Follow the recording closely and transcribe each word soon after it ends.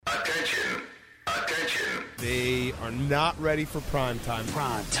Attention. They are not ready for prime time.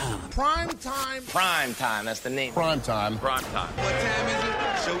 Prime time. Prime time. Prime time. That's the name. Prime time. Prime time. What time is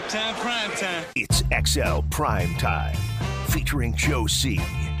it? Showtime prime time. It's XL Prime Time, featuring Joe C.,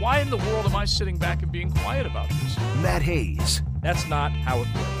 Why in the world am I sitting back and being quiet about this? Matt Hayes, That's not how it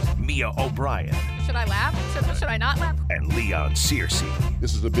works. Mia O'Brien, Should I laugh? Should I not laugh? and Leon Searcy.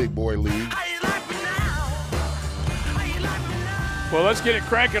 This is the big boy league. Well, let's get it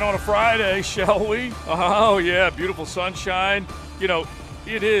cranking on a Friday, shall we? Oh, yeah, beautiful sunshine. You know,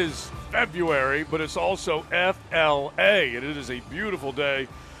 it is February, but it's also FLA, and it is a beautiful day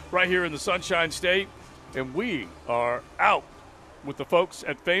right here in the Sunshine State, and we are out with the folks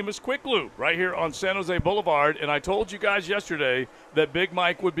at Famous Quick Lube right here on San Jose Boulevard, and I told you guys yesterday that Big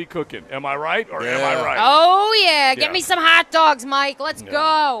Mike would be cooking. Am I right, or am I right? Oh, yeah. Get Yeah. me some hot dogs, Mike. Let's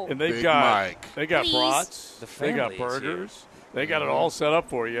go. And they've Big got Mike. they got Please. brats, they got burgers, they got it all set up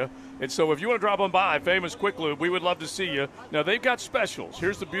for you. And so if you want to drop on by Famous Quick Lube, we would love to see you. Now they've got specials.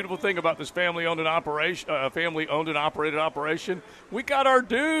 Here's the beautiful thing about this family-owned and operated operation. We got our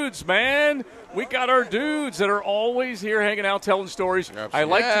dudes, man. We got our dudes that are always here hanging out, telling stories. I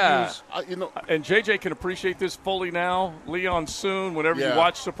like to use, and JJ can appreciate this fully now. Leon soon, whenever you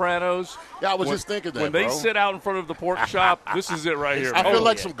watch Sopranos. Yeah, I was just thinking that, when they bro. sit out in front of the pork shop, this is it right here. I feel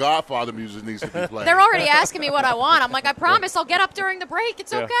like some Godfather music needs to be played. They're already asking me what I want. I'm like, I promise I'll get up during the break.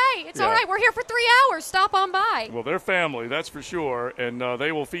 It's Yeah. okay. It's Yeah. all right. We're here for 3 hours. Stop on by. Well, they're family, that's for sure, and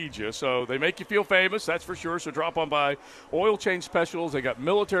they will feed you. So they make you feel famous, that's for sure. So drop on by. Oil change specials. They got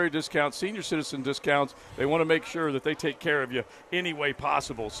military discounts, senior citizen discounts. They want to make sure that they take care of you any way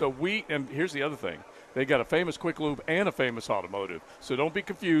possible. So and here's the other thing. They got a Famous Quick Lube and a Famous Automotive. So don't be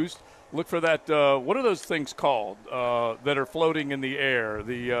confused. Look for that. What are those things called that are floating in the air? To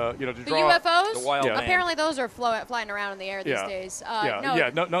The draw UFOs? the wild man. Apparently those are flying around in the air these days.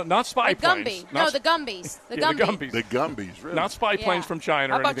 No, not spy the planes. Gumby. No, the Gumbies. The Yeah, the Gumbies. Gumbies. The Gumbies, really. Not spy planes from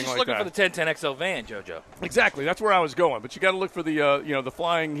China How or about anything just like looking that. for the 1010XL van, JoJo? Exactly. That's where I was going. But you got to look for the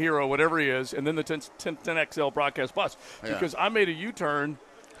Flying Hero, whatever he is, and then the 10XL Broadcast Bus. Yeah. Because I made a U-turn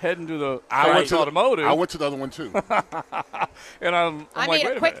heading to the I went to Automotive. I went to the other one, too. And I'm I like, made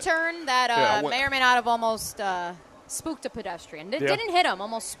wait a quick minute. turn that Yeah, may or may not have almost spooked a pedestrian. It didn't hit him.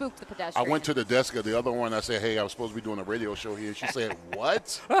 Almost spooked the I pedestrian. went to the desk of the other one. I said, hey, I was supposed to be doing a radio show here. She said,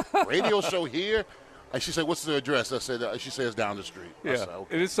 what? Radio show here? And she said, what's the address? I said, she says down the street. I Yeah, said,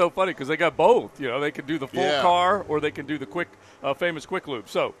 okay. it is so funny because they got both. They can do the full Yeah. car or they can do the Famous Quick Loop.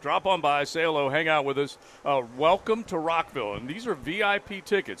 So drop on by, say hello, hang out with us. Welcome to Rockville, and these are VIP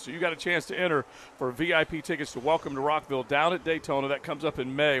tickets. So you got a chance to enter for VIP tickets to Welcome to Rockville down at Daytona. That comes up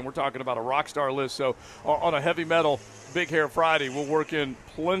in May, and we're talking about a rock star list. So on a heavy metal Big Hair Friday, we'll work in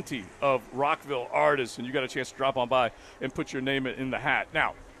plenty of Rockville artists, and you got a chance to drop on by and put your name in the hat.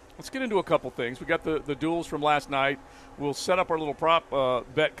 Now, let's get into a couple things. We got the duels from last night. We'll set up our little prop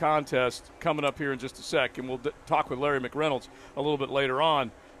bet contest coming up here in just a sec, and we'll talk with Larry McReynolds a little bit later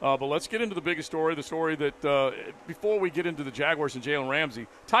on. But let's get into the biggest story, the story that before we get into the Jaguars and Jalen Ramsey,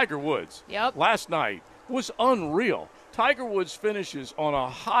 Tiger Woods last night was unreal. Tiger Woods finishes on a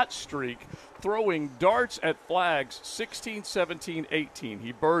hot streak, throwing darts at flags 16, 17, 18.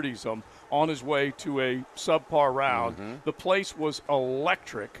 He birdies them on his way to a subpar round. Mm-hmm. The place was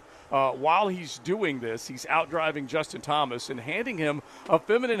electric. While he's doing this, he's out driving Justin Thomas and handing him a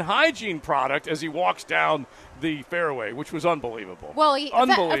feminine hygiene product as he walks down the fairway, which was unbelievable. Well,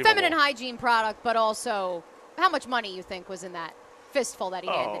 unbelievable. a feminine hygiene product, but also how much money you think was in that fistful that he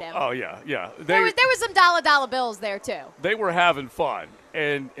handed him? Oh, yeah. There was some dollar bills there, too. They were having fun.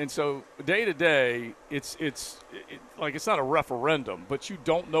 And so day to day, it's not a referendum, but you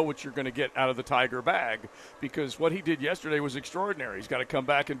don't know what you're going to get out of the Tiger bag because what he did yesterday was extraordinary. He's got to come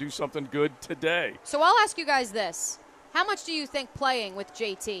back and do something good today. So I'll ask you guys this. How much do you think playing with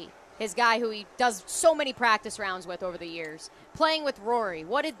JT, his guy who he does so many practice rounds with over the years, playing with Rory,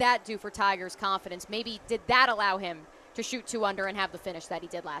 what did that do for Tiger's confidence? Maybe did that allow him to shoot 2 under and have the finish that he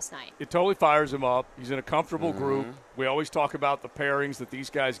did last night? It totally fires him up. He's in a comfortable group. We always talk about the pairings that these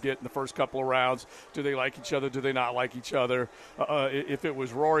guys get in the first couple of rounds. Do they like each other? Do they not like each other? If it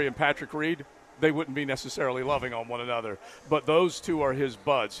was Rory and Patrick Reed, they wouldn't be necessarily loving on one another. But those two are his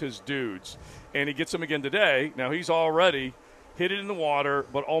buds, his dudes. And he gets them again today. Now, he's already hit it in the water,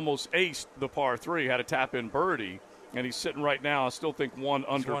 but almost aced the par 3, had a tap-in birdie. And he's sitting right now, I still think, one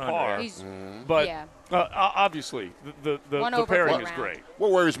under par. But obviously, the pairing is great.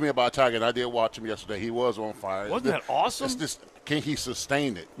 What worries me about Tiger, and I did watch him yesterday, he was on fire. Wasn't that awesome? It's just, can he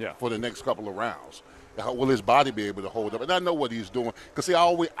sustain it for the next couple of rounds? How will his body be able to hold up? And I know what he's doing because see,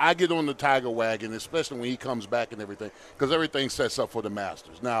 I get on the Tiger wagon, especially when he comes back and everything, because everything sets up for the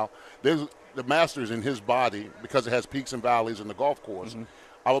Masters. Now, there's the Masters in his body because it has peaks and valleys in the golf course. Mm-hmm.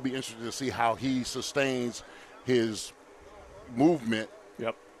 I will be interested to see how he sustains his movement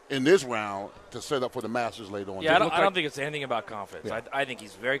in this round to set up for the Masters later on. Yeah, I don't think it's anything about confidence. Yeah. I think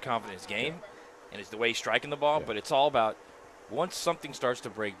he's very confident in his game, and it's the way he's striking the ball, but it's all about once something starts to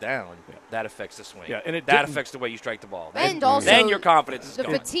break down, that affects the swing. Yeah, and that affects the way you strike the ball. And also then your confidence is the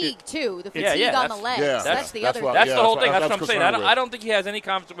gone. fatigue, too. The fatigue on the legs. Yeah, that's the other thing. That's the whole thing. That's what I'm saying. I don't think he has any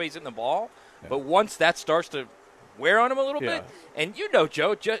confidence in the way he's hitting the ball, but once that starts to wear on him a little bit, and you know,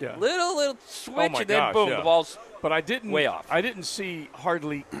 Joe, just little switch, and then boom, the ball's But I didn't way off. I didn't see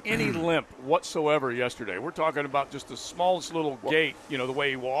hardly any limp whatsoever yesterday. We're talking about just the smallest little gait, the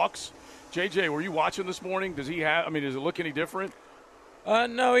way he walks. JJ, were you watching this morning? Does it look any different?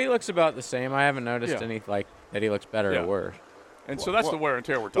 No, he looks about the same. I haven't noticed any that he looks better or worse. And so that's the wear and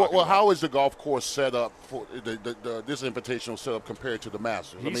tear we're talking about. Well, how is the golf course set up for this invitational setup compared to the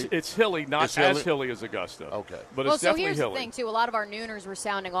Masters? It's hilly, not as hilly as Augusta. Okay. But it's definitely here's hilly. The thing, too. A lot of our nooners were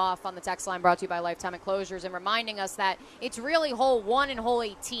sounding off on the text line brought to you by Lifetime Enclosures and reminding us that it's really hole 1 and hole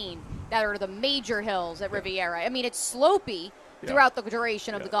 18 that are the major hills at Riviera. I mean, it's slopey throughout the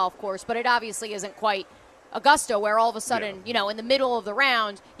duration of the golf course, but it obviously isn't quite Augusta, where all of a sudden, in the middle of the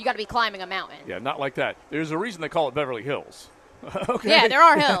round, you got to be climbing a mountain. Yeah, not like that. There's a reason they call it Beverly Hills. Okay. Yeah, there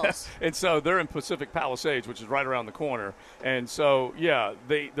are hills. And so they're in Pacific Palisades, which is right around the corner. And so, there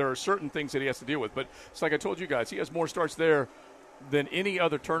are certain things that he has to deal with. But it's like I told you guys, he has more starts there than any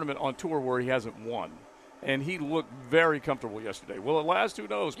other tournament on tour where he hasn't won. And he looked very comfortable yesterday. Will it last? Who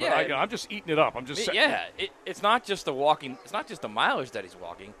knows? But I'm just eating it up. I'm just it's not just the walking. It's not just the mileage that he's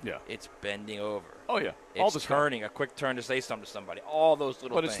walking. Yeah. It's bending over. Oh, yeah. All the turning, a quick turn to say something to somebody. All those little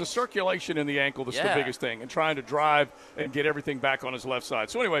things. But it's the circulation in the ankle that's the biggest thing, and trying to drive and get everything back on his left side.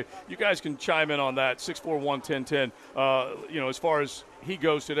 So anyway, you guys can chime in on that, 641-1010. As far as he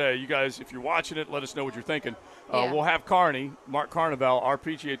goes today, you guys, if you're watching it, let us know what you're thinking. We'll have Mark Carnival, our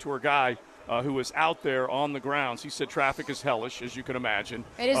PGA Tour guy, who was out there on the grounds. He said traffic is hellish, as you can imagine.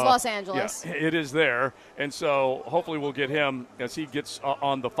 It is Los Angeles. Yeah, it is there. And so hopefully we'll get him as he gets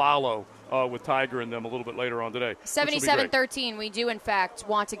on the follow with Tiger and them a little bit later on today. 77-13, we do, in fact,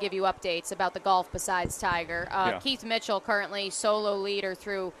 want to give you updates about the golf besides Tiger. Keith Mitchell, currently solo leader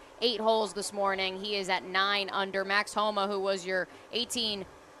through 8 holes this morning. He is at 9 under. Max Homa, who was your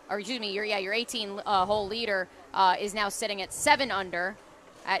 18-hole leader, is now sitting at 7 under.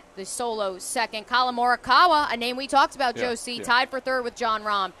 At the solo second. Collin Morikawa, a name we talked about, Joe C., tied for 3rd with Jon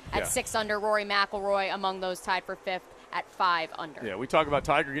Rahm at 6 under. Rory McIlroy among those tied for 5th at 5 under. Yeah, we talk about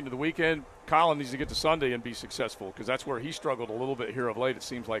Tiger getting to the weekend. Collin needs to get to Sunday and be successful because that's where he struggled a little bit here of late, it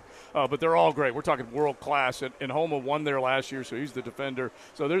seems like. But they're all great. We're talking world class. And Homa won there last year, so he's the defender.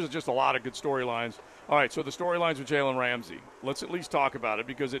 So there's just a lot of good storylines. All right, so the storylines with Jalen Ramsey. Let's at least talk about it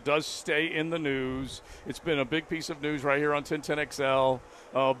because it does stay in the news. It's been a big piece of news right here on 1010XL.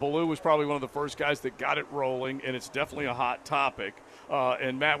 Baloo was probably one of the first guys that got it rolling, and it's definitely a hot topic.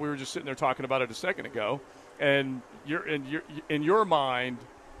 And, Matt, we were just sitting there talking about it a second ago. And in your mind,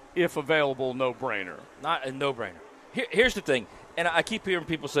 if available, no-brainer. Not a no-brainer. Here's the thing, and I keep hearing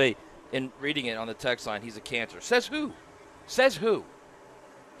people say, and reading it on the text line, he's a cancer. Says who? Says who?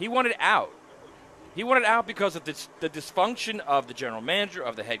 He wanted out. He wanted out because of the dysfunction of the general manager,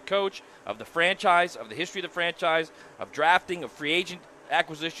 of the head coach, of the franchise, of the history of the franchise, of drafting, of free agent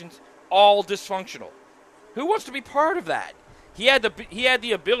acquisitions, all dysfunctional. Who wants to be part of that? He had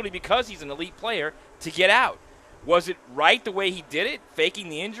the ability, because he's an elite player, to get out. Was it right the way he did it, faking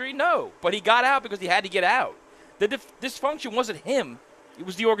the injury? No. But he got out because he had to get out. The dysfunction wasn't him. It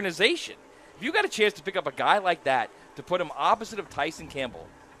was the organization. If you got a chance to pick up a guy like that to put him opposite of Tyson Campbell,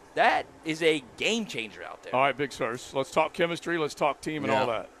 that is a game changer out there. All right, Big Sirs. Let's talk chemistry. Let's talk team and all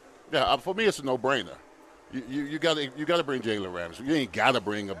that. Yeah, for me, it's a no-brainer. You got to bring Jalen Ramsey. You ain't got to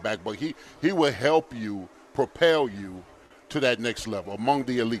bring him back, but he will help you, propel you to that next level among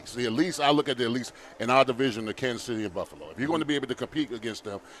the elites. The elites, I look at the elites in our division, the Kansas City and Buffalo. If you're going to be able to compete against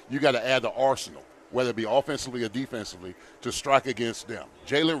them, you got to add the arsenal, whether it be offensively or defensively, to strike against them.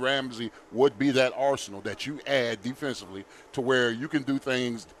 Jalen Ramsey would be that arsenal that you add defensively to where you can do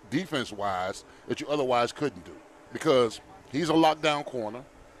things defense-wise that you otherwise couldn't do, because he's a lockdown corner.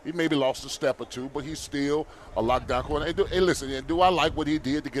 He maybe lost a step or two, but he's still a lockdown corner. And listen, do I like what he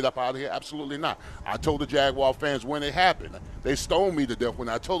did to get up out of here? Absolutely not. I told the Jaguar fans when it happened. They stoned me to death when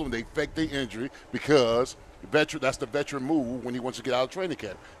I told them they faked the injury because That's the veteran move when he wants to get out of training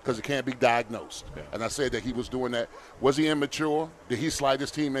camp because it can't be diagnosed. Yeah. And I said that he was doing that. Was he immature? Did he slight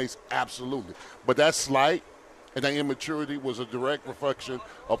his teammates? Absolutely. But that slight and that immaturity was a direct reflection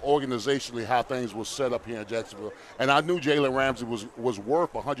of organizationally how things were set up here in Jacksonville. And I knew Jalen Ramsey was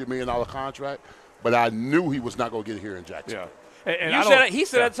worth a $100 million contract, but I knew he was not going to get it here in Jacksonville. Yeah. And he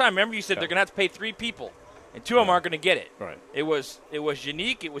said at the time, remember you said they're going to have to pay 3 people, and 2 of them aren't going to get it. Right. It was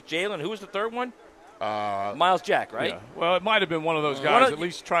Unique, it was Jalen. Who was the third one? Miles Jack, right? Yeah. Well, it might have been one of those guys at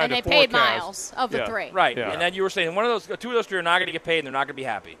least trying to forecast. And they paid Miles of the 3. Right. Yeah. And then you were saying 2 of those 3 are not going to get paid and they're not going to be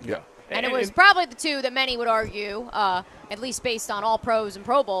happy. Yeah. And it was probably the 2 that many would argue, at least based on all pros and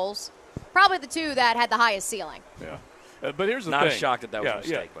Pro Bowls, probably the 2 that had the highest ceiling. Yeah. But here's the thing. Not shocked that was a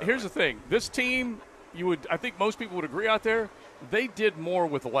mistake. Yeah. Here's the thing. This team, I think most people would agree out there, they did more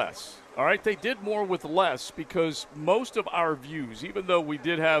with less. All right, they did more with less because most of our views, even though we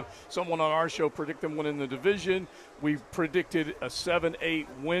did have someone on our show predict them winning the division, we predicted a 7-8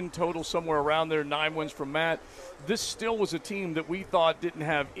 win total somewhere around there, 9 wins from Matt. This still was a team that we thought didn't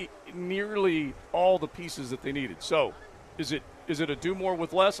have nearly all the pieces that they needed. So is it a do more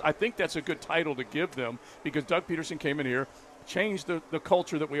with less? I think that's a good title to give them because Doug Peterson came in here, changed the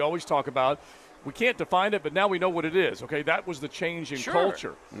culture that we always talk about. We can't define it, but now we know what it is, okay? That was the change in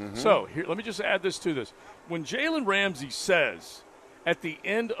culture. Mm-hmm. So here, let me just add this to this. When Jalen Ramsey says at the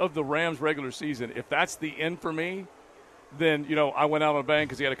end of the Rams regular season, if that's the end for me, then, I went out on a bang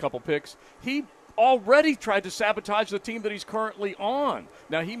because he had a couple picks. He already tried to sabotage the team that he's currently on.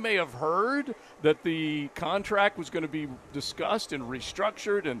 Now, he may have heard that the contract was going to be discussed and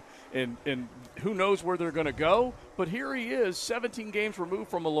restructured and who knows where they're going to go. But here he is, 17 games removed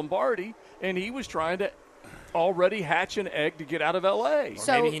from a Lombardi, and he was trying to already hatch an egg to get out of L.A.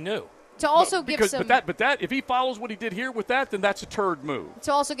 So, or maybe he knew. To also give some, but that if he follows what he did here with that, then that's a turd move.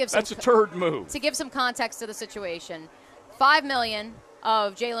 To also give that's a turd move. To give some context to the situation, $5 million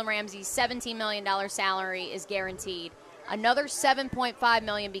of Jalen Ramsey's $17 million salary is guaranteed. Another $7.5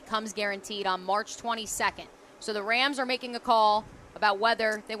 million becomes guaranteed on March 22nd. So the Rams are making a call about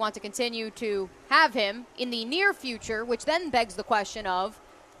whether they want to continue to have him in the near future, which then begs the question of,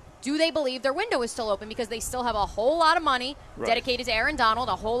 do they believe their window is still open because they still have a whole lot of money dedicated to Aaron Donald,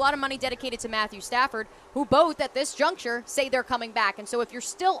 a whole lot of money dedicated to Matthew Stafford, who both at this juncture say they're coming back. And so if you're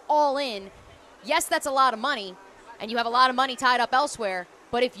still all in, yes, that's a lot of money, and you have a lot of money tied up elsewhere.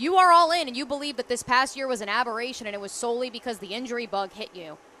 But if you are all in and you believe that this past year was an aberration and it was solely because the injury bug hit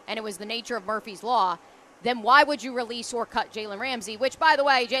you and it was the nature of Murphy's Law, then why would you release or cut Jalen Ramsey? Which, by the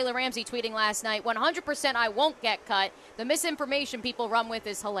way, Jalen Ramsey tweeting last night, 100% I won't get cut. The misinformation people run with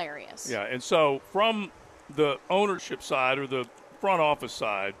is hilarious. Yeah, and so from the ownership side or the front office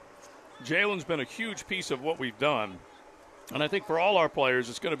side, Jalen's been a huge piece of what we've done. And I think for all our players,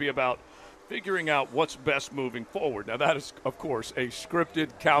 it's going to be about figuring out what's best moving forward. Now, that is, of course, a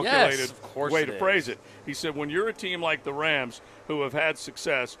scripted, calculated way to phrase it. He said, when you're a team like the Rams who have had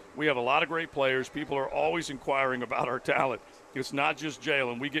success, we have a lot of great players. People are always inquiring about our talent. It's not just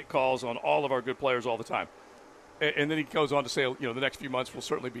Jalen. We get calls on all of our good players all the time. And then he goes on to say, the next few months will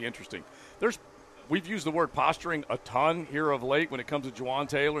certainly be interesting. We've used the word posturing a ton here of late when it comes to Juwan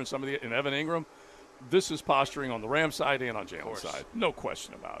Taylor and Evan Ingram. This is posturing on the Rams side and on Jalen's side. No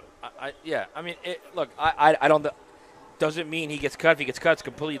question about it. I don't – doesn't mean he gets cut. If he gets cut, it's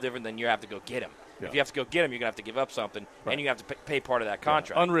completely different than you have to go get him. Yeah. If you have to go get him, you're going to have to give up something, and you have to pay part of that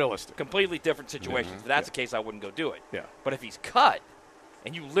contract. Yeah. Unrealistic. Completely different situation. If that's the case, I wouldn't go do it. Yeah. But if he's cut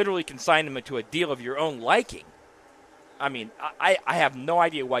and you literally can sign him into a deal of your own liking, I mean, I have no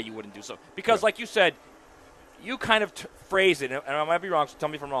idea why you wouldn't do so. Because, like you said, you kind of phrase it, and I might be wrong, so tell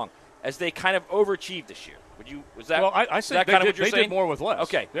me if I'm wrong, as they kind of overachieved this year. Was that? Well, I said they did more with less.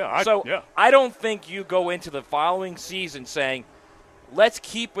 Okay. Yeah. I don't think you go into the following season saying, let's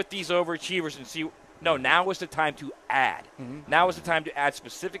keep with these overachievers and see. No, now is the time to add. Mm-hmm. Now is the time to add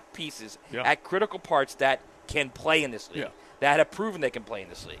specific pieces at critical parts that can play in this league, that have proven they can play in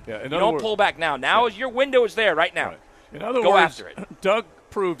this league. Yeah, you don't pull back now. Now is your window is there right now. Right. In other go words, after it. Doug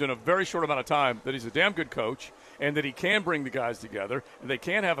proved in a very short amount of time that he's a damn good coach and that he can bring the guys together, and they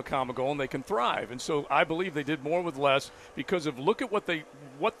can have a common goal, and they can thrive. And so I believe they did more with less because of look at what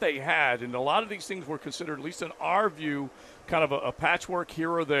they had, and a lot of these things were considered, at least in our view, kind of a patchwork here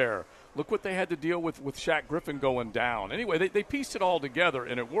or there. Look what they had to deal with Shaq Griffin going down. Anyway, they pieced it all together,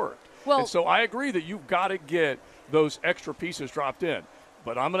 and it worked. Well, and so I agree that you've got to get those extra pieces dropped in.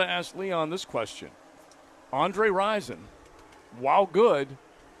 But I'm going to ask Leon this question. Andre Rison, while good,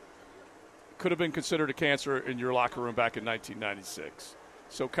 could have been considered a cancer in your locker room back in 1996.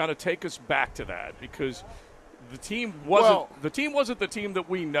 So kind of take us back to that because the team wasn't the team that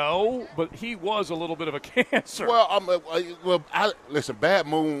we know, but he was a little bit of a cancer. Well, listen, Bad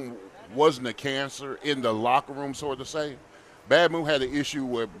Moon wasn't a cancer in the locker room, so to say. Bad Moon had an issue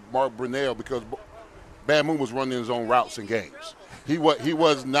with Mark Brunell because Bad Moon was running his own routes and games. He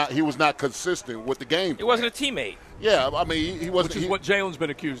was not consistent with the game plan. He wasn't a teammate. Yeah, I mean he wasn't. Which is what Jalen's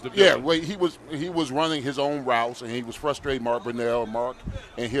been accused of doing. Yeah, well, he was running his own routes and he was frustrating Mark Brunell and Mark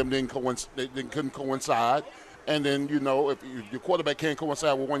and him couldn't coincide. And then, if your quarterback can't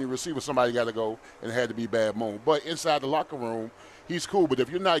coincide with one of your receivers, somebody got to go, and it had to be Bad Moon. But inside the locker room, he's cool. But if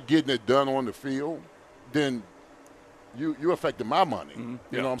you're not getting it done on the field, then you're affecting my money. Mm-hmm.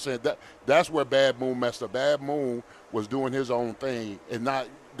 You know what I'm saying? That's where Bad Moon messed up. Bad Moon was doing his own thing, and not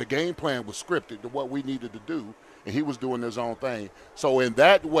the game plan was scripted to what we needed to do, and he was doing his own thing. So in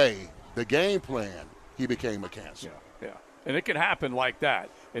that way, the game plan, he became a cancer. Yeah. And it can happen like that.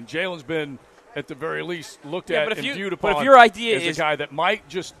 And Jalen's been, at the very least, looked at and viewed upon but if your idea as is a guy that might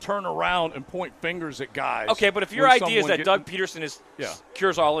just turn around and point fingers at guys. Okay, but if your idea is that Doug Peterson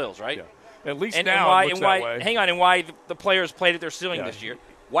cures all ills, right? Yeah. At least now it looks that way. Hang on, and why the players played at their ceiling this year.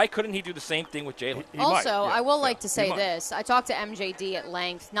 Why couldn't he do the same thing with Jalen? I will like to say this. I talked to MJD at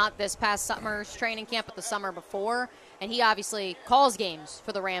length, not this past summer's training camp, but the summer before, and he obviously calls games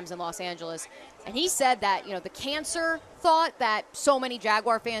for the Rams in Los Angeles. And he said that, the cancer thought that so many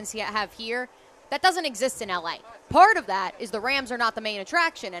Jaguar fans have here, that doesn't exist in L.A. Part of that is the Rams are not the main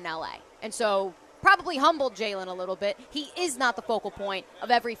attraction in L.A. And so probably humbled Jalen a little bit. He is not the focal point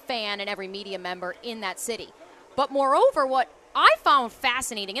of every fan and every media member in that city. But moreover, what I found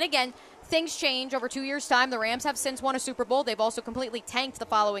fascinating, and again, things change over 2 years' time. The Rams have since won a Super Bowl. They've also completely tanked the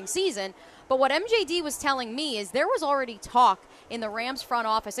following season. But what MJD was telling me is there was already talk in the Rams front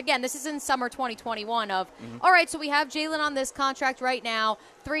office. Again, this is in summer 2021 of, all right, so we have Jalen on this contract right now.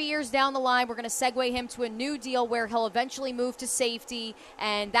 3 years down the line, we're going to segue him to a new deal where he'll eventually move to safety,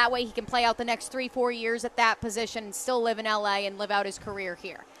 and that way he can play out the next 3-4 years at that position and still live in L.A. and live out his career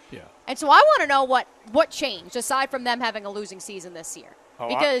here. Yeah. And so I want to know what changed, aside from them having a losing season this year.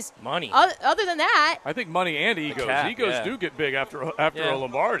 Because money. Other than that, I think money and egos. Egos do get big after a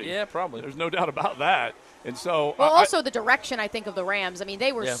Lombardi. Yeah, probably. There's no doubt about that. And so, also the direction I think of the Rams. I mean,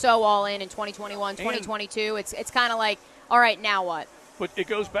 they were so all in 2021, 2022. It's kind of like, all right, now what? But it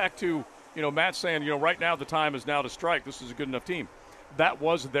goes back to Matt saying right now the time is now to strike. This is a good enough team. That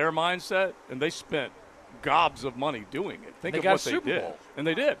was their mindset, and they spent gobs of money doing it. Think of what they did, and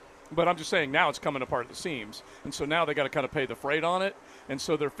they did. But I'm just saying now it's coming apart at the seams, and so now they got to kind of pay the freight on it, and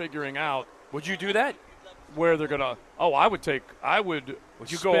so they're figuring out. Would you do that? Where they're gonna? Would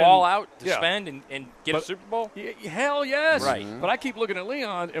you go all out to spend and get a Super Bowl? Hell yes. Right. But I keep looking at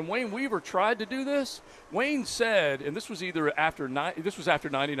Leon, and Wayne Weaver tried to do this. Wayne said, and this was after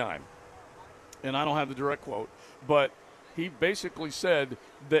 99, and I don't have the direct quote, but he basically said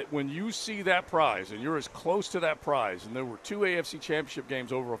that when you see that prize and you're as close to that prize, and there were 2 AFC championship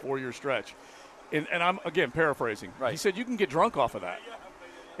games over a 4-year stretch, and I'm, again, paraphrasing. Right. He said you can get drunk off of that.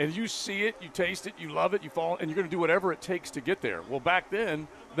 And you see it, you taste it, you love it, you fall, and you're going to do whatever it takes to get there. Well, back then,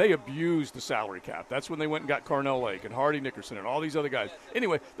 they abused the salary cap. That's when they went and got Carnell Lake and Hardy Nickerson and all these other guys.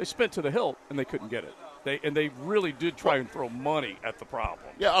 Anyway, they spent to the hilt, and they couldn't get it. They really did try and throw money at the problem.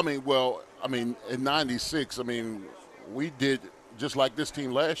 Yeah, in 96, we did just like this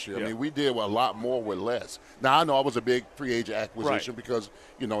team last year. Yeah. We did a lot more with less. Now, I know I was a big free agent acquisition because,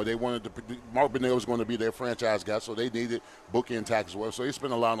 they wanted to – Mark Brunell was going to be their franchise guy, so they needed bookend tax as well. So they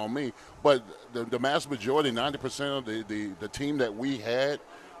spent a lot on me. But the mass majority, 90% of the team that we had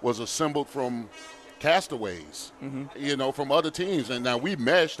was assembled from castaways, from other teams. And now we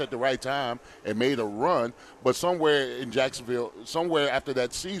meshed at the right time and made a run. But somewhere in Jacksonville, somewhere after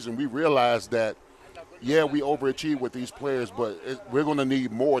that season, we realized that, yeah, we overachieved with these players, but we're going to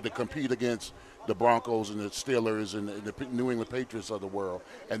need more to compete against the Broncos and the Steelers and the New England Patriots of the world.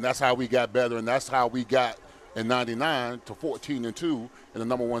 And that's how we got better, and that's how we got in 99 to 14-2 and the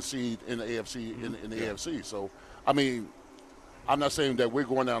number 1 seed in the AFC in the AFC. So, I'm not saying that we're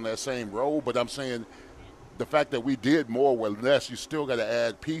going down that same road, but I'm saying the fact that we did more with less, you still got to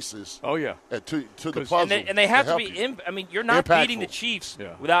add pieces. Oh yeah, to the puzzle. And they have to be. You're not impactful. beating the Chiefs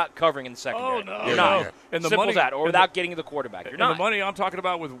without covering in the secondary. Oh no, you're not. Yeah. And the Simple money, as that, or without getting to the quarterback. You're not. The money I'm talking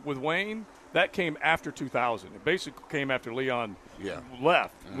about with Wayne, that came after 2000. It basically came after Leon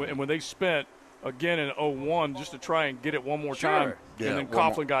left, and when they spent again in 01 just to try and get it one more time. Yeah, and then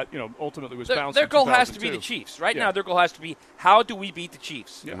Coughlin got, ultimately was bounced. Their in goal has to 2002. be the Chiefs. Right now, their goal has to be how do we beat the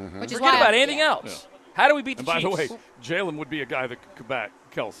Chiefs? Yeah. Which is Forget why about anything else. Yeah. How do we beat the And Chiefs? by the way, Jalen would be a guy that could back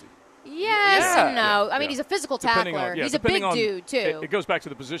Kelsey. Yes and no. I mean, he's a physical Depending tackler. on- He's a big depending on- dude, too. It goes back to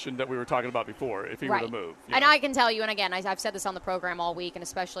the position that we were talking about before, if he were to move. And I can tell you, and again, I've said this on the program all week, and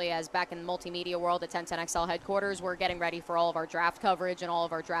especially as back in the multimedia world at 1010XL headquarters, we're getting ready for all of our draft coverage and all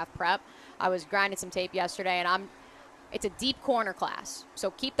of our draft prep. I was grinding some tape yesterday, and it's a deep corner class.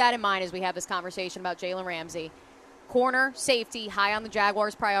 So keep that in mind as we have this conversation about Jalen Ramsey. Corner, safety, high on the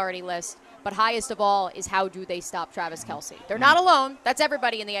Jaguars' priority list. But highest of all is how do they stop Travis Kelce? They're not alone. That's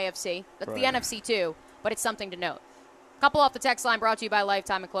everybody in the AFC. That's the NFC too. But it's something to note. Couple off the text line brought to you by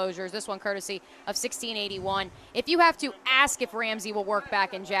Lifetime Enclosures. This one courtesy of 1681. If you have to ask if Ramsey will work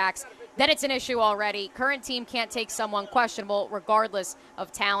back in Jax, then it's an issue already. Current team can't take someone questionable regardless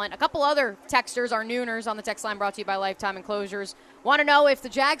of talent. A couple other texters, our nooners on the text line brought to you by Lifetime Enclosures, want to know if the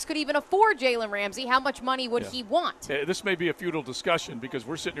Jags could even afford Jalen Ramsey. How much money would he want? This may be a futile discussion because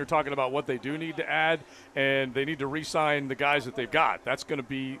we're sitting here talking about what they do need to add, and they need to re-sign the guys that they've got. That's going to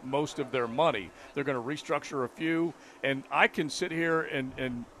be most of their money. They're going to restructure a few, and I can sit here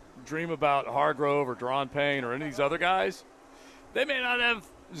and dream about Hargrove or Deron Payne or any of these other guys. They may not have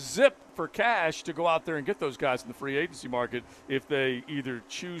zip for cash to go out there and get those guys in the free agency market if they either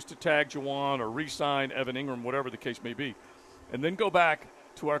choose to tag Juwan or re-sign Evan Ingram, whatever the case may be. And then go back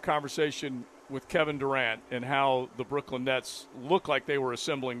to our conversation with Kevin Durant and how the Brooklyn Nets looked like they were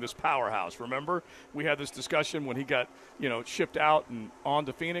assembling this powerhouse. Remember, we had this discussion when he got, shipped out and on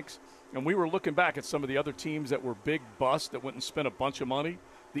to Phoenix, and we were looking back at some of the other teams that were big busts that went and spent a bunch of money.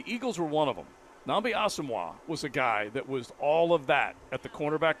 The Eagles were one of them. Nnamdi Asomugha was a guy that was all of that at the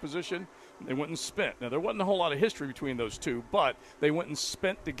cornerback position. They went and spent. Now, there wasn't a whole lot of history between those two, but they went and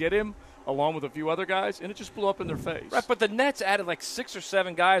spent to get him along with a few other guys, and it just blew up in their face. Right, but the Nets added like 6 or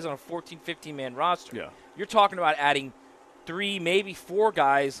 7 guys on a 14, 15-man roster. Yeah. You're talking about adding 3, maybe 4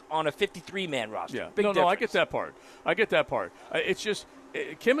 guys on a 53-man roster. Yeah. Big No, difference. I get that part. It's just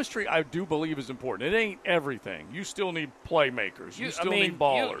chemistry, I do believe, is important. It ain't everything. You still need playmakers. You still need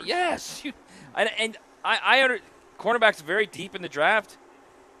ballers. Cornerbacks very deep in the draft.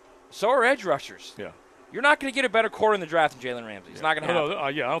 So are edge rushers. Yeah. You're not going to get a better corner in the draft than Jalen Ramsey. It's not going to happen.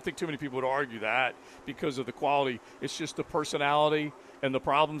 I don't think too many people would argue that because of the quality. It's just the personality and the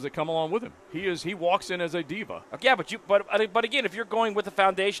problems that come along with him. He walks in as a diva. Yeah, but again, if you're going with the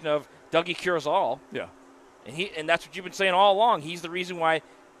foundation of Dougie Curzal, yeah, and that's what you've been saying all along, he's the reason why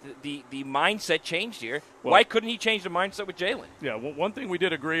the mindset changed here. Well, why couldn't he change the mindset with Jalen? Yeah, well, one thing we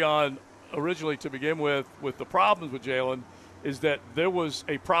did agree on originally to begin with the problems with Jalen is that there was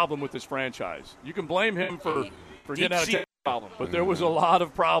a problem with this franchise. You can blame him for getting out of town, problem. But there was a lot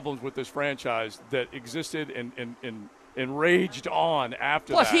of problems with this franchise that existed and raged on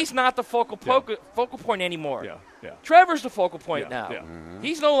after Plus, that. he's not the focal point anymore. Yeah. Trevor's the focal point now. Yeah.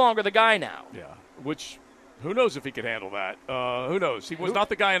 He's no longer the guy now. Yeah, which who knows if he could handle that? Who knows? He was not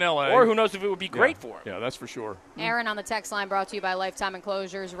the guy in L.A. Or who knows if it would be great for him. Yeah, that's for sure. Aaron on the text line brought to you by Lifetime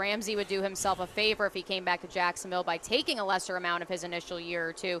Enclosures. Ramsey would do himself a favor if he came back to Jacksonville by taking a lesser amount of his initial year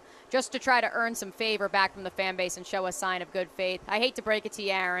or two just to try to earn some favor back from the fan base and show a sign of good faith. I hate to break it to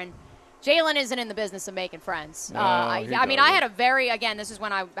you, Aaron. Jalen isn't in the business of making friends. I had a this is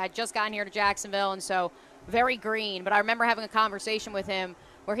when I had just gotten here to Jacksonville, and so very green. But I remember having a conversation with him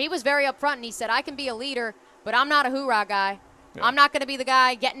where he was very upfront, and he said, I can be a leader, but I'm not a hoorah guy. Yeah. I'm not going to be the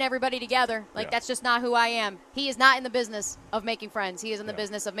guy getting everybody together. That's just not who I am. He is not in the business of making friends. He is in the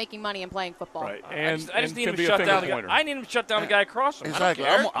business of making money and playing football. Right. I just need him to shut down the guy. I need him to shut down the guy across him. Exactly.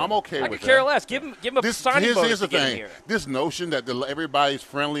 I don't care. I'm okay with that. I could care less. Give him a signing bonus Here's the to get him thing. here. This notion that everybody's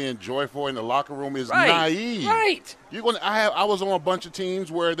friendly and joyful in the locker room is Right. naive. Right. I was on a bunch of teams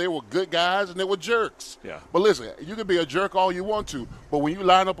where they were good guys and they were jerks. Yeah. But listen, you can be a jerk all you want to, but when you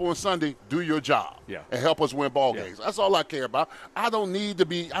line up on Sunday, do your job. Yeah. And help us win ball games. That's all I care about. I don't need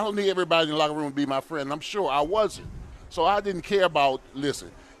everybody in the locker room to be my friend. I'm sure I wasn't. So I didn't care about,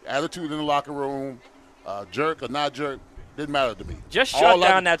 attitude in the locker room, jerk or not jerk, didn't matter to me. Just shut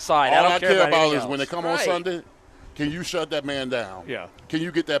down that side. All I don't care about about anything is else. when they come on Sunday, can you shut that man down? Yeah. Can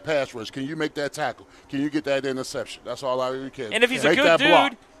you get that pass rush? Can you make that tackle? Can you get that interception? That's all I really care. And if he's Make a good that dude,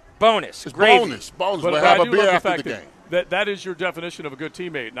 block. bonus. It's Gravy. bonus. Bonus. But We'll I have a do beer love after the the fact game. that is your definition of a good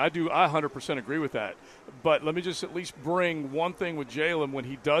teammate, and I 100% agree with that. But let me just at least bring one thing with Jalen when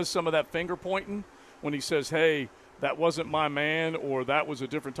he does some of that finger pointing, when he says, hey, that wasn't my man or that was a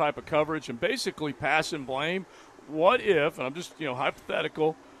different type of coverage, and basically pass and blame. What if, and I'm just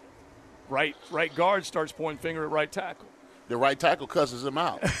hypothetical, right guard starts pointing finger at right tackle? The right tackle cusses him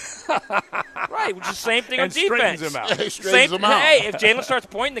out. Right, which is the same thing on And defense. straightens him out. He straightens him out. Hey, if Jalen starts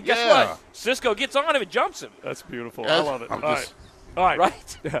pointing, then guess Yeah. what? Cisco gets on him and jumps him. That's beautiful. That's- I love it. I'm All just- right.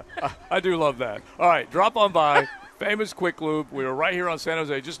 Right? Yeah, I do love that. All right, drop on by Famous Quick Lube. We are right here on San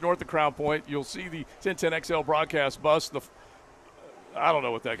Jose, just north of Crown Point. You'll see the 1010XL broadcast bus. I don't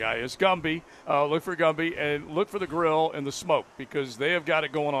know what that guy is. Gumby. Look for Gumby and look for the grill and the smoke because they have got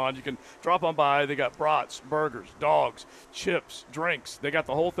it going on. You can drop on by. They got brats, burgers, dogs, chips, drinks. They got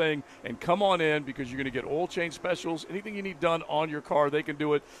the whole thing. And come on in because you're going to get oil change specials. Anything you need done on your car, they can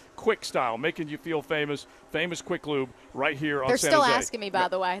do it quick style, making you feel famous. Famous Quick Lube right here on They're San still Jose. asking me, by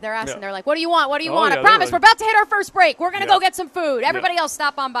the way. They're asking. Yeah. They're like, what do you want? What do you Oh, want? yeah, I promise. they're We're about to hit our first break. We're going to Yeah. go get some food. Everybody else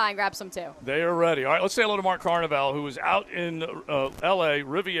stop on by and grab some too. They are ready. All right, let's say hello to Mark Carnival, who is out in L.A.,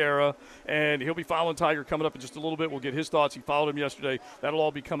 Riviera, and he'll be following Tiger coming up in just a little bit. We'll get his thoughts. He followed him yesterday. That'll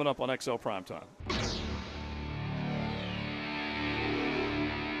all be coming up on XL Primetime.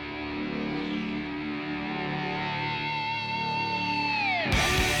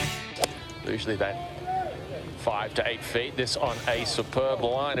 Usually that 5 to 8 feet. This on a superb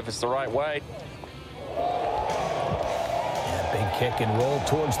line if it's the right way. Big kick and roll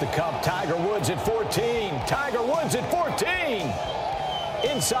towards the cup. Tiger Woods at 14. Tiger Woods at 14.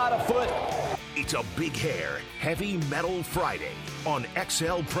 Inside a foot. It's a Big Hair Heavy Metal Friday on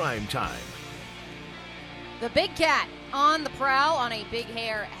XL Primetime. The Big Cat on the prowl on a Big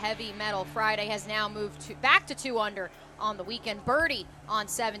Hair Heavy Metal Friday has now moved back to 2 under on the weekend. Birdie on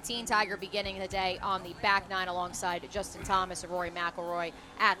 17. Tiger beginning the day on the back 9 alongside Justin Thomas and Rory McIlroy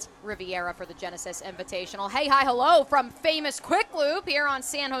at Riviera for the Genesis Invitational. Hey, hi, hello from Famous Quick Lube here on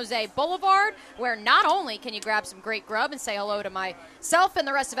San Jose Boulevard, where not only can you grab some great grub and say hello to myself and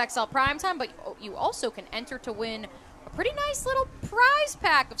the rest of XL Primetime, but you also can enter to win a pretty nice little prize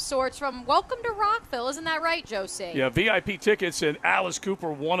pack of sorts from Welcome to Rockville. Isn't that right, Josie? Yeah, VIP tickets and Alice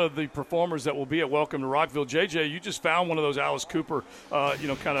Cooper, one of the performers that will be at Welcome to Rockville. JJ, you just found one of those Alice Cooper, kind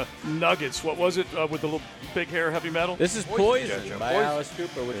of nuggets. What was it with the little Big Hair Heavy Metal? This is Poison by Alice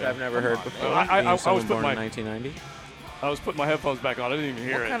Cooper, which I've never heard before. I was born putting in 1990. I was putting my headphones back on. I didn't even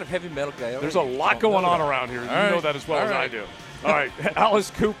hear What it. kind of heavy metal guy? There's a lot going on around here. You know that as well as I do. All right, Alice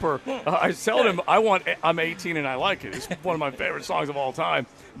Cooper. I told him I'm 18 and I like it. It's one of my favorite songs of all time.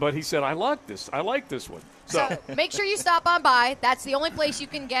 But he said, I like this one. So make sure you stop on by. That's the only place you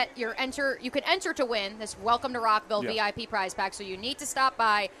can get you can enter to win this Welcome to Rockville VIP prize pack. So you need to stop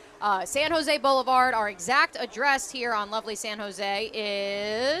by San Jose Boulevard. Our exact address here on lovely San Jose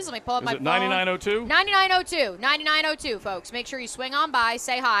is, let me pull up my phone. 9902? 9902, folks. Make sure you swing on by,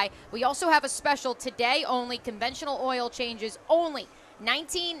 say hi. We also have a special today only, conventional oil changes only.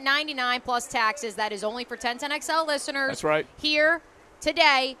 $19.99 plus taxes. That is only for 1010XL listeners. That's right. Here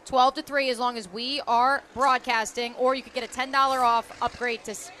today, 12 to 3, as long as we are broadcasting, or you could get a $10 off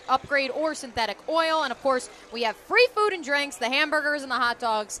upgrade or synthetic oil. And, of course, we have free food and drinks, the hamburgers and the hot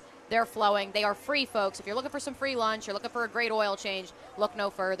dogs. They're flowing. They are free, folks. If you're looking for some free lunch, you're looking for a great oil change, look no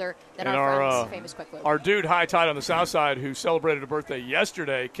further than our friends, Famous Quick Lube. Our dude, High Tide on the South Side, who celebrated a birthday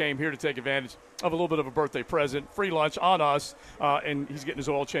yesterday, came here to take advantage of a little bit of a birthday present, free lunch on us, and he's getting his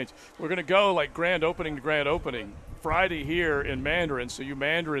oil changed. We're going to go like grand opening to grand opening Friday here in Mandarin, so you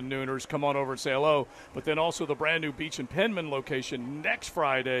Mandarin nooners come on over and say hello, but then also the brand new Beach and Penman location next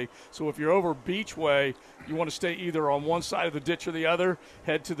Friday. So if you're over Beachway, you want to stay either on one side of the ditch or the other,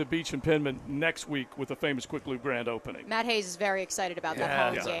 head to the Beach and Penman next week with the Famous Quick Lube grand opening. Matt Hayes is very excited about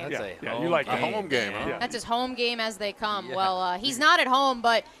that home game. You like a home game, huh? Yeah. That's his home game as they come. Yeah. Well, he's not at home,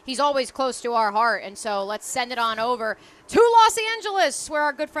 but he's always close to our heart, and so let's send it on over to Los Angeles, where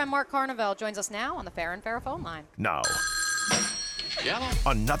our good friend Mark Carnival joins us now on the Farrah and Farrah phone line. Now,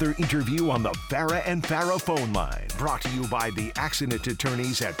 another interview on the Farrah and Farrah phone line, brought to you by the accident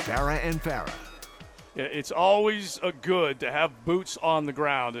attorneys at Farrah and Farrah. Yeah, it's always good to have boots on the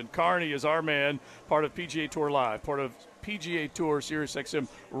ground, and Carney is our man, part of PGA Tour Live, part of PGA Tour SiriusXM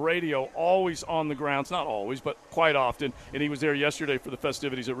Radio, always on the grounds. Not always, but quite often, and he was there yesterday for the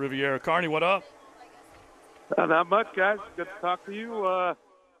festivities at Riviera. Carney, what up? Not much, guys. Good to talk to you.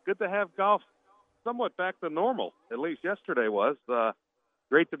 Good to have golf somewhat back to normal, at least yesterday was.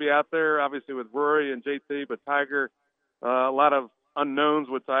 Great to be out there, obviously, with Rory and JT, but Tiger, a lot of unknowns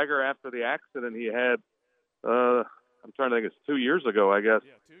with Tiger after the accident he had. I'm trying to think, it's 2 years ago, I guess.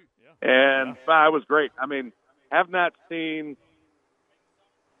 And it was great. I mean, have not seen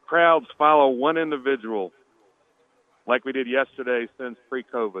crowds follow one individual like we did yesterday since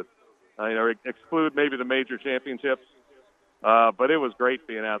pre-COVID. Exclude maybe the major championships, but it was great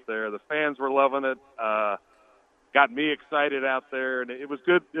being out there. The fans were loving it. Got me excited out there, and it was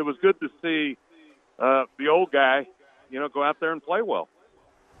good. It was good to see the old guy, go out there and play well.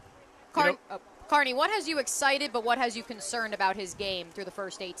 Carney, what has you excited, but what has you concerned about his game through the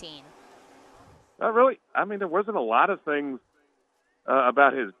first 18? Not really. I mean, there wasn't a lot of things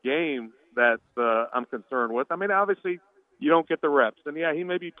about his game that I'm concerned with. I mean, obviously, you don't get the reps. And, yeah, he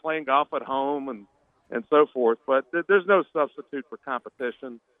may be playing golf at home and so forth, but there's no substitute for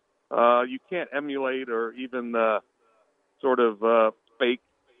competition. You can't emulate or even sort of fake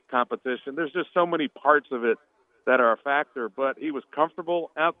competition. There's just so many parts of it that are a factor, but he was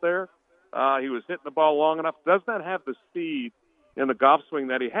comfortable out there. He was hitting the ball long enough. Does not have the speed in the golf swing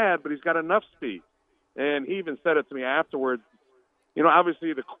that he had, but he's got enough speed. And he even said it to me afterwards. You know,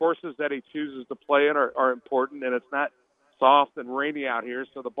 obviously the courses that he chooses to play in are important, and it's not soft and rainy out here,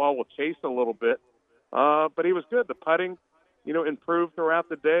 so the ball will chase a little bit. But he was good. The putting, improved throughout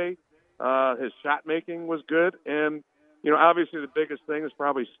the day. His shot making was good. And, obviously the biggest thing is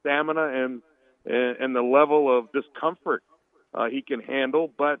probably stamina and the level of discomfort he can handle.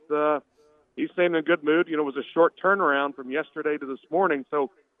 But he's staying in a good mood. It was a short turnaround from yesterday to this morning.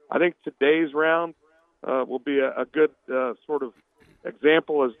 So I think today's round will be a good sort of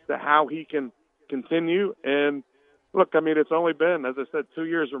example as to how he can continue. And look, I mean, it's only been, as I said, 2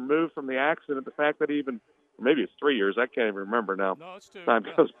 years removed from the accident. The fact that maybe it's 3 years. I can't even remember now. No, it's 2. Time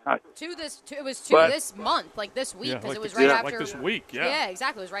goes by. It was two this month, like this week, because it was right after. Like this week, yeah. Yeah,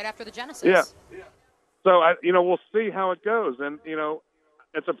 exactly. It was right after the Genesis. Yeah. So, we'll see how it goes. And,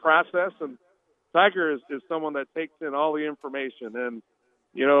 it's a process. And Tiger is someone that takes in all the information. And,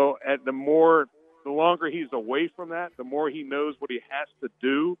 at the longer he's away from that, the more he knows what he has to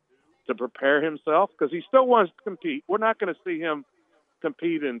do to prepare himself, because he still wants to compete. We're not going to see him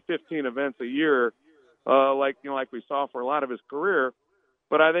compete in 15 events a year like we saw for a lot of his career.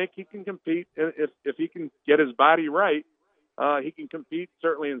 But I think he can compete if he can get his body right. He can compete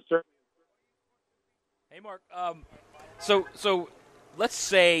certainly in certain. Hey, Mark. So let's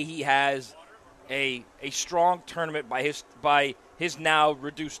say he has a strong tournament by his now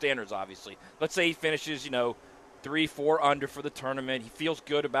reduced standards, obviously. Let's say he finishes, 3-4 under for the tournament. He feels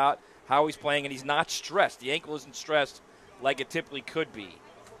good about how he's playing, and he's not stressed. The ankle isn't stressed like it typically could be.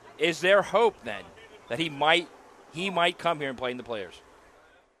 Is there hope, then, that he might come here and play in the Players?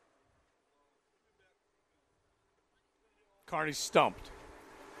 Carney's stumped.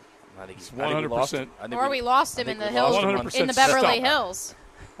 I think he's 100%. Or we lost him in the hills, in the Beverly Hills.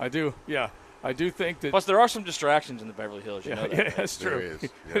 I do, yeah. I do think that. Plus, there are some distractions in the Beverly Hills. You know that. Yeah, that's true.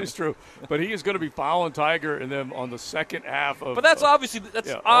 It's true. But he is going to be following Tiger and them on the second half of. But that's obviously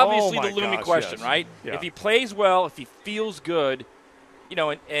the looming question, yes. right? Yeah. If he plays well, if he feels good,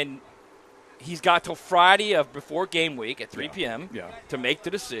 and he's got till Friday before game week at 3 p.m. to make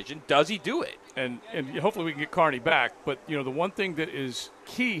the decision. Does he do it? And hopefully we can get Carney back. But the one thing that is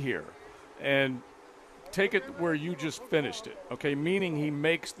key here, and take it where you just finished it, okay, meaning he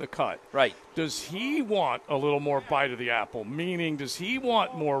makes the cut. Right. Does he want a little more bite of the apple, meaning does he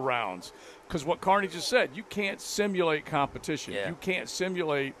want more rounds? Because what Carney just said, you can't simulate competition. Yeah. You can't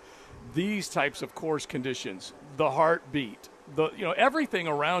simulate these types of course conditions, the heartbeat, everything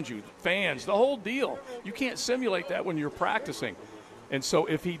around you, fans, the whole deal. You can't simulate that when you're practicing. And so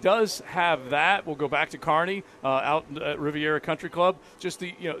if he does have that, we'll go back to Carney out at Riviera Country Club. Just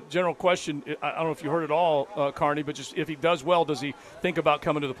the general question, I don't know if you heard it all, Carney, but just if he does well, does he think about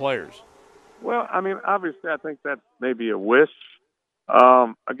coming to the Players? Well, I mean, obviously I think that's maybe a wish.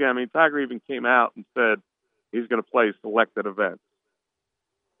 Again, I mean, Tiger even came out and said he's going to play selected events.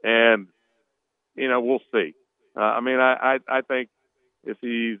 And, we'll see. I think if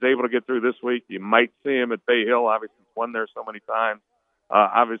he's able to get through this week, you might see him at Bay Hill. Obviously, he's won there so many times.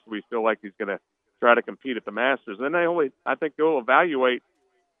 Obviously, we feel like he's going to try to compete at the Masters. And I think they'll evaluate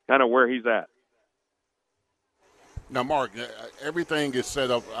kind of where he's at. Now, Mark, everything is set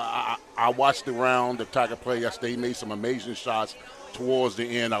up. I watched the round of Tiger play yesterday. He made some amazing shots towards the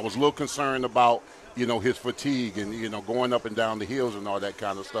end. I was a little concerned about, his fatigue and, going up and down the hills and all that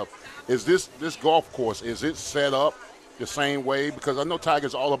kind of stuff. Is this golf course, is it set up the same way? Because I know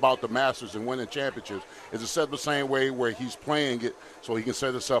Tiger's all about the Masters and winning championships. Is it set up the same way where he's playing it so he can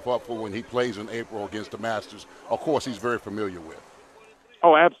set himself up for when he plays in April against the Masters? Of course, he's very familiar with.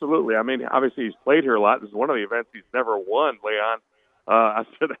 Oh, absolutely. I mean, obviously he's played here a lot. This is one of the events he's never won, Leon. I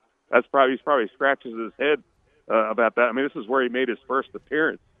said he's probably scratches his head about that. I mean, this is where he made his first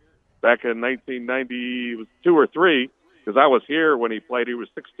appearance back in 1990. It was 2 or 3 because I was here when he played. He was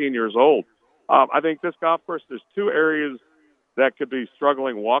 16 years old. I think this golf course, there's 2 areas that could be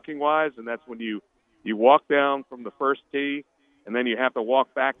struggling walking-wise, and that's when you walk down from the first tee, and then you have to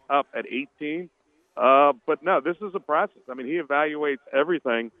walk back up at 18. But no, this is a process. I mean, he evaluates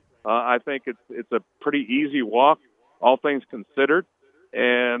everything. I think it's a pretty easy walk, all things considered,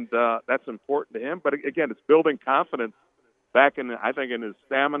 and that's important to him. But again, it's building confidence back in his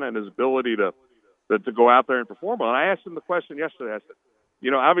stamina and his ability to go out there and perform well. And I asked him the question yesterday. I said,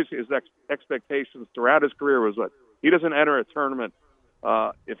 obviously his expectations throughout his career was what he doesn't enter a tournament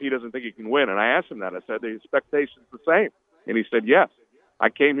if he doesn't think he can win. And I asked him that. I said, the expectations the same? And he said, yes. I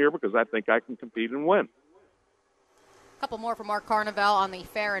came here because I think I can compete and win. A couple more from Mark Carnevale on the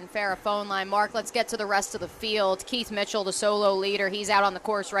Farrah and Farrah phone line. Mark, let's get to the rest of the field. Keith Mitchell, the solo leader, he's out on the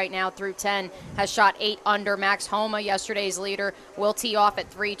course right now through 10, has shot 8 under. Max Homa, yesterday's leader, will tee off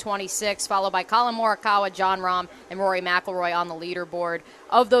at 326, followed by Colin Morikawa, Jon Rahm, and Rory McIlroy on the leaderboard.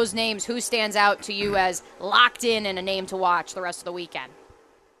 Of those names, who stands out to you as locked in and a name to watch the rest of the weekend?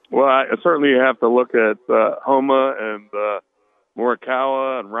 Well, I certainly have to look at Homa and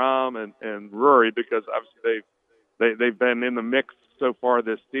Morikawa and Rahm and Rory, because obviously they've been in the mix so far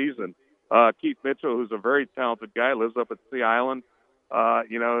this season. Keith Mitchell, who's a very talented guy, lives up at Sea Island.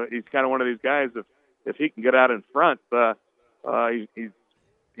 He's kind of one of these guys. If he can get out in front, he's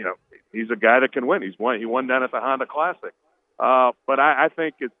a guy that can win. He won down at the Honda Classic. But I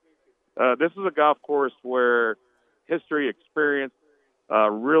think this is a golf course where history, experience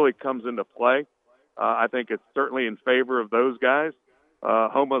really comes into play. I think it's certainly in favor of those guys.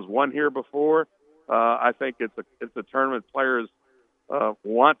 Homa's won here before. I think it's a tournament players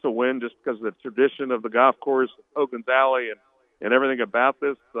want to win just because of the tradition of the golf course, Hogan's Alley, and everything about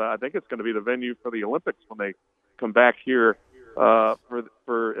this. I think it's going to be the venue for the Olympics when they come back here to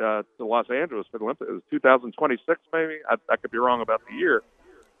Los Angeles for the Olympics. It was 2026 maybe. I could be wrong about the year,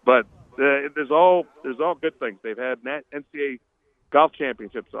 but there's all good things. They've had NCAA golf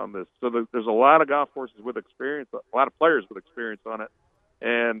championships on this, so there's a lot of golf courses with experience, a lot of players with experience on it,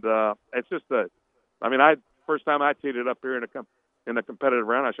 and it's just first time I teed it up here in a competitive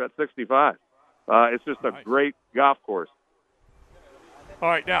round, I shot 65. It's just a great golf course. All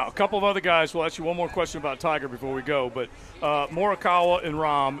right, now a couple of other guys. We'll ask you one more question about Tiger before we go. But Morikawa and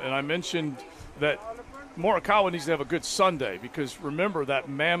Rahm, and I mentioned that Morikawa needs to have a good Sunday, because remember that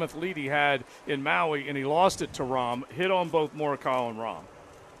mammoth lead he had in Maui and he lost it to Rahm. Hit on both Morikawa and Rahm.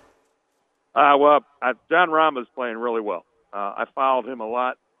 Jon Rahm is playing really well. I followed him a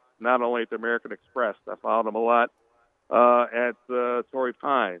lot. Not only at the American Express, I followed him a lot at Torrey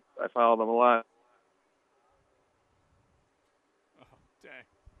Pines. I followed him a lot. Oh, dang.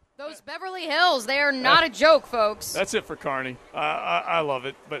 Those Beverly Hills, they are not a joke, folks. That's it for Carney. I love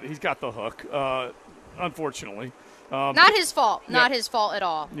it, but he's got the hook, unfortunately. Not his fault. Not his fault at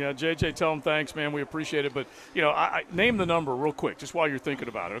all. Yeah, JJ, tell him thanks, man. We appreciate it. But, I name the number real quick, just while you're thinking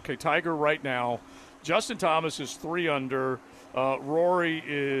about it. Okay, Tiger right now, Justin Thomas is 3 under. Rory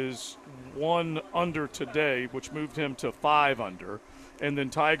is 1 under today, which moved him to 5 under. And then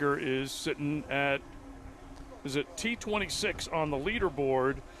Tiger is sitting at, is it T26 on the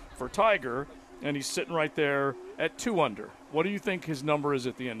leaderboard for Tiger, and he's sitting right there at 2 under. What do you think his number is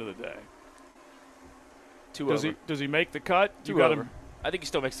at the end of the day? 2 over. Does he make the cut? 2 over. I think he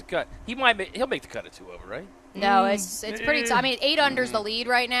still makes the cut. He'll make the cut at 2 over, right? No, it's pretty. 8 under's the lead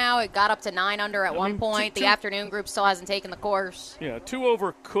right now. It got up to 9 under at one point. The afternoon group still hasn't taken the course. Yeah, 2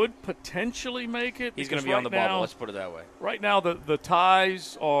 over could potentially make it. He's going to be on the bubble. Let's put it that way. Right now, the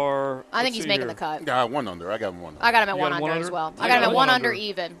ties are. I think he's making the cut. Yeah, 1 under. I got him 1 under. I got him at 1 under as well. I got him at 1 under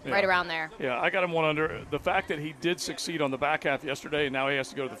even, right around there. Yeah, I got him 1 under. The fact that he did succeed on the back half yesterday, and now he has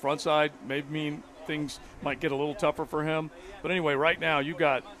to go to the front side, may mean things might get a little tougher for him. But anyway, right now you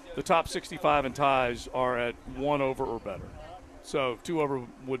got the top 65 in ties are at 1 over or better. So 2 over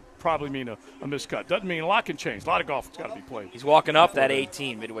would probably mean a miscut. Doesn't mean a lot can change. A lot of golf has got to be played. He's walking up that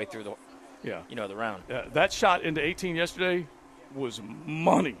 18 midway through the round. That shot into 18 yesterday was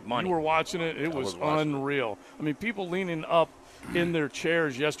money. You were watching it. It was unreal. I mean, people leaning up in their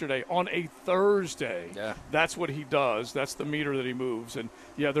chairs yesterday on a Thursday. Yeah. That's what he does. That's the meter that he moves. And,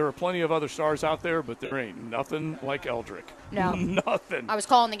 there are plenty of other stars out there, but there ain't nothing like Eldrick. No. Nothing. I was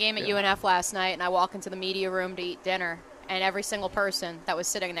calling the game at UNF last night, and I walk into the media room to eat dinner, and every single person that was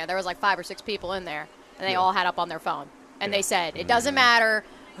sitting there was like 5 or 6 people in there, and they all had up on their phone. And they said, it doesn't matter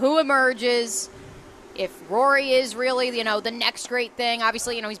who emerges. If Rory is really, the next great thing,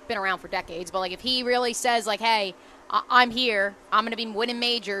 obviously, he's been around for decades, but, if he really says, hey, I'm here, I'm going to be winning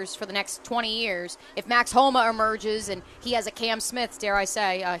majors for the next 20 years. If Max Homa emerges and he has a Cam Smith, dare I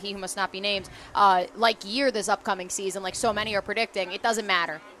say, he who must not be named, year this upcoming season, like so many are predicting, it doesn't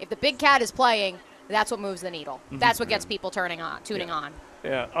matter. If the big cat is playing, that's what moves the needle. Mm-hmm. That's what gets people tuning on.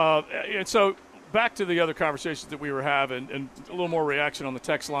 Yeah, and so back to the other conversations that we were having, and a little more reaction on the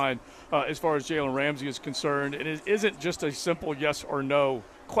text line as far as Jalen Ramsey is concerned. It isn't just a simple yes or no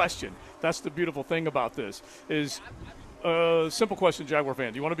question. That's the beautiful thing about this is simple question, Jaguar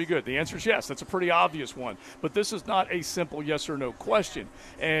fan. Do you want to be good? The answer is yes. That's a pretty obvious one. But this is not a simple yes or no question.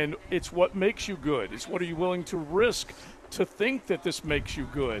 And it's what makes you good. It's what are you willing to risk to think that this makes you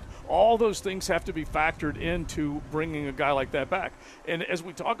good. All those things have to be factored into bringing a guy like that back. And as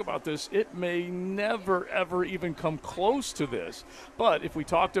we talk about this, it may never, ever even come close to this. But if we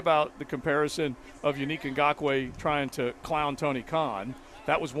talked about the comparison of Yannick Ngakoue trying to clown Tony Khan,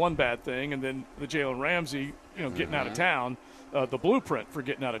 that was one bad thing. And then the Jalen Ramsey, getting out of town, the blueprint for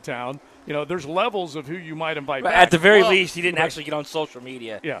getting out of town. There's levels of who you might invite back. At the very least, he didn't actually get on social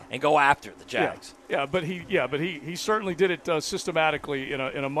media and go after the Jags. Yeah, but he certainly did it systematically in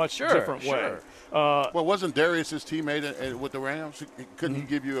a much different way. Well, wasn't Darius his teammate with the Rams? Couldn't he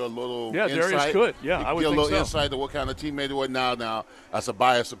give you a little insight? Darius could. Yeah, I would think so. Get a little insight to what kind of teammate he was. Now, that's a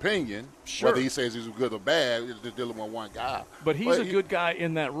biased opinion. Sure. Whether he says he's good or bad, it's just dealing with one guy. But he's a good guy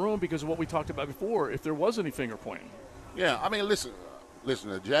in that room because of what we talked about before, if there was any finger pointing. Yeah, I mean, listen,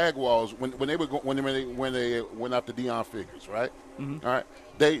 the Jaguars when they went after Deion Figures, right? Mm-hmm. All right,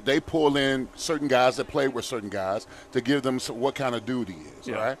 they pull in certain guys that played with certain guys to give them what kind of dude he is,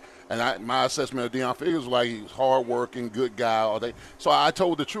 right? And my assessment of Deion Figures was like he's hardworking, good guy. So I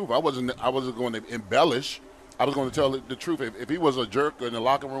told the truth. I wasn't going to embellish. I was going to tell the truth. If he was a jerk in the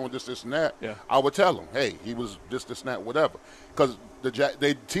locker room with this, and that, I would tell him, hey, he was this, and that, whatever. Because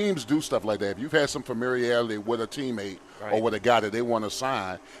the teams do stuff like that. If you've had some familiarity with a teammate or with a guy that they want to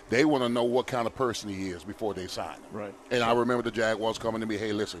sign, they want to know what kind of person he is before they sign him. Right. And I remember the Jaguars coming to me,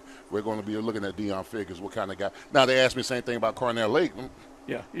 hey, listen, we're going to be looking at Deion Figures, what kind of guy. Now, they asked me the same thing about Cornell Lake.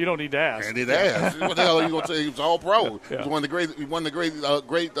 Yeah, you don't need to ask. And he asked. What the hell are you going to say? He was all pro. He was one of the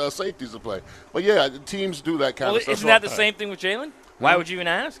great safeties to play. But yeah, teams do that kind of stuff. Isn't that the same thing with Jalen? Why would you even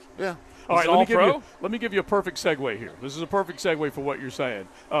ask? Yeah. All right, let me give you a perfect segue here. This is a perfect segue for what you're saying.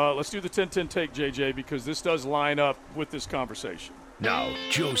 Let's do the 10-10 take, JJ, because this does line up with this conversation. Now,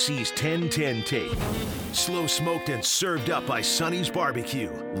 Joe C's 10-10 take. Slow smoked and served up by Sonny's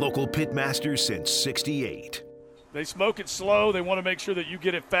Barbecue. Local pitmaster since '68. They smoke it slow. They want to make sure that you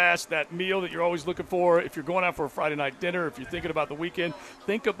get it fast, that meal that you're always looking for. If you're going out for a Friday night dinner, if you're thinking about the weekend,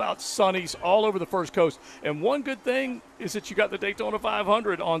 think about Sonny's all over the First Coast. And one good thing is that you got the Daytona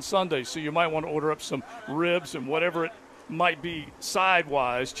 500 on Sunday, so you might want to order up some ribs and whatever it might be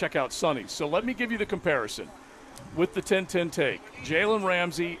side-wise, check out Sonny's. So let me give you the comparison with the 10-10 take. Jalen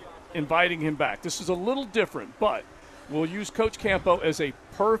Ramsey, inviting him back. This is a little different, but we'll use Coach Campo as a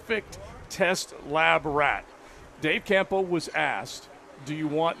perfect test lab rat. Dave Campo was asked, do you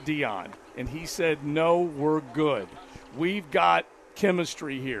want Deion? And he said, no, we're good. We've got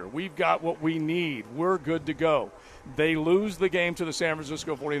chemistry here. We've got what we need. We're good to go. They lose the game to the San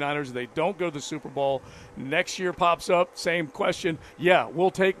Francisco 49ers. They don't go to the Super Bowl. Next year pops up, same question. Yeah, we'll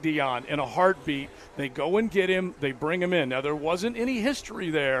take Deion in a heartbeat. They go and get him. They bring him in. Now, there wasn't any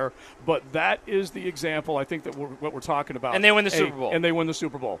history there, but that is the example, I think, that what we're talking about. And they win the Super Bowl. And they win the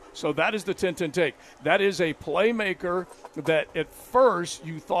Super Bowl. So that is the 10-10 take. That is a playmaker that at first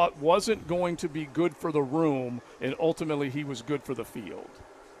you thought wasn't going to be good for the room, and ultimately he was good for the field.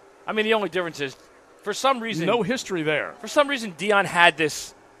 I mean, the only difference is, for some reason, no history there. For some reason, Deion had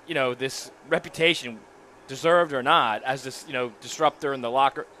this, this reputation, deserved or not, as this, disruptor in the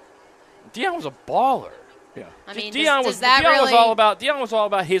locker. Deion was a baller. Yeah. I mean, Deion was all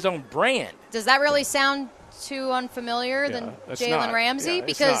about his own brand. Does that really sound too unfamiliar than Jalen Ramsey? Yeah,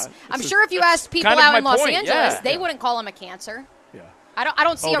 because I'm sure if you asked people out in Los Angeles, they wouldn't call him a cancer. Yeah. I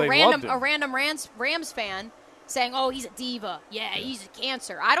don't see a random Rams fan saying, "Oh, he's a diva. Yeah, he's a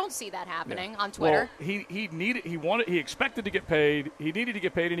cancer." I don't see that happening on Twitter. Well, he expected to get paid. He needed to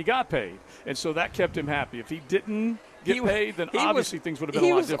get paid, and he got paid, and so that kept him happy. If he didn't get paid, then obviously things would have been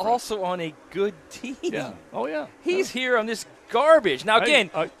a lot different. He was also on a good team. Yeah. Oh yeah. He's here on this garbage. Now again,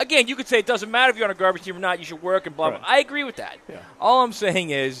 you could say it doesn't matter if you're on a garbage team or not. You should work and blah blah. I agree with that. Yeah. All I'm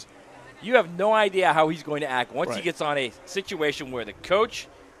saying is, you have no idea how he's going to act once he gets on a situation where the coach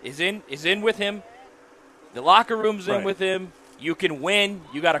is in with him. The locker room's in with him. You can win.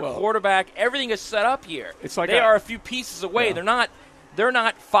 You got a quarterback. Everything is set up here. It's like they are a few pieces away. Yeah. They're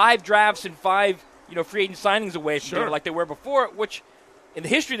not 5 drafts and 5 free agent signings away from like they were before. Which, in the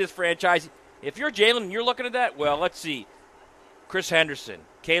history of this franchise, if you're Jalen and you're looking at that, well, let's see, Chris Henderson,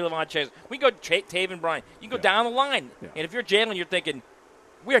 Caleb Chase. We can go Taven Bryan. You can go down the line. Yeah. And if you're Jalen, you're thinking,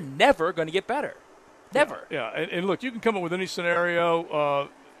 we're never going to get better. Never. Yeah. And look, you can come up with any scenario.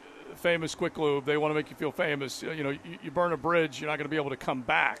 Famous quick lube, they want to make you feel famous. You burn a bridge, you're not going to be able to come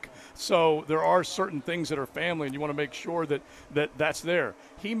back. So there are certain things that are family, and you want to make sure that's there.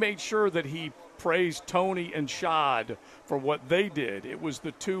 He made sure that he praised Tony and Shad for what they did. It was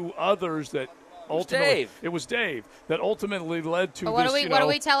the two others that ultimately it was Dave that ultimately led to what this. What do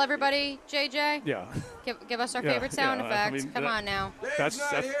we tell everybody, JJ? Yeah. Give us our favorite sound effects. Come on now. That's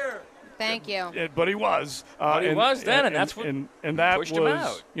here. Thank you. But he was. And that's what and that pushed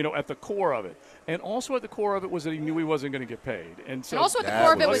was him out. at the core of it. And also at the core of it was that he knew he wasn't going to get paid. And also at the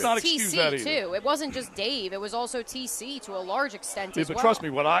core of it was not TC too. It wasn't just Dave. It was also TC to a large extent as but well. Trust me,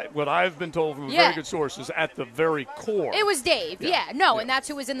 what I've been told from very good sources, at the very core. It was Dave. And that's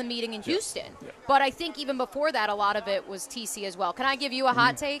who was in the meeting in Houston. Yeah. But I think even before that, a lot of it was TC as well. Can I give you a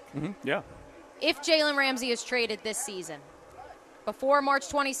hot take? Mm-hmm. Yeah. If Jalen Ramsey is traded this season, before March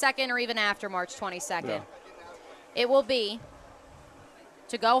 22nd or even after March 22nd, it will be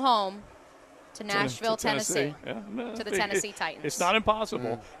to go home to Nashville, Tennessee, to the Tennessee Titans. It's not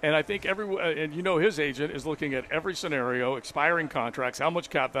impossible. And I think and his agent is looking at every scenario, expiring contracts, how much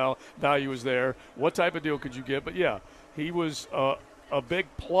cap value is there, what type of deal could you get. But, he was a big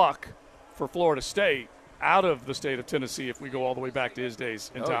pluck for Florida State out of the state of Tennessee if we go all the way back to his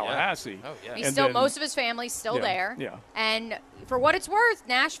days in Tallahassee. Yeah. Oh, yeah. He's still, most of his family's still there. Yeah. And for what it's worth,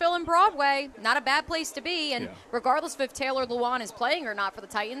 Nashville and Broadway, not a bad place to be. And regardless of if Taylor Lewan is playing or not for the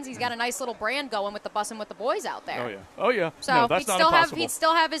Titans, he's got a nice little brand going with the Bussin' with the Boys out there. Oh, yeah. So no, that's he'd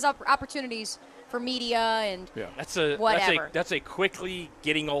still have his opportunities for media and whatever. That's a quickly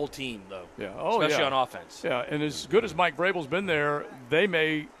getting old team, though. Yeah. Especially on offense. Yeah, and as good as Mike Vrabel's been there, they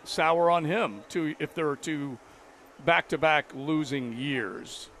may sour on him too if there are two back-to-back losing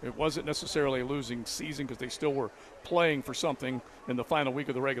years. It wasn't necessarily a losing season because they still were playing for something in the final week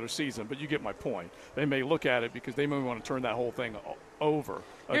of the regular season, but you get my point. They may look at it because they may want to turn that whole thing over.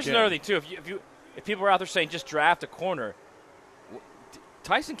 Here's another thing, too. If people are out there saying just draft a corner,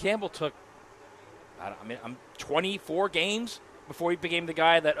 Tyson Campbell took 24 games before he became the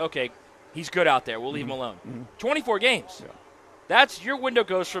guy that, okay, he's good out there. We'll leave him alone. 24 games. Yeah. That's your window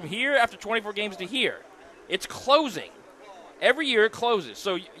goes from here after 24 games to here. It's closing. Every year it closes.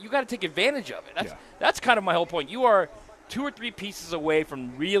 So you got to take advantage of it. That's kind of my whole point. You are 2 or 3 pieces away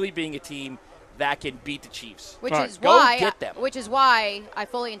from really being a team that can beat the Chiefs. Which is why I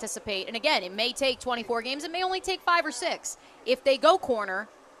fully anticipate, and again, it may take 24 games. It may only take 5 or 6. If they go corner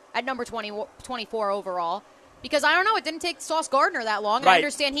at number 24 overall, because I don't know, it didn't take Sauce Gardner that long. Right. I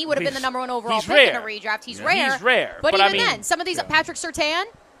understand he would have been the number 1 overall pick in a redraft. He's rare. But even then, some of these, Patrick Surtain,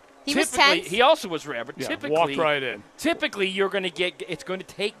 he was 10th. He also was rare, but typically, walked right in. Typically, it's going to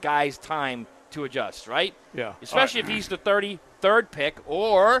take guys time to adjust, right? Yeah. Especially if he's the 33rd pick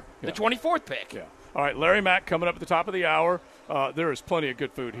or the 24th pick. Yeah. All right, Larry Mack coming up at the top of the hour. There is plenty of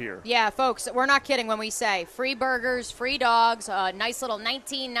good food here. Yeah, folks, we're not kidding when we say free burgers, free dogs, nice little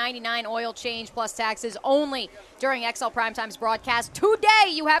 $19.99 oil change plus taxes only during XL Primetime's broadcast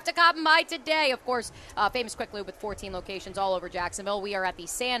today. You have to come by today. Of course, Famous Quick Lube with 14 locations all over Jacksonville. We are at the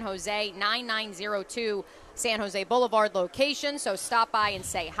San Jose 9902 San Jose Boulevard location, so stop by and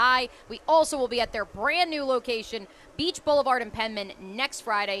say hi. We also will be at their brand new location, Beach Boulevard in Penman, next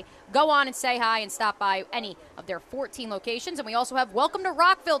Friday. Go on and say hi and stop by any of their 14 locations. And we also have Welcome to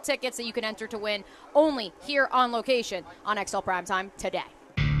Rockville tickets that you can enter to win only here on location on XL Primetime today.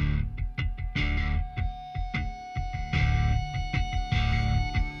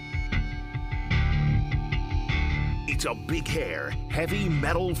 It's a Big Hair Heavy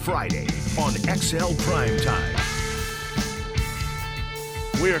Metal Friday on XL Primetime.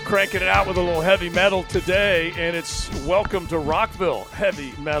 We are cranking it out with a little heavy metal today, and it's Welcome to Rockville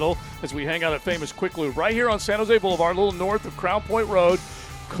Heavy Metal as we hang out at Famous Quick Lube right here on San Jose Boulevard, a little north of Crown Point Road.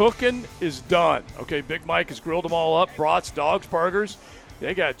 Cooking is done. Okay, Big Mike has grilled them all up, brats, dogs, burgers.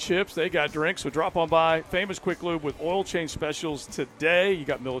 They got chips, they got drinks, so drop on by Famous Quick Lube with oil change specials today. You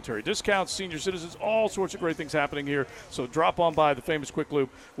got military discounts, senior citizens, all sorts of great things happening here. So drop on by the Famous Quick Lube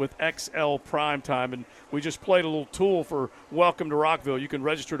with XL Primetime. And we just played a little tool for Welcome to Rockville. You can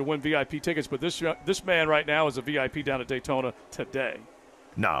register to win VIP tickets, but this man right now is a VIP down at Daytona today.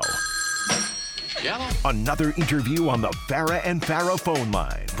 Now, another interview on the Farah and Farah phone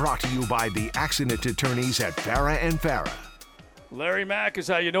line, brought to you by the accident attorneys at Farah and Farah. Larry Mack is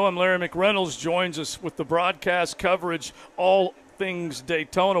how you know him. Larry McReynolds joins us with the broadcast coverage, all things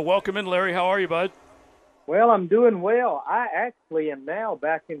Daytona. Welcome in, Larry. How are you, bud? Well, I'm doing well. I actually am now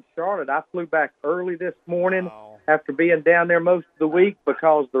back in Charlotte. I flew back early this morning after being down there most of the week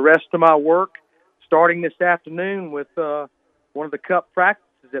because the rest of my work starting this afternoon with one of the Cup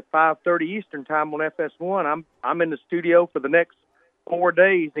practices at 5:30 Eastern time on FS1. I'm in the studio for the next 4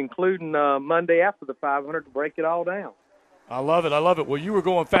 days, including Monday after the 500 to break it all down. I love it. I love it. Well, you were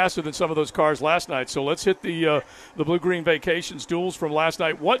going faster than some of those cars last night, so let's hit the Blue Green Vacations duels from last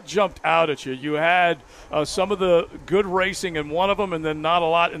night. What jumped out at you? You had some of the good racing in one of them and then not a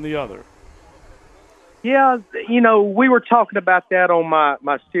lot in the other. Yeah, we were talking about that on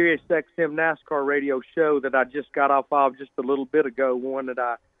my Sirius XM NASCAR radio show that I just got off of just a little bit ago, one that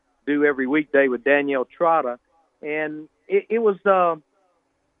I do every weekday with Danielle Trotta. And it was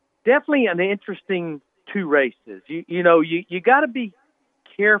definitely an interesting two races. You got to be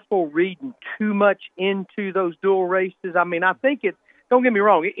careful reading too much into those dual races. I mean, I think don't get me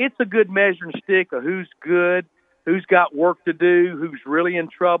wrong, it's a good measuring stick of who's good, who's got work to do, who's really in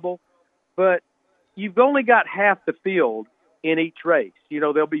trouble. But you've only got half the field in each race.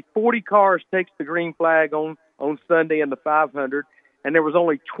 There'll be 40 cars takes the green flag on Sunday in the 500, and there was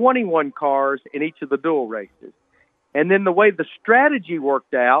only 21 cars in each of the dual races. And then the way the strategy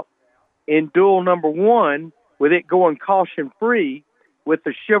worked out in duel number 1, with it going caution-free, with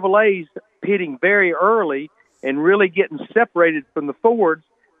the Chevrolets pitting very early and really getting separated from the Fords,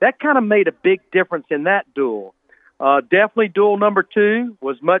 that kind of made a big difference in that duel. Definitely duel number 2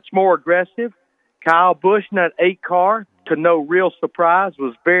 was much more aggressive. Kyle Busch in that 8 car, to no real surprise,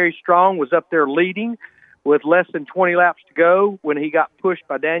 was very strong, was up there leading with less than 20 laps to go when he got pushed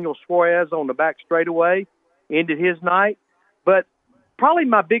by Daniel Suarez on the back straightaway, ended his night. But probably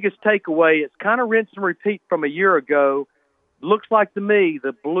my biggest takeaway, it's kind of rinse and repeat from a year ago. Looks like to me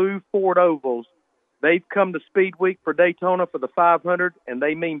the blue Ford Ovals, they've come to Speed Week for Daytona for the 500, and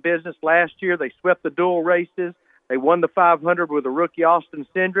they mean business. Last year they swept the dual races. They won the 500 with a rookie Austin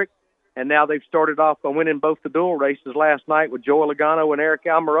Cindric. And now they've started off by winning both the dual races last night with Joey Logano and Eric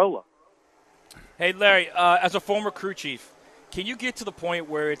Almirola. Hey, Larry, as a former crew chief, can you get to the point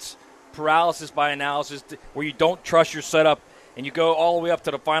where it's paralysis by analysis, where you don't trust your setup and you go all the way up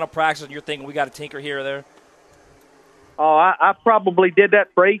to the final practice and you're thinking we got to tinker here or there? Oh, I probably did that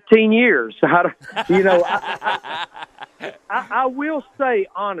for 18 years. I will say,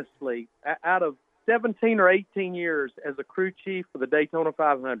 honestly, out of 17 or 18 years as a crew chief for the Daytona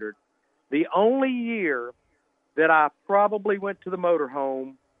 500, the only year that I probably went to the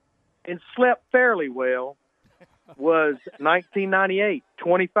motorhome and slept fairly well was 1998,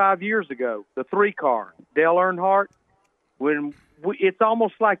 25 years ago, the 3-car, Dale Earnhardt, when it's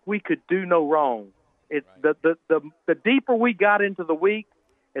almost like we could do no wrong. It's the deeper we got into the week,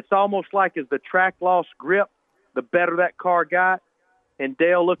 it's almost like as the track lost grip, the better that car got. And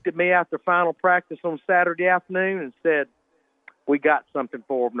Dale looked at me after final practice on Saturday afternoon and said, "We got something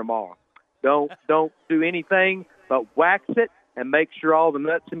for them tomorrow. Don't do anything but wax it and make sure all the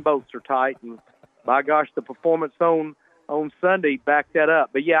nuts and bolts are tight." And by gosh, the performance on Sunday backed that up.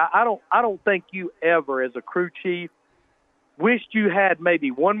 But yeah, I don't think you ever, as a crew chief, wished you had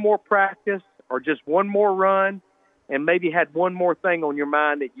maybe one more practice or just one more run, and maybe had one more thing on your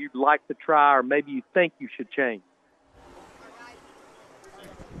mind that you'd like to try, or maybe you think you should change.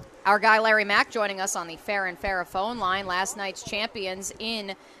 Our guy Larry Mack joining us on the Fair and Farrah phone line. Last night's champions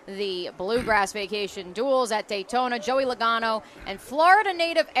in the Bluegrass Vacation Duels at Daytona, Joey Logano and Florida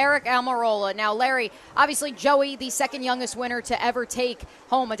native Eric Almirola. Now, Larry, obviously Joey, the second youngest winner to ever take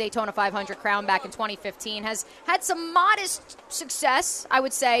home a Daytona 500 crown back in 2015, has had some modest success, I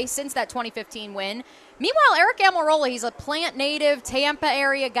would say, since that 2015 win. Meanwhile, Eric Almirola, he's a plant native, Tampa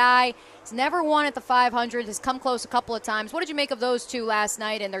area guy. He's never won at the 500, has come close a couple of times. What did you make of those two last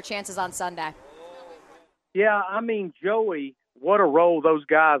night and their chances on Sunday? Yeah, I mean, Joey, what a role those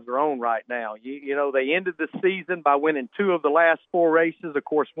guys are on right now. You know, they ended the season by winning 2 of the last 4 races. Of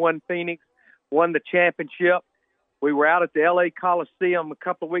course, won Phoenix, won the championship. We were out at the L.A. Coliseum a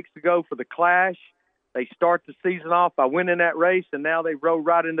couple of weeks ago for the Clash. They start the season off by winning that race, and now they rode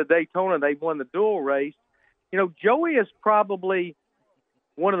right into Daytona. They've won the dual race. You know, Joey is probably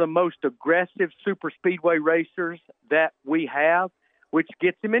one of the most aggressive super speedway racers that we have, which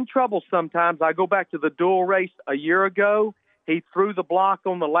gets him in trouble sometimes. I go back to the dual race a year ago. He threw the block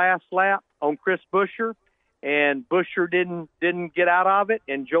on the last lap on Chris Buescher, and Buescher didn't get out of it,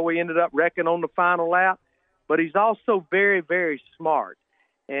 and Joey ended up wrecking on the final lap. But he's also very, very smart.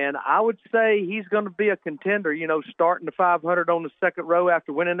 And I would say he's going to be a contender, you know, starting the 500 on the second row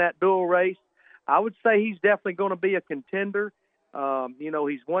after winning that dual race. I would say he's definitely going to be a contender. You know,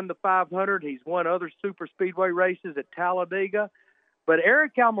 he's won the 500. He's won other super speedway races at Talladega. But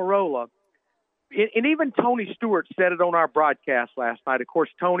Eric Almirola, and even Tony Stewart said it on our broadcast last night. Of course,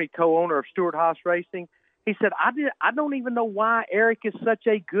 Tony, co-owner of Stewart Haas Racing, he said, I don't even know why Eric is such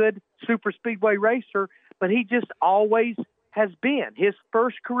a good super speedway racer, but he just always has been. His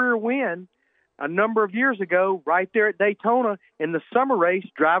first career win a number of years ago right there at Daytona in the summer race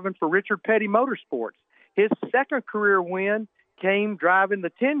driving for Richard Petty Motorsports. His second career win came driving the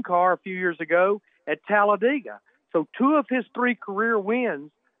 10 car a few years ago at Talladega. So 2 of his 3 career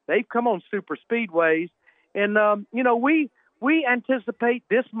wins, they've come on super speedways. And, you know, we we anticipate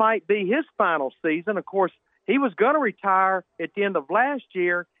this might be his final season. Of course, he was going to retire at the end of last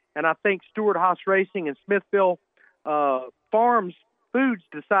year, and I think Stewart-Haas Racing and Smithville Farms Foods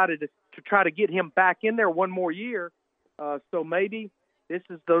decided to try to get him back in there one more year. So maybe this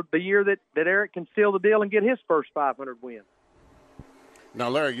is the year that Eric can seal the deal and get his first 500 win. Now,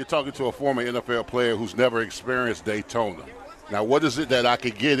 Larry, you're talking to a former NFL player who's never experienced Daytona. Now, what is it that I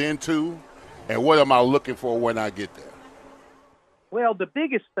could get into, and what am I looking for when I get there? Well, the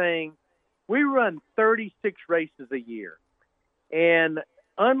biggest thing, we run 36 races a year. And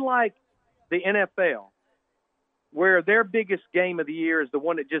unlike the NFL, where their biggest game of the year is the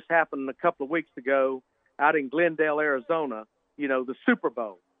one that just happened a couple of weeks ago out in Glendale, Arizona, the Super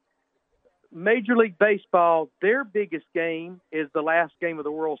Bowl. Major League Baseball, their biggest game is the last game of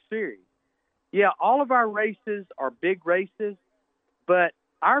the World Series. Yeah, all of our races are big races, but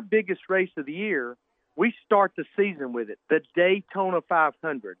our biggest race of the year, we start the season with it, the Daytona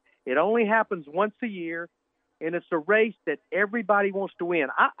 500. It only happens once a year, and it's a race that everybody wants to win.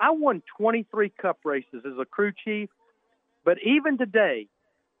 I won 23 Cup races as a crew chief, but even today,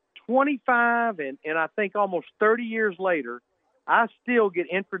 25 and I think almost 30 years later, I still get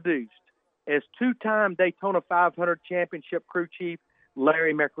introduced as two-time Daytona 500 championship crew chief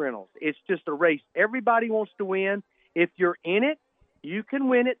Larry McReynolds. It's just a race everybody wants to win. If you're in it, you can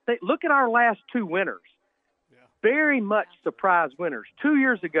win it. Look at our last two winners. Very much surprise winners. 2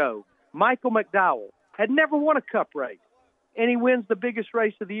 years ago, Michael McDowell had never won a Cup race, and he wins the biggest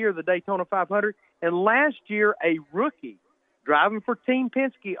race of the year, the Daytona 500. And last year, a rookie driving for Team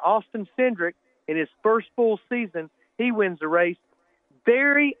Penske, Austin Cindric, in his first full season, he wins the race.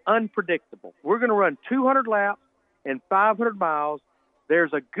 Very unpredictable. We're going to run 200 laps and 500 miles.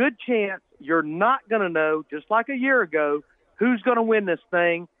 There's a good chance you're not going to know, just like a year ago, who's going to win this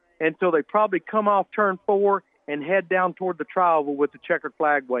thing until they probably come off turn 4 and head down toward the tri-oval with the checkered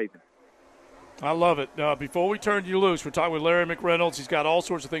flag waving. I love it. Before we turn you loose, we're talking with Larry McReynolds. He's got all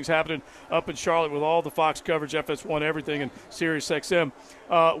sorts of things happening up in Charlotte with all the Fox coverage, FS1, everything, and Sirius XM.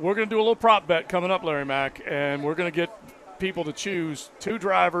 We're going to do a little prop bet coming up, Larry Mack, and we're going to get people to choose 2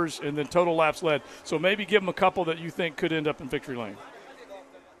 drivers and then total laps led. So maybe give them a couple that you think could end up in victory lane.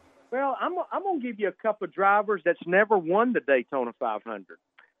 Well, I'm going to give you a couple of drivers that's never won the Daytona 500.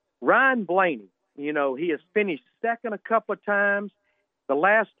 Ryan Blaney, he has finished second a couple of times. The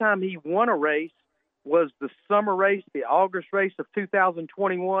last time he won a race was the summer race, the August race of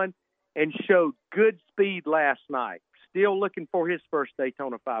 2021, and showed good speed last night. Still looking for his first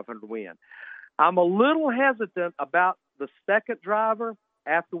Daytona 500 win. I'm a little hesitant about the second driver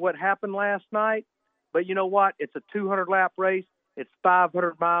after what happened last night, but you know what? It's a 200-lap race. It's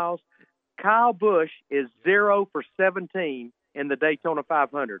 500 miles. Kyle Busch is 0 for 17 in the Daytona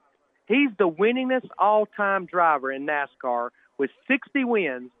 500. He's the winningest all-time driver in NASCAR with 60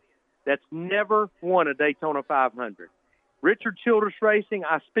 wins that's never won a Daytona 500. Richard Childress Racing,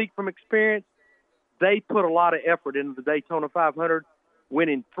 I speak from experience, they put a lot of effort into the Daytona 500,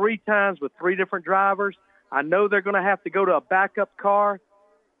 winning 3 times with 3 different drivers. I know they're going to have to go to a backup car,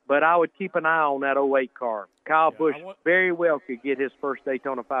 but I would keep an eye on that 08 car. Kyle Busch very well could get his first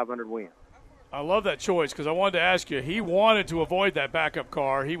Daytona 500 win. I love that choice because I wanted to ask you, he wanted to avoid that backup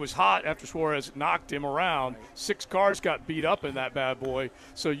car. He was hot after Suarez knocked him around. 6 cars got beat up in that bad boy.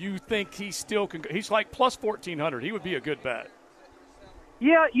 So you think he still can – he's like plus 1,400. He would be a good bet.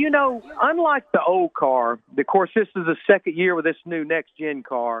 Yeah, unlike the old car, of course, this is the second year with this new next-gen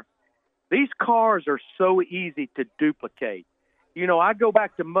car. These cars are so easy to duplicate. I go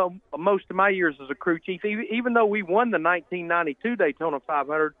back to most of my years as a crew chief. Even though we won the 1992 Daytona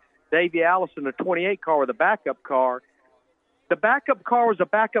 500, Davey Allison, the 28 car with a backup car, the backup car was a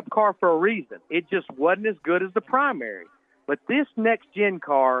backup car for a reason. It just wasn't as good as the primary. But this next-gen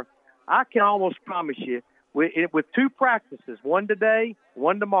car, I can almost promise you, with 2 practices, one today,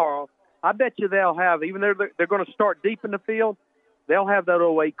 one tomorrow, I bet you they'll have, even though they're going to start deep in the field, they'll have that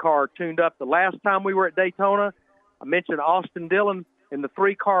 08 car tuned up. The last time we were at Daytona, I mentioned Austin Dillon in the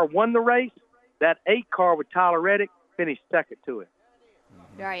 3 car won the race. That 8 car with Tyler Reddick finished second to it.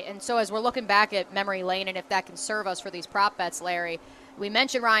 All right, and so as we're looking back at memory lane, and if that can serve us for these prop bets, Larry, we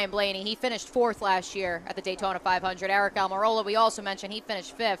mentioned Ryan Blaney. He finished 4th last year at the Daytona 500. Eric Almirola, we also mentioned he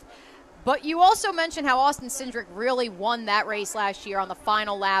finished 5th. But you also mentioned how Austin Cindric really won that race last year on the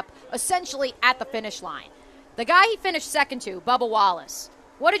final lap, essentially at the finish line. The guy he finished second to, Bubba Wallace,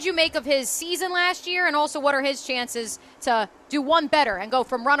 what did you make of his season last year, and also what are his chances to do one better and go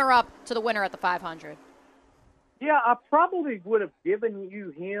from runner-up to the winner at the 500? Yeah, I probably would have given you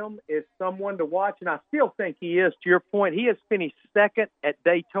him as someone to watch, and I still think he is. To your point, he has finished second at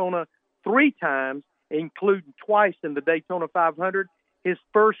Daytona 3 times, including twice in the Daytona 500. His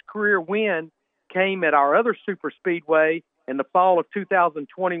first career win came at our other super speedway in the fall of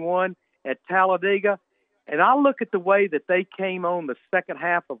 2021 at Talladega. And I look at the way that they came on the second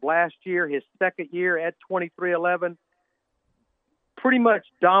half of last year, his second year at 2311, pretty much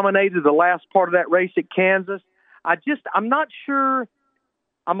dominated the last part of that race at Kansas. I'm not sure.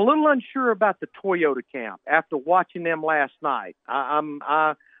 I'm a little unsure about the Toyota camp after watching them last night.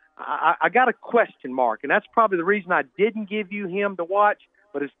 I got a question mark, and that's probably the reason I didn't give you him to watch.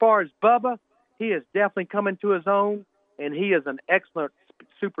 But as far as Bubba, he is definitely coming to his own, and he is an excellent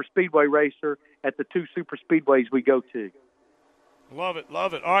super speedway racer at the two super speedways we go to. Love it,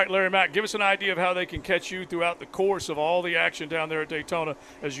 love it. All right, Larry Mack, give us an idea of how they can catch you throughout the course of all the action down there at Daytona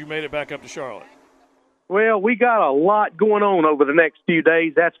as you made it back up to Charlotte. Well, we got a lot going on over the next few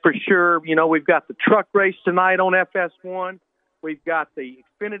days, that's for sure. You know, we've got the truck race tonight on FS1. We've got the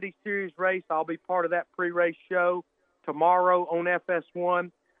Xfinity Series race. I'll be part of that pre-race show tomorrow on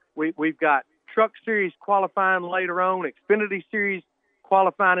FS1. We've got Truck Series qualifying later on, Xfinity Series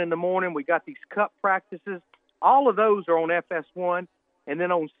qualifying in the morning. We got these cup practices. All of those are on FS1. And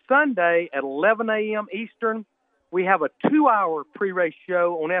then on Sunday at 11 a.m. Eastern, we have a 2-hour pre-race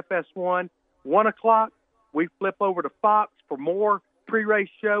show on FS1. 1 o'clock, we flip over to Fox for more pre-race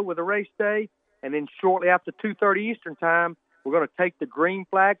show with a race day. And then shortly after 2:30 Eastern time, we're going to take the green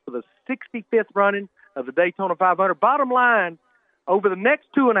flag for the 65th running of the Daytona 500. Bottom line, over the next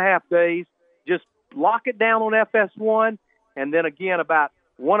 2.5 days, just lock it down on FS1. And then again, about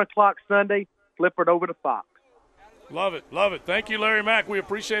 1 o'clock Sunday, flip it over to Fox. Love it, love it. Thank you, Larry Mack. We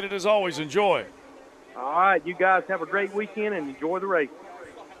appreciate it as always. Enjoy. All right, you guys have a great weekend and enjoy the race.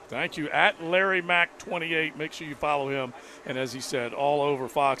 Thank you. At Larry Mack 28. Make sure you follow him. And as he said, all over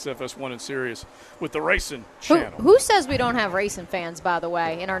Fox, FS1, and Sirius with the racing channel. Who says we don't have racing fans, by the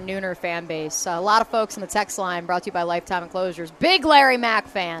way, in our Nooner fan base? A lot of folks in the text line brought to you by Lifetime Enclosures. Big Larry Mack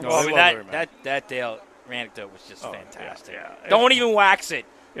fans. Oh, I mean, that Dale anecdote was just fantastic. Yeah. Don't even wax it.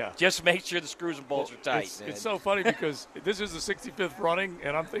 Yeah. Just make sure the screws and bolts are tight. It's so funny because this is the 65th running,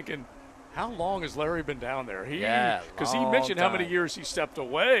 and I'm thinking, how long has Larry been down there? Because he mentioned how many years he stepped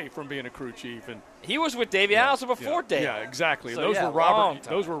away from being a crew chief, and he was with Davey Allison before Dave. Yeah, exactly. So,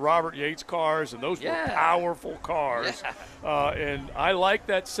 those were Robert Yates cars, and those were powerful cars. And I like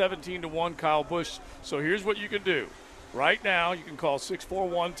that 17-1 Kyle Busch. So here's what you can do. Right now, you can call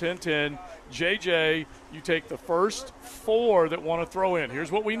 641-1010. JJ, you take the first 4 that want to throw in. Here's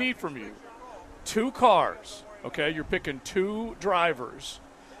what we need from you. 2 cars, okay? You're picking 2 drivers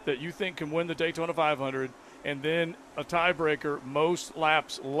that you think can win the Daytona 500, and then a tiebreaker, most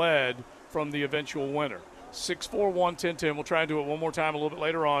laps led from the eventual winner. 641-1010. We'll try and do it one more time a little bit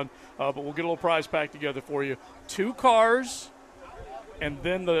later on, but we'll get a little prize pack together for you. 2 cars, and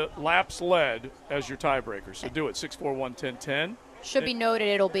then the laps led as your tiebreaker. So do it, 641-1010. Should be noted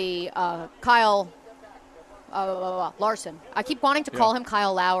it'll be Kyle Larson. I keep wanting to call him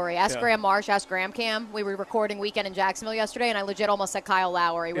Kyle Lowry. Ask Graham Marsh, ask Graham Cam. We were recording Weekend in Jacksonville yesterday, and I legit almost said Kyle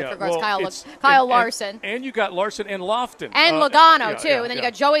Lowry with regards to Kyle Larson. And you got Larson and Lofton. And Logano, too. And then you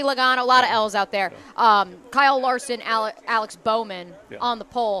got Joey Logano, a lot of L's out there. Kyle Larson, Alex Bowman on the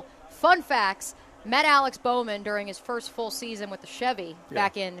pole. Fun facts. Met Alex Bowman during his first full season with the Chevy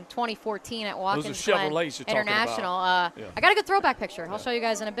back in 2014 at Watkins Glen International. I got a good throwback picture. I'll show you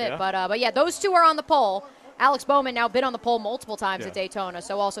guys in a bit. But those 2 are on the pole. Alex Bowman now been on the pole multiple times at Daytona,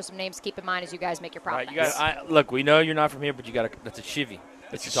 so also some names to keep in mind as you guys make your prop bets. Look, we know you're not from here, but that's a Chevy.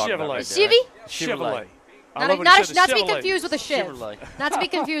 It's a Chevrolet. Chevy? Not to be confused with a Chiv. Not to be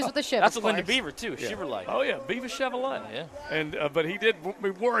confused with a Chiv. That's a Linda Beaver, too, Chevrolet. Oh, yeah, Beaver Chevrolet. Yeah. And but he did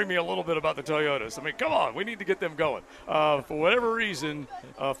worry me a little bit about the Toyotas. I mean, come on, we need to get them going. For whatever reason,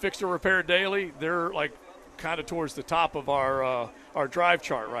 Fixed or Repair Daily, they're like kind of towards the top of our drive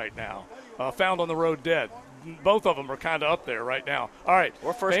chart right now. Found on the Road Dead. Both of them are kind of up there right now. All right.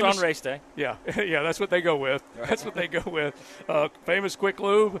 We're first on race day. Yeah, that's what they go with. That's what they go with. Famous Quick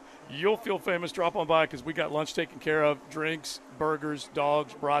Lube. You'll feel famous. Drop on by because we got lunch taken care of, drinks, burgers,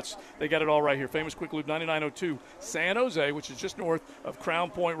 dogs, brats. They got it all right here. Famous Quick Lube, 9902 San Jose, which is just north of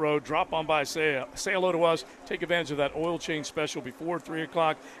Crown Point Road. Drop on by, say hello to us. Take advantage of that oil change special before 3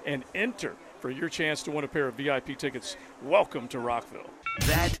 o'clock and enter for your chance to win a pair of VIP tickets. Welcome to Rockville.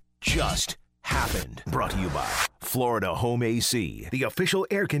 That just happened. Brought to you by Florida Home AC, the official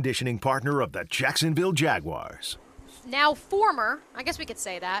air conditioning partner of the Jacksonville Jaguars. Now former, I guess we could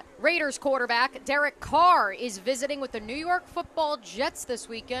say that, Raiders quarterback Derek Carr is visiting with the New York Football Jets this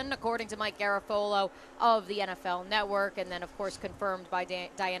weekend, according to Mike Garafolo of the NFL Network, and then, of course, confirmed by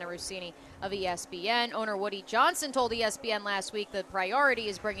Diana Rossini of ESPN. Owner Woody Johnson told ESPN last week the priority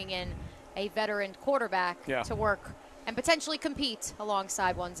is bringing in a veteran quarterback to work and potentially compete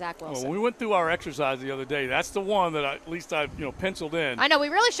alongside one Zach Wilson. Well, when we went through our exercise the other day, that's the one that at least I penciled in. I know. We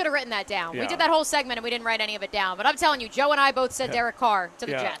really should have written that down. Yeah. We did that whole segment, and we didn't write any of it down. But I'm telling you, Joe and I both said Derek Carr to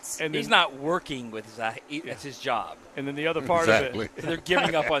the Jets. And he's not working with Zach. That's his job. And then the other part of it. They're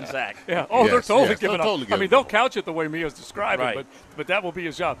giving up on Zach. Yeah. Oh, they're totally giving up. Totally I mean, they'll couch it the way Mia's describing it, but that will be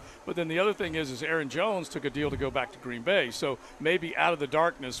his job. But then the other thing is Aaron Jones took a deal to go back to Green Bay. So maybe out of the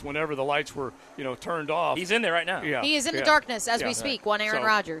darkness, whenever the lights were, turned off. He's in there right now. Yeah. He is in the darkness as we speak, one Aaron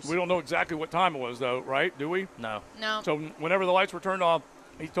Rodgers. We don't know exactly what time it was, though, right? Do we? No. So whenever the lights were turned off,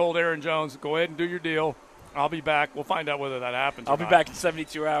 he told Aaron Jones, go ahead and do your deal. I'll be back. We'll find out whether that happens I'll or be not. back in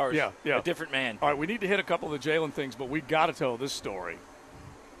 72 hours. Yeah. A different man. All right, we need to hit a couple of the Jalen things, but we got to tell this story.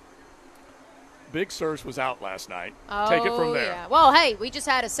 Big Surge was out last night. Oh, take it from there. Yeah. Well, hey, we just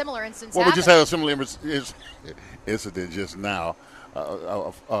had a similar instance Well, happen. we just had a similar incident just now. Fan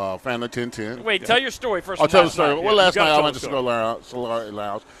of 1010. Wait, tell your story first. I'll tell the story. night. Well, Yeah, last you gotta night I tell went the to story. Solari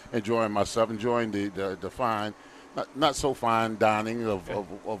Lounge, enjoying myself, enjoying the fine, not so fine dining of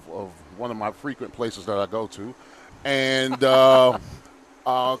one of my frequent places that I go to. And a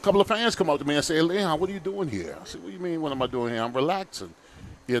couple of fans come up to me and say, Leon, what are you doing here? I said, what do you mean, what am I doing here? I'm relaxing.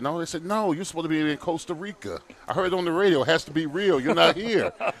 They said, no, you're supposed to be in Costa Rica. I heard on the radio, it has to be real. You're not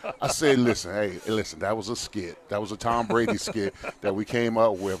here. I said, listen, that was a skit. That was a Tom Brady skit that we came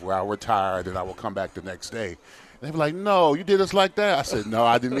up with where I retired and I will come back the next day. They were like, no, you did us like that. I said, no,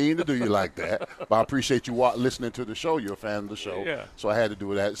 I didn't mean to do you like that. But I appreciate you listening to the show. You're a fan of the show. Yeah. So I had to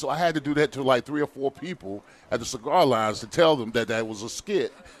do that. So I had to do that to like 3 or 4 people at the cigar lounge to tell them that was a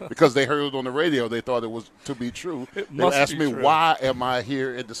skit because they heard it on the radio. They thought it was to be true. They asked me, why am I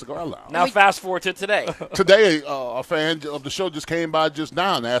here at the cigar lounge? Now fast forward to today. Today, a fan of the show just came by just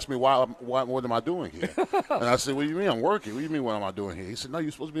now and asked me, what am I doing here? And I said, what do you mean I'm working? What do you mean what am I doing here? He said, no,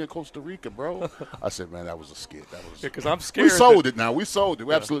 you're supposed to be in Costa Rica, bro. I said, man, that was a skit. Because I'm scared. We sold it now. We sold it.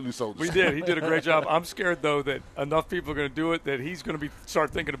 We absolutely sold it. We did. He did a great job. I'm scared, though, that enough people are going to do it that he's going to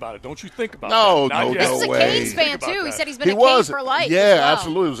start thinking about it. Don't you think about that? No way. This is a Canes fan, too. He said he's been a Canes for life. Yeah, as well.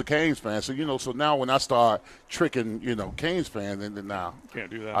 absolutely. He was a Canes fan. So, so now when I start tricking, Canes fan, then now can't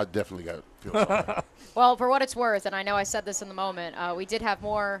do that. I definitely got to feel sorry. Well, for what it's worth, and I know I said this in the moment, we did have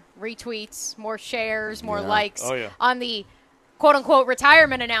more retweets, more shares, more likes on the quote-unquote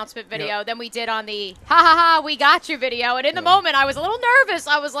retirement announcement video than we did on the ha-ha-ha, we got you video. And in the moment, I was a little nervous.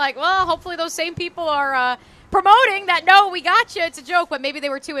 I was like, well, hopefully those same people are promoting that, no, we got you. It's a joke, but maybe they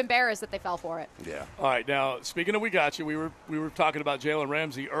were too embarrassed that they fell for it. Yeah. All right, now, speaking of we got you, we were talking about Jalen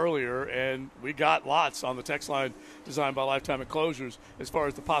Ramsey earlier, and we got lots on the text line designed by Lifetime Enclosures as far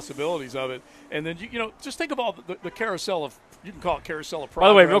as the possibilities of it. And then, just think of all the carousel of, you can call it carousel of progress.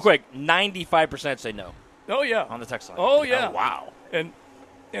 By the way, real quick, 95% say no. Oh, yeah. On the text line. Oh, yeah. Oh, wow. And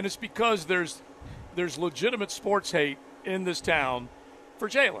it's because there's legitimate sports hate in this town for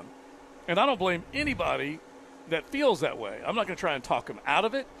Jalen. And I don't blame anybody that feels that way. I'm not going to try and talk him out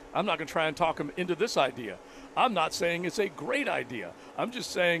of it. I'm not going to try and talk him into this idea. I'm not saying it's a great idea. I'm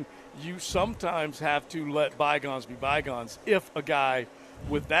just saying you sometimes have to let bygones be bygones if a guy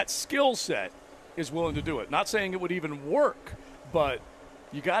with that skill set is willing to do it. Not saying it would even work, but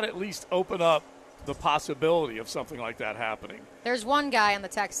you got to at least open up the possibility of something like that happening. There's one guy on the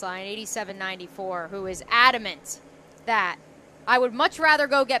text line, 8794, who is adamant that I would much rather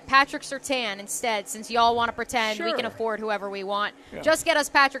go get Patrick Surtain instead, since y'all want to pretend we can afford whoever we want. Yeah. Just get us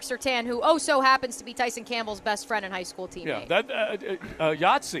Patrick Surtain, who so happens to be Tyson Campbell's best friend and high school teammate. Yeah, that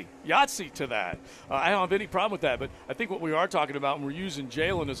Yahtzee to that. I don't have any problem with that, but I think what we are talking about, and we're using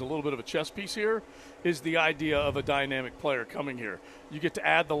Jalen as a little bit of a chess piece here, is the idea of a dynamic player coming here. You get to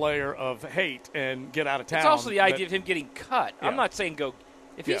add the layer of hate and get out of town. It's also the idea of him getting cut. Yeah. I'm not saying go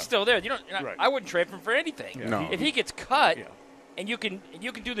 – if he's still there, I wouldn't trade him for anything. Yeah. No. If he gets cut and you can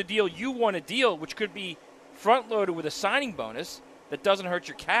do the deal you want to deal, which could be front-loaded with a signing bonus that doesn't hurt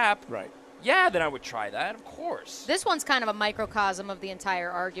your cap, yeah, then I would try that, of course. This one's kind of a microcosm of the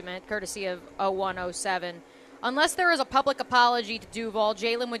entire argument, courtesy of 0107. Unless there is a public apology to Duval,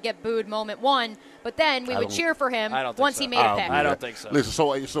 Jalen would get booed moment one, but then we would cheer for him once he made a pick. I don't think so.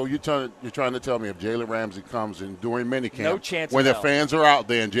 Listen, so you're trying to tell me if Jalen Ramsey comes in during minicamp, no chance when the fans are out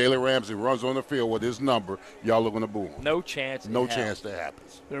there and Jalen Ramsey runs on the field with his number, y'all are going to boo him. No chance. No chance that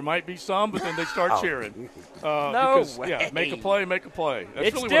happens. There might be some, but then they start cheering. No because, way. Make a play, make a play. That's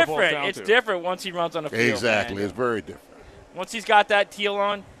it's really different. What it boils down It's to. different once he runs on the field. Exactly. Man. It's very different. Once he's got that teal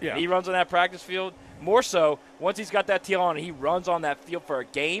on, and he runs on that practice field. More so, once he's got that teal on and he runs on that field for a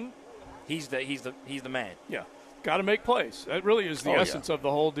game, he's the man. Yeah, got to make plays. That really is the essence of the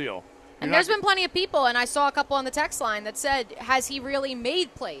whole deal. And there's been plenty of people, and I saw a couple on the text line that said, has he really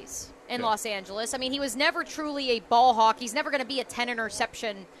made plays in Los Angeles. I mean, he was never truly a ball hawk. He's never going to be a 10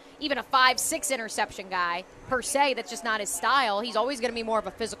 interception, even a 5-6 interception guy per se. That's just not his style. He's always going to be more of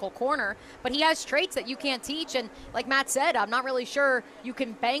a physical corner, but he has traits that you can't teach. And like Matt said, I'm not really sure you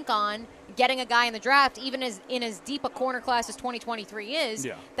can bank on getting a guy in the draft, even in as deep a corner class as 2023 is,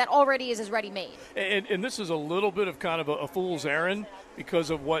 that already is as ready-made. And this is a little bit of kind of a fool's errand because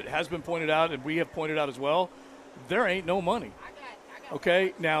of what has been pointed out, and we have pointed out as well. There ain't no money.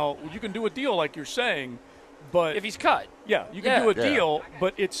 Okay? Now, you can do a deal like you're saying, but if he's cut. Yeah, you can do a deal,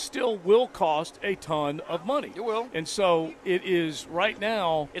 but it still will cost a ton of money. It will. And so it is right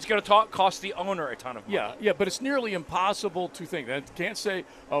now. It's going to cost the owner a ton of money. Yeah, but it's nearly impossible to think. That can't say,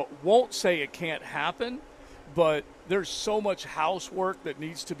 won't say it can't happen, but there's so much housework that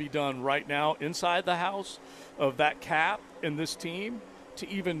needs to be done right now inside the house of that cap and this team to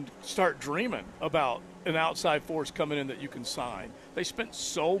even start dreaming about an outside force coming in that you can sign. They spent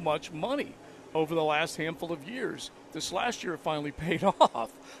so much money over the last handful of years. This last year it finally paid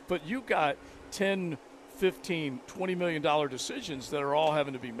off. But you got 10, 15, $20 million decisions that are all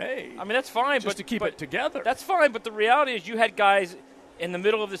having to be made. I mean, that's fine. Just to keep it together. That's fine, but the reality is you had guys in the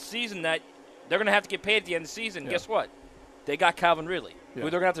middle of the season that they're going to have to get paid at the end of the season. Guess what? They got Calvin Ridley, who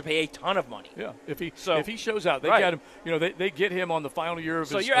they're going to have to pay a ton of money. Yeah, if he shows out, they get him. You know, they get him on the final year of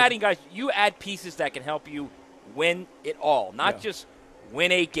his. So you're adding guys. You add pieces that can help you win it all, not just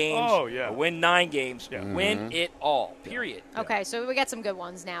win 8 games, or win 9 games. Win it all, period. Okay, so we got some good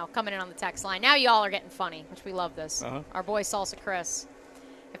ones now coming in on the text line. Now y'all are getting funny, which we love this. Our boy Salsa Chris.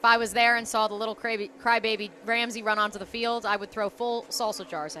 If I was there and saw the little crybaby Ramsey run onto the field, I would throw full salsa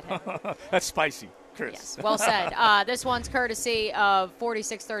jars at him. That's spicy, Chris. Yes, well said. This one's courtesy of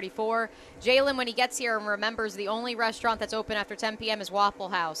 4634. Jalen, when he gets here and remembers the only restaurant that's open after 10 p.m. is Waffle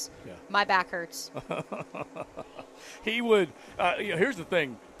House. Yeah. My back hurts. He would. Here's the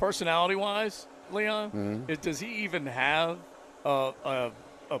thing, personality-wise, Leon, does he even have a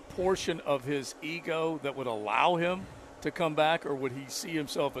portion of his ego that would allow him to come back, or would he see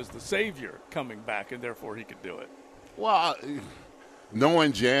himself as the savior coming back, and therefore he could do it? Well,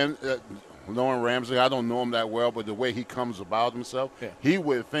 knowing Ramsey, I don't know him that well, but the way he comes about himself, he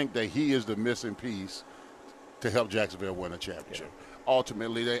would think that he is the missing piece to help Jacksonville win a championship.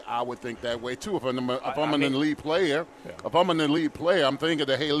 Ultimately, I would think that way too. If I'm an elite player, I'm thinking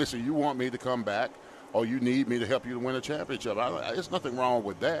that, hey, listen, you want me to come back, or you need me to help you to win a championship. There's nothing wrong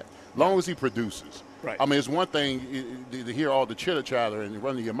with that, as long as he produces. Right. I mean, it's one thing to hear all the chitter-chatter and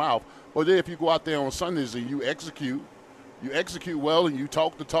running your mouth, but then if you go out there on Sundays and you execute well and you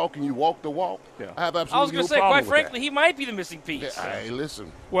talk the talk and you walk the walk, I have absolutely no problem with that. I was going to say, quite frankly, he might be the missing piece. Hey,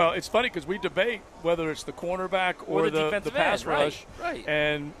 listen. Well, it's funny because we debate whether it's the cornerback or the pass rush, right.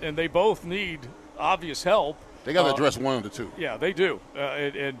 And they both need obvious help. They got to address one of the two. Yeah, they do.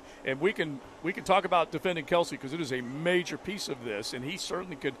 And we can talk about defending Kelsey because it is a major piece of this, and he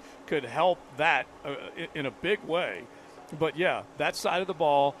certainly could help that in a big way. But, yeah, that side of the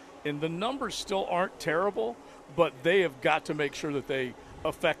ball, and the numbers still aren't terrible, but they have got to make sure that they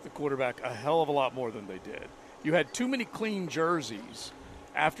affect the quarterback a hell of a lot more than they did. You had too many clean jerseys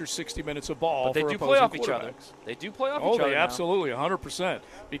after 60 minutes of ball. But they do play off each other. They do play off each other. Oh, they absolutely, 100%.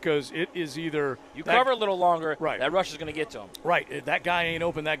 Because it is either you cover a little longer, right? That rush is going to get to him. Right. That guy ain't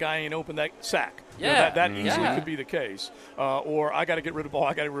open. That sack. Yeah. That easily could be the case. Or I got to get rid of the ball.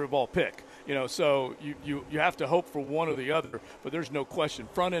 I got to get rid of the ball. Pick. So you have to hope for one or the other. But there's no question.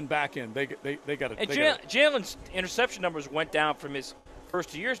 Front end, back end, they got to. And Jalen's interception numbers went down from his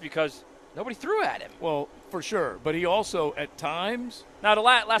first 2 years because nobody threw at him. Well, for sure. But he also, at times. Now, the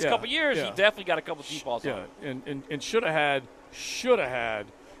last couple of years, he definitely got a couple deep balls on him. And should have had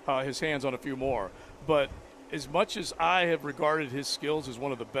his hands on a few more. But as much as I have regarded his skills as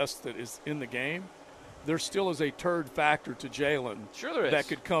one of the best that is in the game, there still is a turd factor to Jalen. Sure there is. That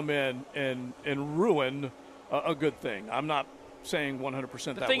could come in and ruin a good thing. I'm not saying 100%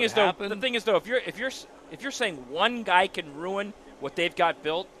 that would happen. The thing is, though, if you're saying one guy can ruin what they've got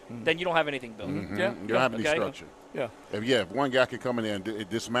built, then you don't have anything built. Mm-hmm. Yeah. You don't have any structure. Yeah. If one guy can come in there and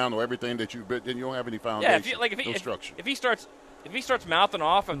dismantle everything that you built, then you don't have any foundation. No structure. If he starts mouthing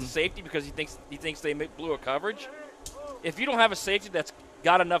off of the safety because he thinks they blew a coverage, if you don't have a safety that's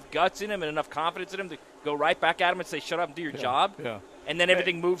got enough guts in him and enough confidence in him to go right back at him and say, shut up and do your job, and then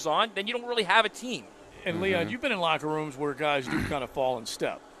everything moves on, then you don't really have a team. And, Leon, you've been in locker rooms where guys do kind of fall in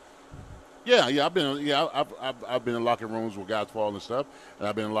step. Yeah, I've been in locker rooms where guys fall and stuff, and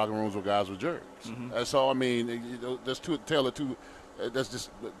I've been in locker rooms where guys were jerks. So I mean, that's tell the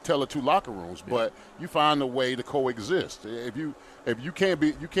two locker rooms, but you find a way to coexist. If you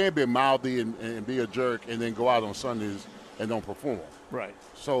can't be mouthy and be a jerk, and then go out on Sundays and don't perform. Right.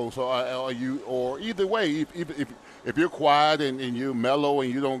 So are you, or either way, if you're quiet and you're mellow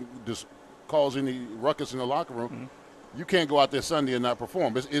and you don't just cause any ruckus in the locker room, you can't go out there Sunday and not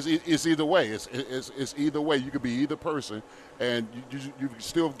perform. It's either way. It's either way. You could be either person, and you've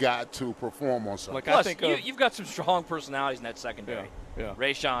still got to perform on Sunday. Plus, you've got some strong personalities in that secondary. Yeah.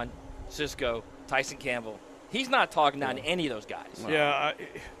 Rayshon, Cisco, Tyson Campbell. He's not talking down to any of those guys. Yeah.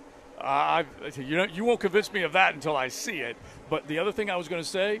 You won't convince me of that until I see it. But the other thing I was going to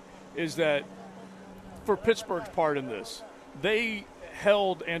say is that for Pittsburgh's part in this, they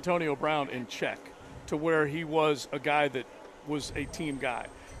held Antonio Brown in check to where he was a guy that was a team guy.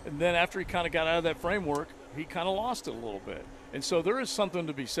 And then after he kind of got out of that framework, he kind of lost it a little bit. And so there is something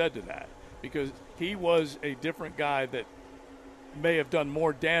to be said to that, because he was a different guy that may have done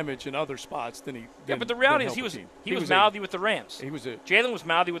more damage in other spots than he. Yeah, but the reality is he was mouthy with the Rams. Jalen was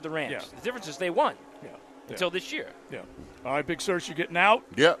mouthy with the Rams. Yeah. The difference is they won. Yeah. Until this year. Yeah. All right, Big Search, you getting out?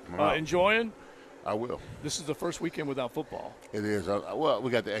 Yeah. Enjoying? I will. This is the first weekend without football. It is. Well, we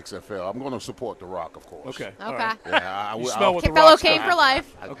got the XFL. I'm going to support The Rock, of course. Okay. Okay. Right. Yeah, you smell what The fellow Rock's Kane got. for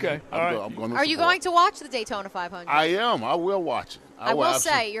life. Okay. I'm going to Are you going to watch the Daytona 500? I am. I will watch it. I will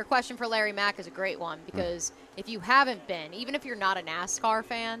say your question for Larry Mack is a great one, because if you haven't been, even if you're not a NASCAR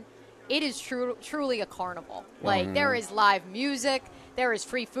fan, it is truly a carnival. Like, there is live music. There is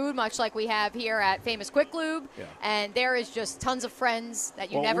free food, much like we have here at Famous Quick Lube. Yeah. And there is just tons of friends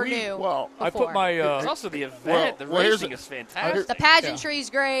that you never knew before. I put my There's also the event. The racing is fantastic. The pageantry is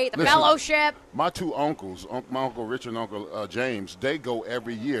great. The fellowship. My two uncles, my Uncle Richard and Uncle James, they go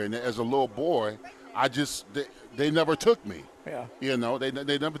every year. And as a little boy, they never took me. Yeah. You know,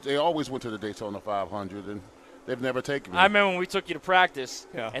 they always went to the Daytona 500, and they've never taken me. I remember when we took you to practice,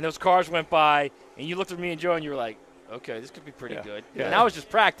 Yeah. and those cars went by, and you looked at me and Joe, and you were like, okay, this could be pretty good. Yeah. And that was just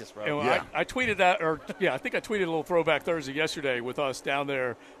practice, bro. And I tweeted that, I think I tweeted a little throwback Thursday yesterday with us down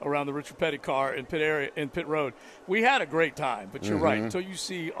there around the Richard Petty car in Pitt Road. We had a great time, but you're right. Until you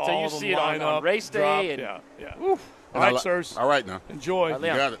see all the lineup, it on race day. Yeah. All right, sirs. All right, now. Enjoy. You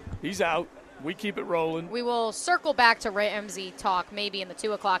got it. He's out. We keep it rolling. We will circle back to Ramsey talk maybe in the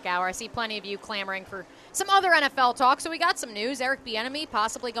 2 o'clock hour. I see plenty of you clamoring for some other NFL talk. So we got some news. Eric Bieniemy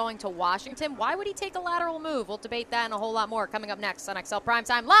possibly going to Washington. Why would he take a lateral move? We'll debate that and a whole lot more coming up next on XL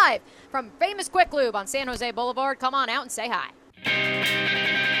Primetime, live from Famous Quick Lube on San Jose Boulevard. Come on out and say hi.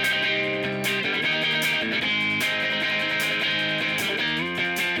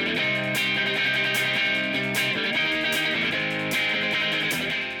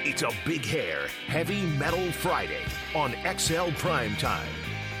 It's a Big Hair Heavy Metal Friday on XL Primetime.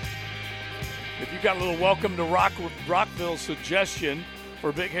 If you got a little welcome to Rockville suggestion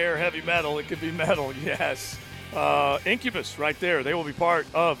for Big Hair Heavy Metal, it could be metal, yes. Incubus right there. They will be part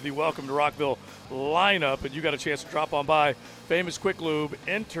of the Welcome to Rockville lineup, and you got a chance to drop on by Famous Quick Lube,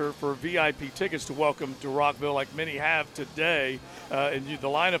 enter for VIP tickets to Welcome to Rockville like many have today, and the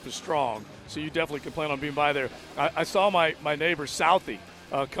lineup is strong, so you definitely can plan on being by there. I saw my neighbor Southie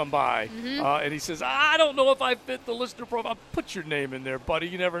come by, and he says, I don't know if I fit the listener profile. Put your name in there, buddy.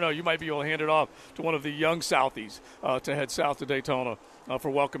 You never know. You might be able to hand it off to one of the young Southies to head south to Daytona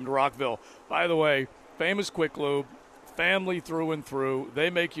for Welcome to Rockville. By the way, Famous Quick Lube, family through and through. They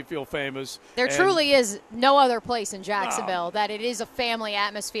make you feel famous. There truly is no other place in Jacksonville that it is a family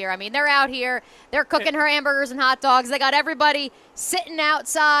atmosphere. I mean, they're out here. They're cooking her hamburgers and hot dogs. They got everybody sitting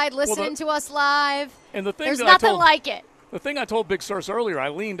outside listening to us live. And the thing There's nothing like it. The thing I told Big Sirs earlier, I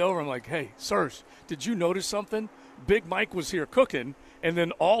leaned over. I'm like, hey, Sirs, did you notice something? Big Mike was here cooking, and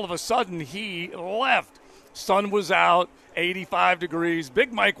then all of a sudden he left. Sun was out, 85 degrees.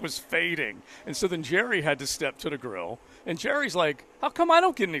 Big Mike was fading. And so then Jerry had to step to the grill. And Jerry's like, how come I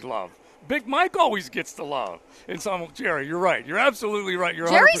don't get any love? Big Mike always gets the love. And so I'm like, Jerry, you're right. You're absolutely right.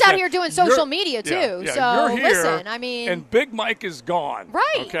 Jerry's out here doing social media, too. Yeah, so, you're here, listen, I mean. And Big Mike is gone.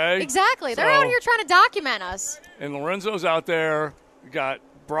 Right. Okay? Exactly. They're out here trying to document us. And Lorenzo's out there. We got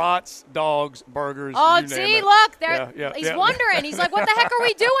brats, dogs, burgers. Oh, you name see, it. look. He's wondering. He's like, what the heck are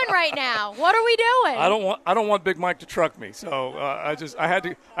we doing right now? What are we doing? I don't want Big Mike to truck me. So I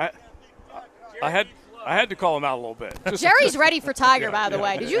had to call him out a little bit. Jerry's ready for Tiger, by the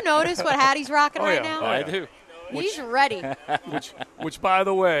way. Did you notice what hat he's rocking right now? I do. He's ready. Which, by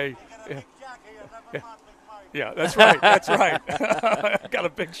the way, yeah, that's right. That's right. Got a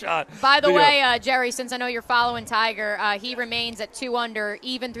big shot. By the way, Jerry, since I know you're following Tiger, he remains at 2 under,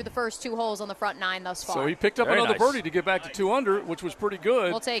 even through the first 2 holes on the front 9 thus far. So he picked up another birdie to get back to 2 under, which was pretty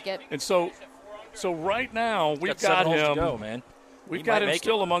good. We'll take it. And so right now we've got 7 him. holes to go, man. We've got him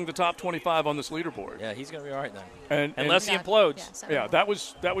still among the top 25 on this leaderboard. Yeah, he's going to be all right then. Unless he implodes. Yeah, that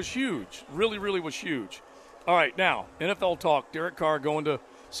was huge. Really, really was huge. All right, now, NFL talk. Derek Carr going to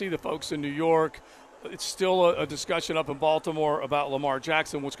see the folks in New York. It's still a discussion up in Baltimore about Lamar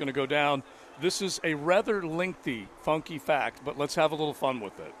Jackson, what's going to go down. This is a rather lengthy, funky fact, but let's have a little fun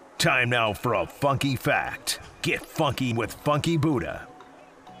with it. Time now for a funky fact. Get funky with Funky Buddha.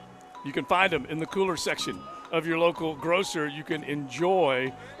 You can find them in the cooler section of your local grocer. You can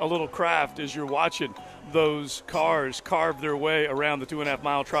enjoy a little craft as you're watching those cars carve their way around the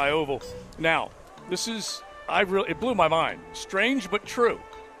 2.5-mile tri-oval. Now, this is, it blew my mind. Strange but true.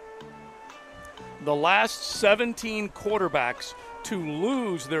 The last 17 quarterbacks to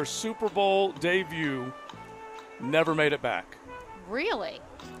lose their Super Bowl debut never made it back. Really?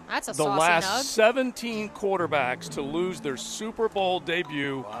 That's a The saucy last nug. 17 quarterbacks to lose their Super Bowl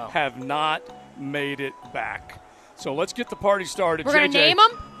debut have not made it back. So let's get the party started. We're going to name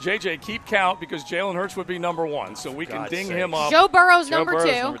them? JJ, keep count because Jalen Hurts would be number 1, so we can ding him up. Joe Burrow's number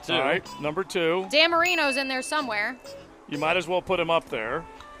 2. All right, number 2. Dan Marino's in there somewhere. You might as well put him up there.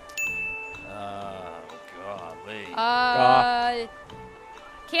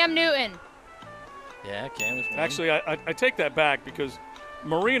 Cam Newton. Yeah, Cam is one. Actually, I take that back because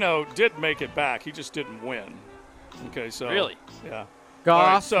Marino did make it back. He just didn't win. Okay, so. Really? Yeah. Goff,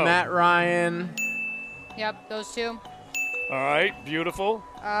 All right, so, Matt Ryan. Yep, those 2. All right, beautiful.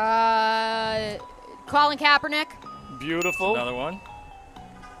 Colin Kaepernick. Beautiful. Another one.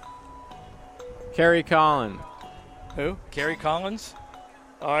 Kerry Collins. Who? Kerry Collins.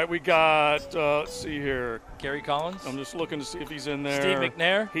 All right, we got, let's see here. Kerry Collins. I'm just looking to see if he's in there. Steve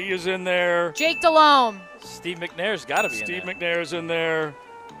McNair. He is in there. Jake Delhomme. Steve McNair's got to be Steve in there. McNair's in there.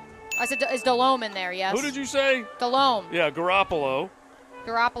 I said, is Delhomme in there? Yes. Who did you say? Delhomme. Yeah, Garoppolo.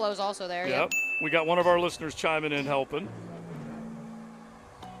 Garoppolo's also there. Yep. We got one of our listeners chiming in, helping.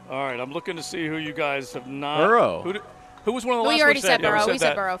 All right, I'm looking to see who you guys have not. Burrow. Who was one of the last We already ones? said Burrow. We We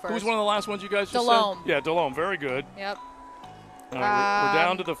said Burrow first. Who was one of the last ones you guys just Delhomme. said? Yeah, Delhomme. Very good. Yep. All right, we're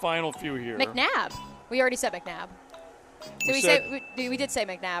down to the final few here. McNabb. We already said McNabb. Did we say we did say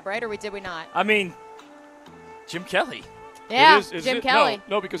McNabb, right? Or did we not? I mean, Jim Kelly. Yeah, Is Jim it? Kelly.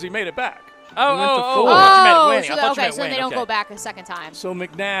 No, because he made it back. Oh, so they don't go back a second time. So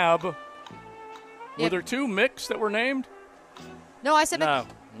McNabb. Were Yep. there 2 Micks that were named? No, I said No,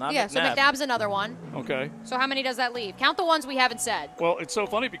 not yeah, McNabb. so McNabb's another one. Okay. So how many does that leave? Count the ones we haven't said. Well, it's so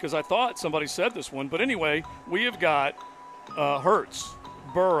funny because I thought somebody said this one. But anyway, we have got Hurts,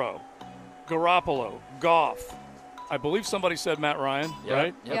 Burrow, Garoppolo, Goff. I believe somebody said Matt Ryan, Yep.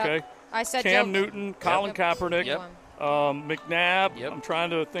 right? Yep. Okay. I said Cam Joe. Newton, Colin Kaepernick, Yep. McNabb. Yep. I'm trying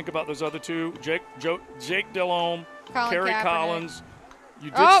to think about those other 2. Jake Delhomme, Colin Kerry Kaepernick. Collins.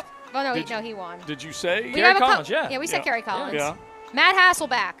 You did, Oh, no, did he won. Did you say? We have a Collins, yeah, yeah. we said Kerry Collins. Yeah. Matt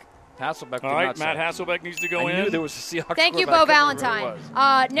Hasselbeck. Hasselbeck. All right, Matt Hasselbeck needs to go I in. knew there was a Seahawks. Thank you, quarterback. Bo I couldn't remember who Valentine. it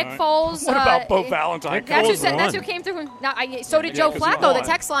was. Nick All right. Foles. What about Bo Valentine? That's who Foles won. came through. So did Joe 'cause he Flacco. The won.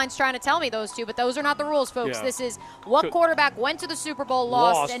 text line's trying to tell me those 2, but those are not the rules, folks. Yeah. This is what Could- quarterback went to the Super Bowl,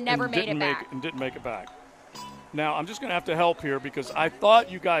 lost, and never made it back. And didn't make it back. Now, I'm just going to have to help here because I thought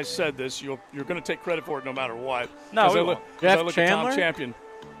you guys said this. You're going to take credit for it no matter what. No, As we I won't. look Jeff at Tom Chandler? Champion.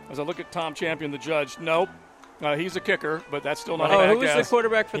 As I look at Tom Champion, the judge, nope. He's a kicker, but that's still not a Oh, bad who was guess. the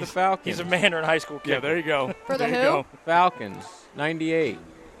quarterback for the Falcons? He's a Mandarin high school kid. Yeah, there you go. For the There you who? go. Falcons, 98.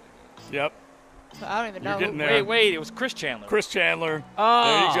 I Yep. don't even know. You're getting who- there. Wait, it was Chris Chandler. Chris Chandler. Oh.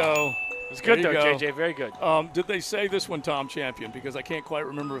 There you go. It was good, There though, you go. JJ. Very good. Did they say this one, Tom Champion? Because I can't quite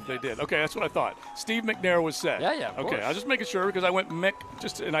remember if they did. Okay, that's what I thought. Steve McNair was said. Yeah, of Okay, course. I was just making sure because I went Mick.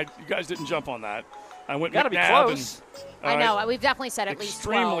 You guys didn't jump on that. I went Gotta be McNabb close. and, I know. all right, We've definitely said at least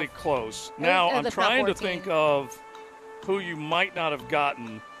extremely 12. close. Now I'm if not trying to 14. think of who you might not have gotten.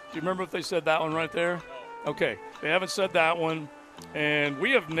 Do you remember if they said that one right there? Okay, they haven't said that one, and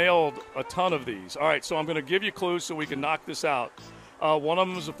we have nailed a ton of these. All right, so I'm going to give you clues so we can knock this out. One of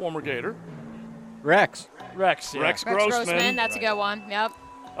them is a former Gator. Rex. Rex. Yeah. Rex Rex Grossman. Grossman. That's a good one.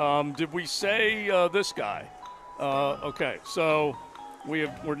 Yep. Did we say this guy? Okay, so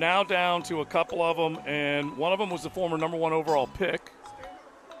we're now down to a couple of them, and one of them was the former number 1 overall pick.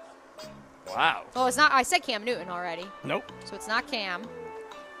 Wow. Well, it's not. I said Cam Newton already. Nope. So it's not Cam.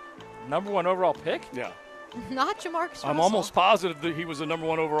 Number 1 overall pick? Yeah. Not Jamarcus Russell. I'm almost positive that he was the number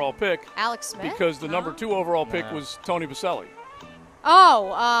 1 overall pick Alex Smith. because the number No? 2 overall pick No. was Tony Baselli.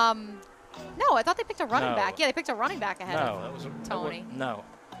 Oh, no, I thought they picked a running No. back. Yeah, they picked a running back ahead No, of that was Tony. No.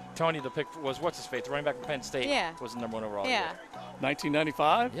 Tony, the pick was what's his face? The running back from Penn State. Yeah. Was the number 1 overall. Yeah.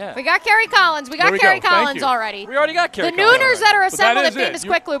 1995? Yeah. We got Kerry Collins. We There got we Kerry go. Thank Collins you. already. We already got Kerry The Collins. Nooners that are But that assembled at is it. Famous You-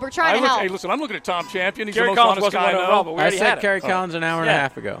 Quick Loop are trying to help. Hey, listen, I'm looking at Tom Champion. He's Kerry the most Collins honest wasn't guy I one know. overall, but we I already said had Kerry it. Collins an hour and a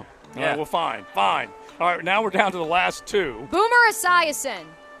half ago. All right, well, fine. All right, now we're down to the last 2. Boomer Esiason.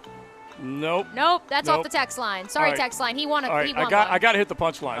 Nope. That's off the text line. Sorry, All right. text line. He won. All right, He won. I got to hit the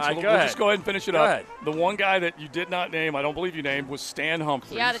punchline. All So right, we'll go ahead. just go ahead and finish it Go up. ahead. The one guy that you did not name, I don't believe you named, was Stan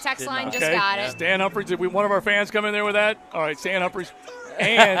Humphries. Yeah, the text line just Okay? got it. Stan Humphries. Did one of our fans come in there with that? All right, Stan Humphries.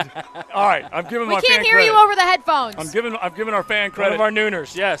 And all right, I'm giving We my can't fan hear credit. you over the headphones. I'm giving our fan One credit. of our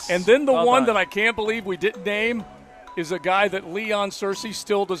Nooners, yes. And then the Well one done. that I can't believe we didn't name is a guy that Leon Searcy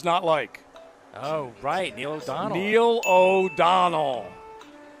still does not like. Oh, right, Neil O'Donnell. Neil O'Donnell.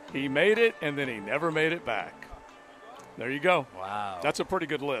 He made it, and then he never made it back. There you go. Wow. That's a pretty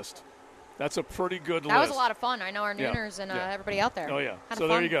good list. That's a pretty good list. That was a lot of fun. I know our Yeah. Nooners and Yeah. everybody out there. Oh, yeah. Had So a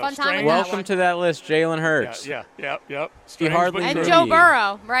there fun, you go. fun time with that Welcome one. to that list, Jalen Hurts. Yep. He Strange hardly but And true. Joe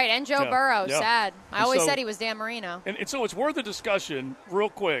Burrow. Right, and Joe Yeah. Burrow. Yeah. Sad. I And always so- said he was Dan Marino. And so it's worth a discussion real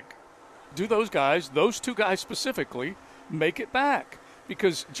quick. Do those two guys specifically, make it back?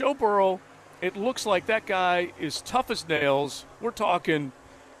 Because Joe Burrow, it looks like that guy is tough as nails. We're talking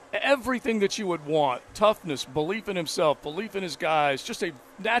everything that you would want. Toughness, belief in himself, belief in his guys, just a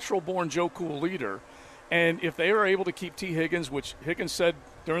natural-born Joe Cool leader. And if they are able to keep T. Higgins, which Higgins said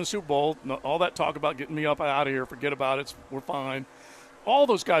during the Super Bowl, all that talk about getting me up out of here, forget about it, we're fine. All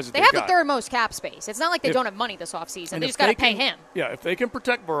those guys that They they have got. the third most cap space. It's not like they If- don't have money this offseason. And They if just got to pay can- him. Yeah, if they can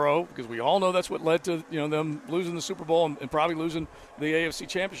protect Burrow, because we all know that's what led to them losing the Super Bowl and probably losing the AFC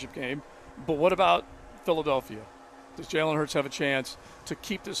Championship game. But what about Philadelphia? Does Jalen Hurts have a chance to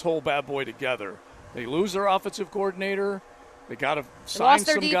keep this whole bad boy together? They lose their offensive coordinator. They got to sign lost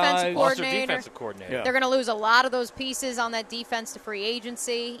their some defensive guys. coordinator. Yeah. They're going to lose a lot of those pieces on that defense to free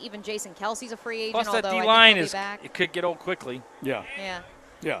agency. Even Jason Kelsey's a free agent. Plus, that although I think D-line he'll be back. it could get old quickly. Yeah. Yeah.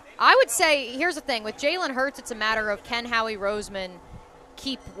 Yeah. I would say, here's the thing. With Jalen Hurts, it's a matter of can Howie Roseman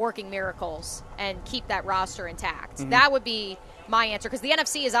keep working miracles and keep that roster intact. Mm-hmm. That would be my answer, because the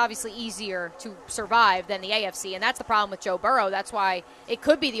NFC is obviously easier to survive than the AFC, and that's the problem with Joe Burrow. That's why it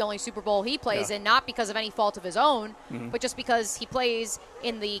could be the only Super Bowl he plays in, not because of any fault of his own, but just because he plays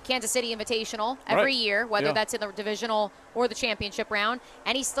in the Kansas City Invitational every Right. year, whether Yeah. that's in the divisional or the championship round,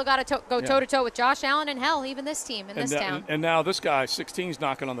 and he's still got to go Yeah. toe-to-toe with Josh Allen and, hell, even this team in this town. And now this guy, 16, is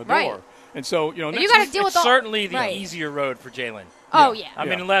knocking on the Right. door. And so, You next gotta week- deal with It's all- certainly the right. easier road for Jalen. Oh, yeah. I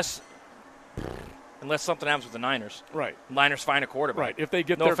mean, unless something happens with the Niners. Right. Niners find a quarterback. Right, if they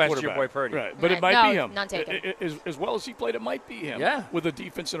get no their offense quarterback. to your boy Purdy. Right, but it Right. might No, be him. none taken. As well as he played, it might be him. Yeah. With a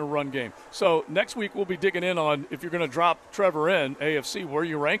defense and a run game. So next week we'll be digging in on if you're going to drop Trevor in AFC, where are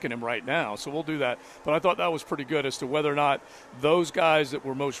you ranking him right now? So we'll do that. But I thought that was pretty good as to whether or not those guys that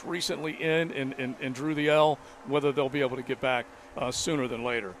were most recently in and drew the L, whether they'll be able to get back sooner than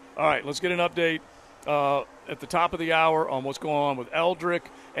later. All right, let's get an update at the top of the hour on what's going on with Eldrick.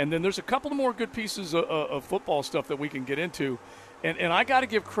 And then there's a couple of more good pieces of football stuff that we can get into. And I got to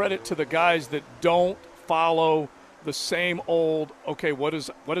give credit to the guys that don't follow the same old, okay, what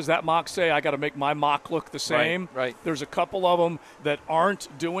does that mock say? I got to make my mock look the same. Right. There's a couple of them that aren't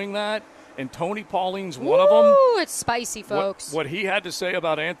doing that. And Tony Pauline's one of them. Ooh, it's spicy, folks. What he had to say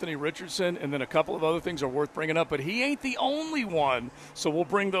about Anthony Richardson, and then a couple of other things are worth bringing up. But he ain't the only one. So we'll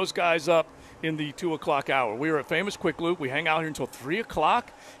bring those guys up in the 2 o'clock hour. We are at Famous Quick Loop. We hang out here until 3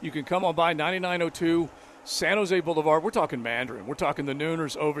 o'clock. You can come on by 9902 San Jose Boulevard. We're talking Mandarin. We're talking the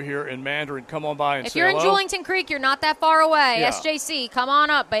Nooners over here in Mandarin. Come on by and If say you're in hello. Julington Creek, you're not that far away. Yeah. SJC, come on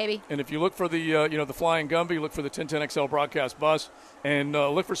up, baby. And if you look for the the Flying Gumby, look for the 1010XL broadcast bus, and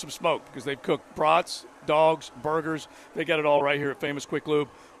look for some smoke, because they've cooked brats, dogs, burgers. They got it all right here at Famous Quick Lube.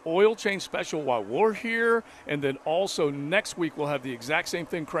 Oil change special while we're here, and then also next week we'll have the exact same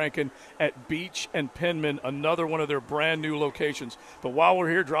thing cranking at Beach and Penman, another one of their brand new locations. But while we're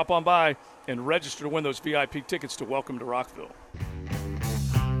here, drop on by and register to win those VIP tickets to Welcome to Rockville.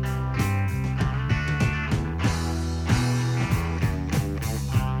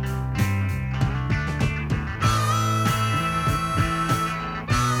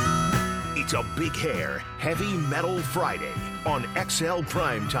 It's a Big Hair Heavy Metal Friday on XL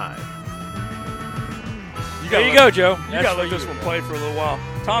Primetime. There you go, Joe. You That's got to for let this you. one play for a little while.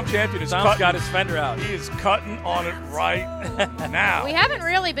 Tom Champion is Tom's cutting. got his fender out. He is cutting on it right now. We haven't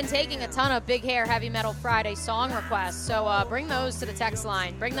really been taking a ton of Big Hair Heavy Metal Friday song requests, so bring those to the text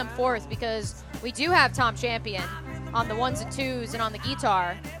line. Bring them forth, because we do have Tom Champion on the ones and twos and on the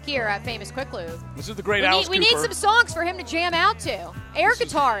guitar here at Famous Quick Lube. This is the great We Alice need, we need Cooper. some songs for him to jam out to. Air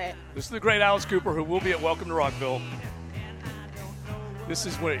guitar it. This is the great Alice Cooper, who will be at Welcome to Rockville. This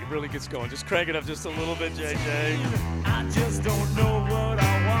is where it really gets going. Just crank it up just a little bit, JJ. I just don't know what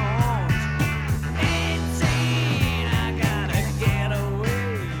I want. I gotta get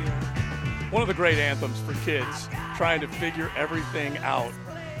away. One of the great anthems for kids trying to figure everything out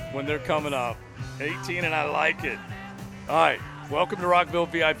when they're coming up. 18 and I like it. All right, welcome to Rockville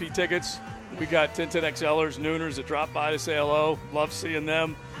VIP tickets. We got 1010XLers, Nooners that drop by to say hello. Love seeing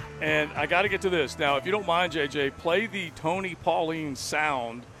them. And I got to get to this. Now, if you don't mind, JJ, play the Tony Pauline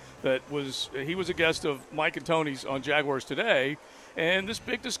sound he was a guest of Mike and Tony's on Jaguars Today. And this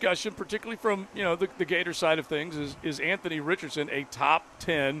big discussion, particularly from, the Gator side of things, is Anthony Richardson a top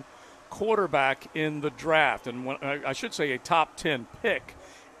 10 quarterback in the draft? And I should say a top 10 pick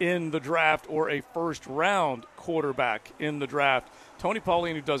in the draft or a first-round quarterback in the draft. Tony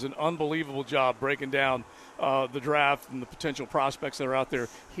Pauline, who does an unbelievable job breaking down the draft and the potential prospects that are out there,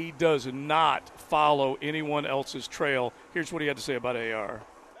 he does not follow anyone else's trail. Here's what he had to say about AR.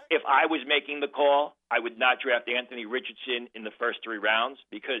 If I was making the call, I would not draft Anthony Richardson in the first 3 rounds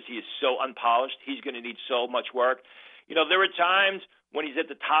because he is so unpolished. He's going to need so much work. There are times when he's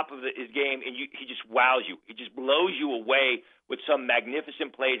at the top of his game and he just wows you. He just blows you away with some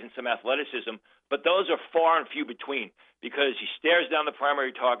magnificent plays and some athleticism. But those are far and few between because he stares down the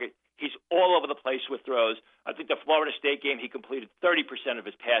primary target. He's all over the place with throws. I think the Florida State game, he completed 30% of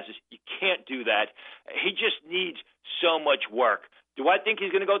his passes. You can't do that. He just needs so much work. Do I think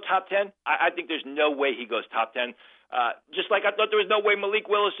he's going to go top 10? I think there's no way he goes top 10. Just like I thought there was no way Malik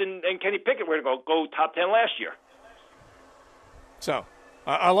Willis and Kenny Pickett were going to go top 10 last year. So,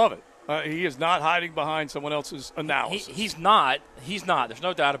 I love it. He is not hiding behind someone else's analysis. He's not. There's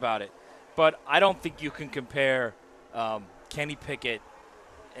no doubt about it. But I don't think you can compare Kenny Pickett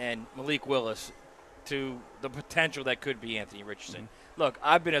and Malik Willis to the potential that could be Anthony Richardson. Mm-hmm. Look,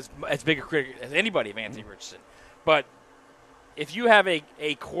 I've been as big a critic as anybody of Anthony Richardson. But if you have a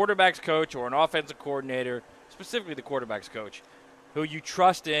quarterback's coach or an offensive coordinator, specifically the quarterback's coach, who you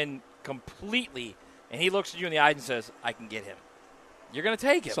trust in completely, and he looks at you in the eyes and says, I can get him, you're going to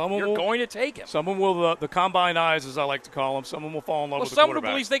take him. You're going to take him. Someone will, the combine eyes, as I like to call them, someone will fall in love with the quarterback. quarterback.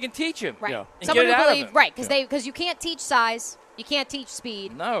 Someone believes they can teach him. Right. Yeah. Someone who believes, right, because you can't teach size. You can't teach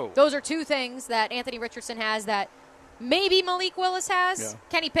speed. No. Those are 2 things that Anthony Richardson has that maybe Malik Willis has. Yeah.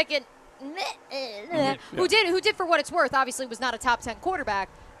 Kenny Pickett, who did for what it's worth, obviously was not a top 10 quarterback,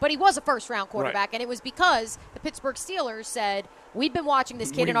 but he was a first-round quarterback, right. And it was because the Pittsburgh Steelers said, we've been watching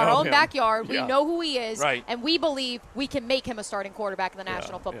this kid in our own backyard. We know who he is, right. And we believe we can make him a starting quarterback in the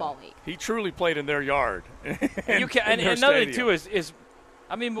National Football League. He truly played in their yard. And another thing, too, is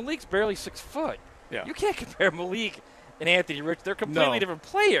Malik's barely 6 foot. Yeah. You can't compare Malik and Anthony Richardson. They're completely different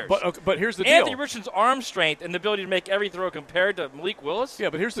players. But here's the deal. Anthony Richardson's arm strength and the ability to make every throw compared to Malik Willis.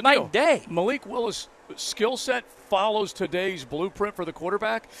 Yeah, but here's the night deal. And day. Malik Willis' skill set follows today's blueprint for the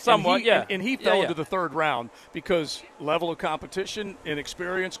quarterback. Somewhat, and he fell into the 3rd round because level of competition,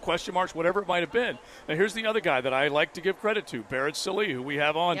 inexperience, question marks, whatever it might have been. Now, here's the other guy that I like to give credit to, Barrett Sallee, who we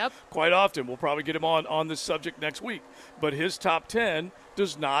have on quite often. We'll probably get him on this subject next week. But his top 10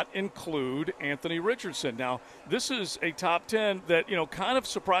 does not include Anthony Richardson. Now, this is a top 10 that, kind of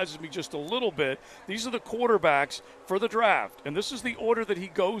surprises me just a little bit. These are the quarterbacks for the draft, and this is the order that he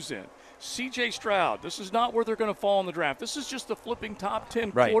goes in. C.J. Stroud, this is not where they're going to fall in the draft. This is just the flipping top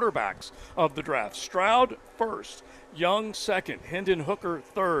 10 quarterbacks of the draft. Stroud first, Young second, Hendon Hooker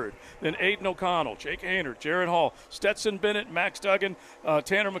third, then Aiden O'Connell, Jake Haener, Jared Hall, Stetson Bennett, Max Duggan,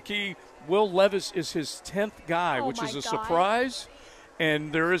 Tanner McKee. Will Levis is his 10th guy, which is a surprise.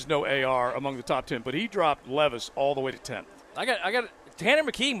 And there is no AR among the top 10, but he dropped Levis all the way to 10th. I got Tanner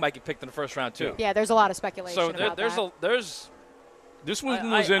McKee might get picked in the first round too. Yeah, there's a lot of speculation about that. This one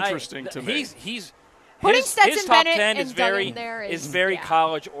was interesting to me. He's putting his Stetson top Bennett 10 and is very there is very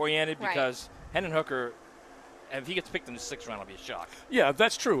college oriented Right. because Hendon Hooker, if he gets picked in the 6th round, it'll be a shock. Yeah,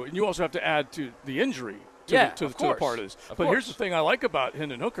 that's true, and you also have to add to the injury to the part of this. But here's the thing I like about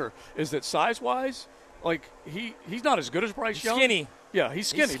Hendon Hooker is that size-wise, like he's not as good as Bryce Young. Skinny. Yeah, he's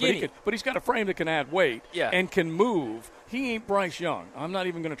skinny. But he's got a frame that can add weight and can move. He ain't Bryce Young. I'm not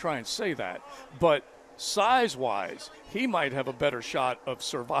even going to try and say that. But size-wise, he might have a better shot of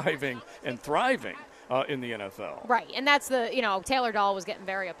surviving and thriving in the NFL. Right, and that's Taylor Dahl was getting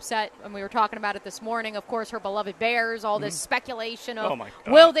very upset when we were talking about it this morning. Of course, her beloved Bears, all this speculation of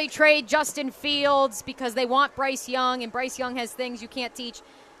will they trade Justin Fields because they want Bryce Young, and Bryce Young has things you can't teach.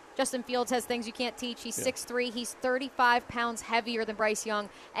 Justin Fields has things you can't teach. He's 6'3". He's 35 pounds heavier than Bryce Young,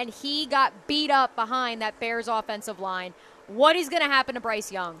 and he got beat up behind that Bears offensive line. What is going to happen to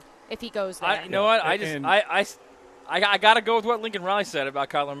Bryce Young if he goes there? You know what? I got to go with what Lincoln Riley said about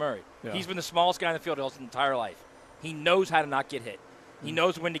Kyler Murray. Yeah. He's been the smallest guy in the field his entire life. He knows how to not get hit. He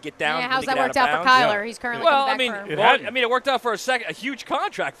knows when to get down. Yeah, when how's to that get worked out out of for bounds. Kyler? He's currently Well, coming back for him. It worked out for a huge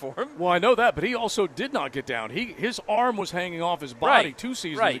contract for him. Well, I know that, but he also did not get down. His arm was hanging off his body Right. 2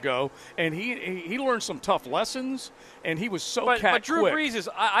 seasons Right. ago, and he learned some tough lessons, and he was so But cat Drew quick. Brees is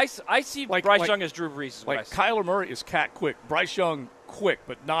I see Bryce Young as Drew Brees. Is what I see. Kyler Murray is cat quick. Bryce Young quick,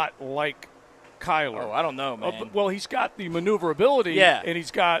 but not like Kyler. Oh, I don't know, man. Well, he's got the maneuverability, Yeah. and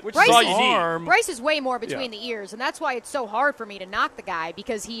he's got Which his is all you need. arm. Bryce is way more between Yeah. the ears, and that's why it's so hard for me to knock the guy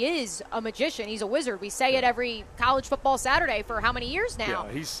because he is a magician. He's a wizard. We say it every college football Saturday for how many years now?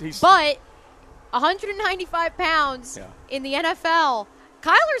 Yeah, he's But 195 pounds Yeah. in the NFL.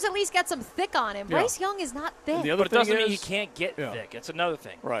 Kyler's at least got some thick on him. Yeah. Bryce Young is not thick. And the other But it doesn't thing mean he is- can't get Yeah. thick. It's another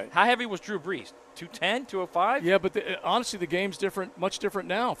thing. Right. How heavy was Drew Brees? 210, 205? Yeah, but honestly, the game's different, much different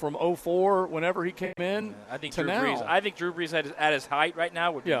now from 04, whenever he came in, I think to Drew now. Brees. I think Drew Brees at his height right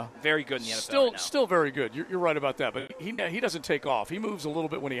now would be very good in the NFL. right now. Still very good. You're right about that, but he doesn't take off. He moves a little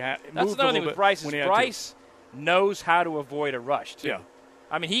bit when he has. That's another thing with Bryce. Bryce knows how to avoid a rush too. Yeah.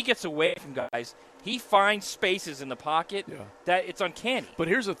 I mean, he gets away from guys. He finds spaces in the pocket that it's uncanny. But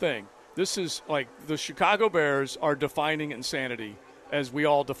here's the thing: this is like the Chicago Bears are defining insanity as we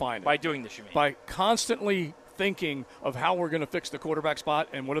all define it By doing this, you mean? by constantly thinking of how we're going to fix the quarterback spot.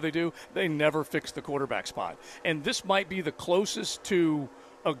 And what do? They never fix the quarterback spot. And this might be the closest to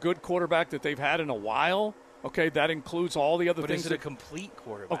a good quarterback that they've had in a while. Okay, that includes all the other But things. is it a complete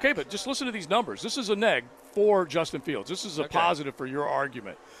quarterback? Okay, but just listen to these numbers. This is a neg for Justin Fields. This is a positive for your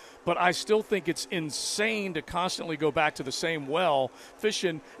argument. But I still think it's insane to constantly go back to the same well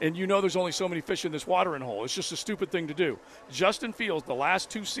fishing, and you know there's only so many fish in this watering hole. It's just a stupid thing to do. Justin Fields, the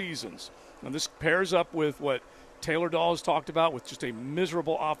last 2 seasons, and this pairs up with what Taylor Dahl has talked about with just a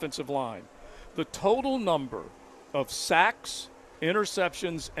miserable offensive line. The total number of sacks,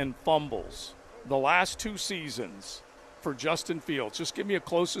 interceptions, and fumbles the last 2 seasons for Justin Fields. Just give me a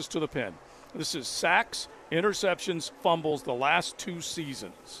closest to the pin. This is sacks, interceptions, fumbles the last 2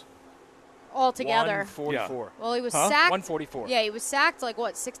 seasons. Altogether. 144. Well, he was Huh? sacked. 144. Yeah, he was sacked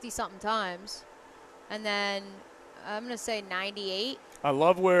 60-something times. And then I'm going to say 98. I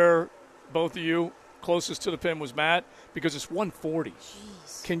love where both of you, closest to the pin was Matt, because it's 140.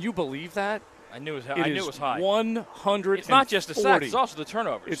 Jeez. Can you believe that? I knew it It was high. 140. It's not just the sacks; it's also the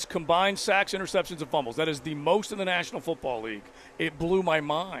turnovers. It's combined sacks, interceptions, and fumbles. That is the most in the National Football League. It blew my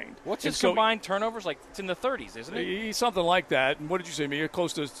mind. What's And his so- combined turnovers? It's in the 30s, isn't it? Something like that. And what did you say, Mia?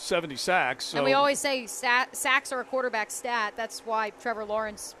 Close to 70 sacks. So And we always say sacks are a quarterback stat. That's why Trevor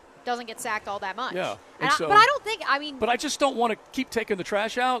Lawrence doesn't get sacked all that much. Yeah. And And so- but I don't think, But I just don't want to keep taking the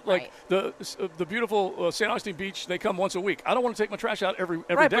trash out. Like Right. the beautiful St. Augustine Beach, they come once a week. I don't want to take my trash out every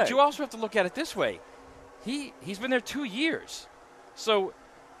Right, day. but you also have to look at it this way. He's been there 2 years. So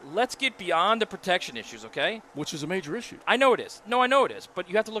let's get beyond the protection issues, okay? Which is a major issue. I know it is. No, I know it is.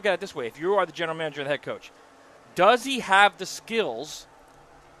 But you have to look at it this way. If you are the general manager and the head coach, does he have the skills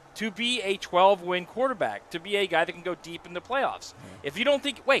to be a 12-win quarterback, to be a guy that can go deep in the playoffs? If you don't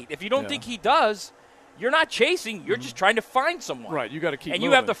think think he does, you're not chasing. You're just trying to find someone. Right, you got to keep And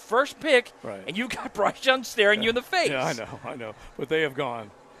moving. you have the first pick, Right. and you got Bryce Young staring you in the face. Yeah, I know. But they have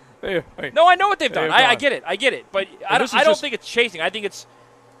gone. No, I know what they've done. have I gone. get it. But And I this don't is just- think it's chasing. I think it's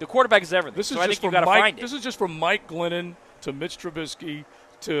the quarterback is everything. This is so I just think you from got to Mike. find it. This is just from Mike Glennon to Mitch Trubisky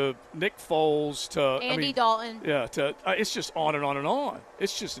to Nick Foles to Andy Dalton. Yeah, to it's just on and on and on.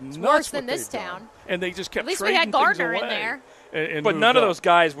 It's just nuts. worse than what this they've done. town. And they just kept. At least we trading had Gardner things in away there. and But moved none of up. those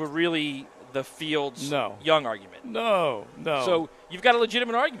guys were really the Fields Young argument. No. So you've got a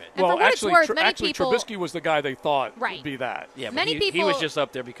legitimate argument. And for what it's worth, many actually people- Trubisky was the guy they thought Right. would be that. Yeah, but Many he people- was just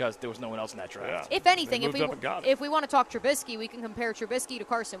up there because there was no one else in that draft. If anything, They if moved up and got it. if we want to talk Trubisky, we can compare Trubisky to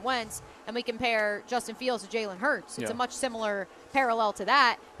Carson Wentz, and we compare Justin Fields to Jalen Hurts. It's Yeah. a much similar parallel to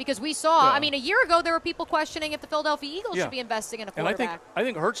that because we saw. Yeah. I mean, a year ago there were people questioning if the Philadelphia Eagles Yeah. should be investing in a And quarterback. I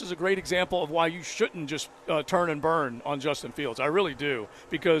think Hurts is a great example of why you shouldn't just turn and burn on Justin Fields. I really do,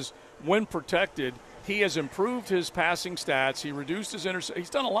 because when protected, he has improved his passing stats. He reduced his He's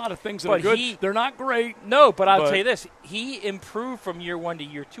done a lot of things that But are good. he- They're not great. No, but I'll tell you this. He improved from year 1 to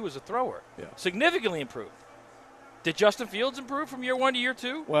year 2 as a thrower. Yeah. Significantly improved. Did Justin Fields improve from year 1 to year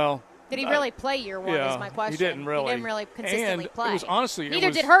 2? Well, Did he really play year one? yeah, Is my question. he didn't really. He didn't really consistently And play. it was honestly. Neither it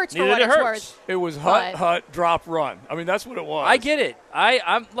was, did Hurts for Neither what did it's Hurts. worth. It was But- hut, drop, run. I mean, that's what it was. I get it.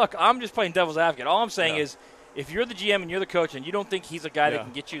 I'm just playing devil's advocate. All I'm saying Yeah. is, if you're the GM and you're the coach and you don't think he's a guy Yeah. that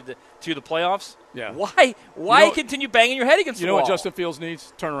can get you to the playoffs, Yeah. why You know- continue banging your head against You the know wall? what Justin Fields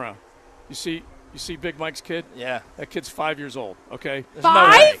needs? Turn around. You see Big Mike's kid? Yeah. That kid's 5 years old, okay? There's no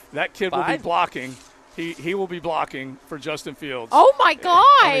way. That kid will be 5? blocking He will be blocking for Justin Fields. Oh, my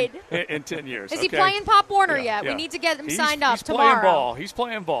God. In 10 years. Is he playing Pop Warner yet? Yeah. We need to get him signed up he's tomorrow. He's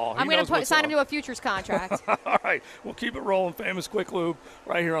playing ball. I'm going to sign him to a futures contract. All right. We'll keep it rolling. Famous Quick Lube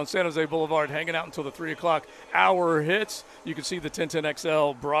right here on San Jose Boulevard, hanging out until the 3 o'clock hour hits. You can see the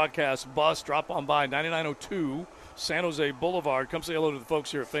 1010XL broadcast bus. Drop on by 9902 San Jose Boulevard. Come say hello to the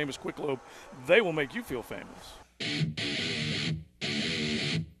folks here at Famous Quick Lube. They will make you feel famous.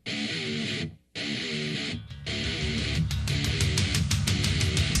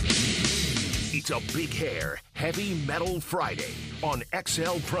 It's a Big Hair Heavy Metal Friday on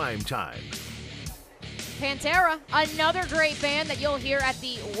XL Primetime. Pantera, another great band that you'll hear at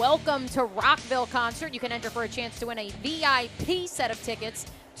the Welcome to Rockville concert. You can enter for a chance to win a VIP set of tickets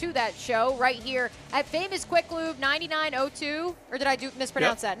to that show right here at Famous Quick Lube, 9902. Or did I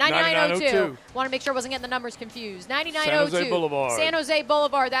mispronounce that? 9902. Want to make sure I wasn't getting the numbers confused. 9902. San Jose Boulevard. San Jose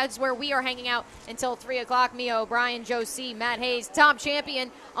Boulevard. That's where we are hanging out until 3 o'clock. Mio, Brian, Joe C., Matt Hayes, Tom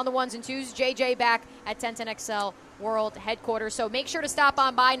Champion on the ones and twos. JJ back at 1010XL World Headquarters. So make sure to stop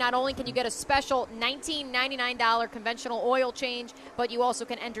on by. Not only can you get a special $19.99 conventional oil change, but you also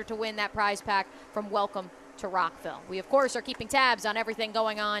can enter to win that prize pack from Welcome to Rockville. We, of course, are keeping tabs on everything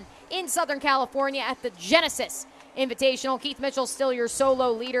going on in Southern California at the Genesis Invitational. Keith Mitchell still your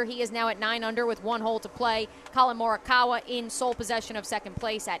solo leader. He is now at 9 under with 1 hole to play. Colin Morikawa in sole possession of second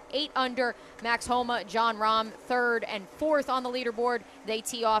place at 8 under. Max Homa, John Rahm, 3rd and 4th on the leaderboard. They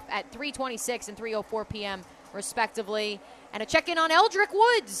tee off at 3:26 and 3:04 p.m. respectively. And a check-in on Eldrick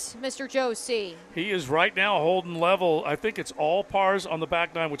Woods, Mr. Joe C. He is right now holding level. I think it's all pars on the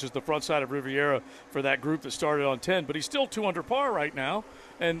back nine, which is the front side of Riviera for that group that started on 10. But he's still 2 under par right now.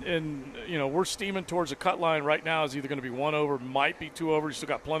 And you know, we're steaming towards a cut line right now. Is either going to be 1 over, might be 2 over. He's still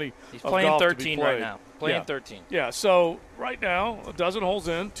got plenty He's of playing golf 13 to be right played. now. Playing 13. Yeah, so right now, a dozen holes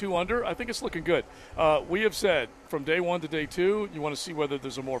in, 2 under. I think it's looking good. We have said from day 1 to day 2, you want to see whether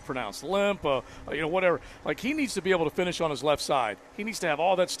there's a more pronounced limp, whatever. Like, he needs to be able to finish on his left side. He needs to have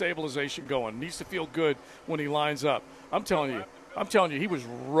all that stabilization going. Needs to feel good when he lines up. I'm telling you, he was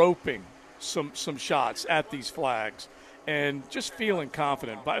roping some shots at these flags and just feeling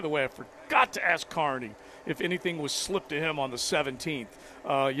confident. By the way, I forgot to ask Carney if anything was slipped to him on the 17th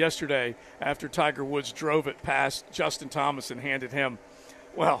yesterday after Tiger Woods drove it past Justin Thomas and handed him,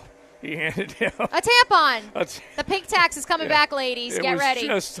 he handed him a tampon. The pink tax is coming back, ladies. Get ready.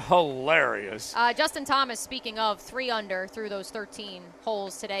 It was just hilarious. Justin Thomas, speaking of, 3 under through those 13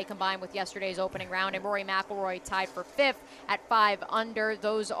 holes today, combined with yesterday's opening round. And Rory McIlroy tied for 5th at 5 under.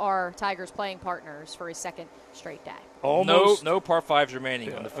 Those are Tiger's playing partners for his second straight day. Almost no par 5s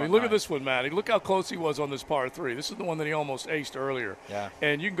remaining on the front look nine. at this one, Matty. Look how close he was on this par 3. This is the one that he almost aced earlier. Yeah.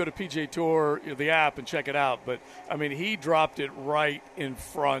 And you can go to PGA Tour, the app, and check it out. But, I mean, he dropped it right in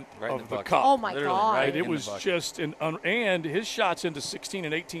front of the cup. Oh, my Literally God. Right? It was just and his shots into 16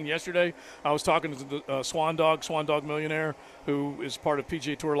 and 18 yesterday. I was talking to the Swan Dog Millionaire, who is part of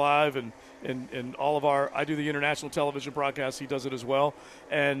PGA Tour Live and all of I do the international television broadcast. He does it as well.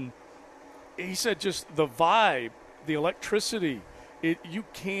 And he said just the vibe, the electricity, you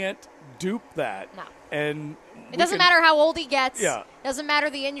can't dupe that. No. And it doesn't matter how old he gets. Yeah. Doesn't matter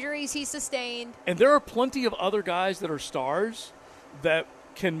the injuries he sustained. And there are plenty of other guys that are stars that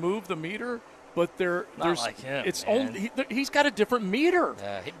can move the meter, but there's like him, it's man. only he's got a different meter.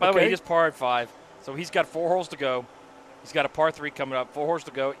 Yeah. By the way, he just parred 5, so he's got 4 holes to go. He's got a par 3 coming up, 4 holes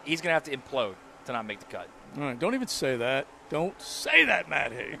to go. He's going to have to implode to not make the cut. All right, don't even say that. Don't say that,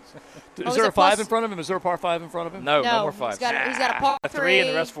 Matt Hayes. Is is there it a 5 plus- in front of him? Is there a par 5 in front of him? No more 5s. He's got a par A 3 3 and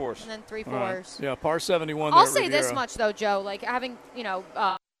the rest 4s. And then 3 4s. Right. Yeah, par 71. I'll there at say this Riviera. much, though, Joe. Like, having,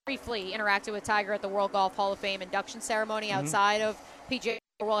 briefly interacted with Tiger at the World Golf Hall of Fame induction ceremony outside of PGA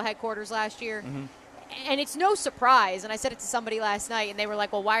World Headquarters last year. And it's no surprise, and I said it to somebody last night, and they were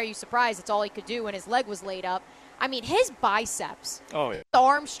like, well, why are you surprised? It's all he could do when his leg was laid up. I mean, his biceps, Oh, yeah. the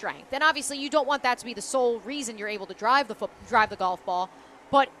arm strength, and obviously you don't want that to be the sole reason you're able to drive the golf ball,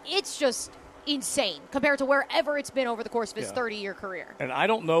 but it's just insane compared to wherever it's been over the course of his 30-year career. And I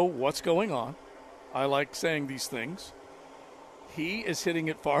don't know what's going on. I like saying these things. He is hitting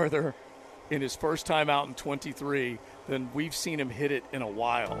it farther in his first time out in 23 than we've seen him hit it in a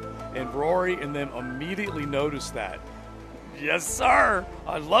while. And Rory and them immediately noticed that. Yes, sir.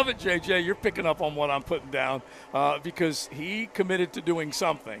 I love it, JJ. You're picking up on what I'm putting down because he committed to doing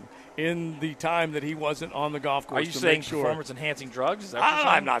something in the time that he wasn't on the golf course. Are you to saying make sure. performance-enhancing drugs? Is that what you're saying?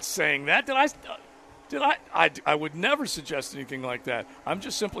 I'm not saying that. I would never suggest anything like that. I'm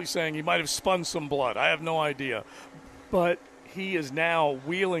just simply saying he might have spun some blood. I have no idea. But he is now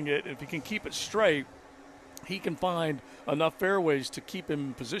wheeling it. If he can keep it straight, he can find enough fairways to keep him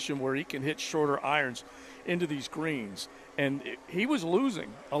in position where he can hit shorter irons into these greens. And he was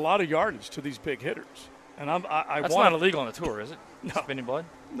losing a lot of yardage to these big hitters. And That's not illegal on the tour, is it? No. Spinning blood?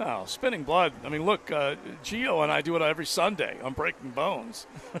 No, spinning blood. I mean, look, Gio and I do it every Sunday on Breaking Bones,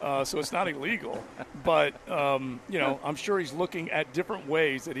 so it's not illegal. But, I'm sure he's looking at different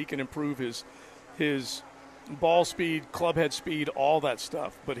ways that he can improve his ball speed, club head speed, all that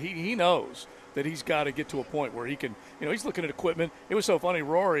stuff. But he knows that he's got to get to a point where he can, he's looking at equipment. It was so funny,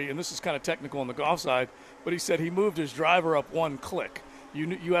 Rory, and this is kind of technical on the golf side, but he said he moved his driver up one click.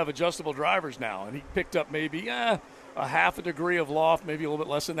 You have adjustable drivers now, and he picked up maybe a half a degree of loft, maybe a little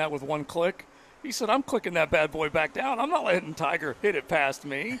bit less than that with one click. He said, I'm clicking that bad boy back down. I'm not letting Tiger hit it past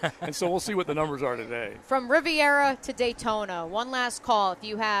me. And so we'll see what the numbers are today. From Riviera to Daytona, one last call. If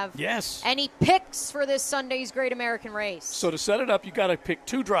you have any picks for this Sunday's Great American Race. So to set it up, you got to pick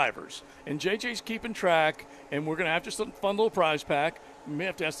 2 drivers. And JJ's keeping track, and we're going to have just a fun little prize pack. We may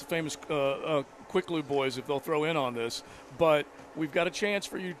have to ask the famous Quick Lube boys if they'll throw in on this. But we've got a chance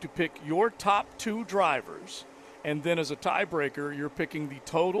for you to pick your top 2 drivers. And then as a tiebreaker, you're picking the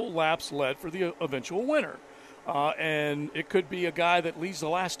total laps led for the eventual winner. And it could be a guy that leads the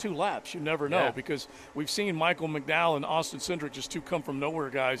last 2 laps. You never know because we've seen Michael McDowell and Austin Cindric, just 2 come-from-nowhere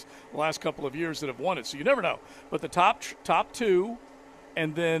guys the last couple of years that have won it. So you never know. But the top 2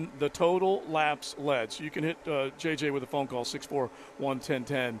 and then the total laps led. So you can hit JJ with a phone call,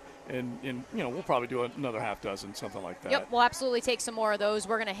 641-1010. And we'll probably do another half dozen, something like that. Yep, we'll absolutely take some more of those.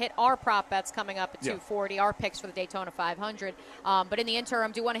 We're going to hit our prop bets coming up at 240, our picks for the Daytona 500. But in the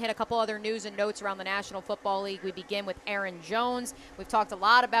interim, do want to hit a couple other news and notes around the National Football League. We begin with Aaron Jones. We've talked a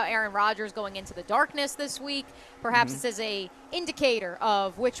lot about Aaron Rodgers going into the darkness this week. Perhaps this is a indicator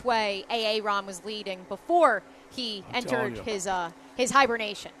of which way Aaron was leading before he entered his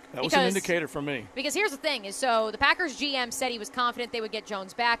hibernation. That was an indicator for me. Because here's the thing so the Packers GM said he was confident they would get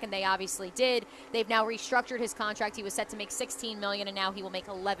Jones back, and they obviously did. They've now restructured his contract. He was set to make $16 million, and now he will make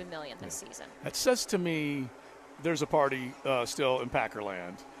 $11 million this season. That says to me there's a party still in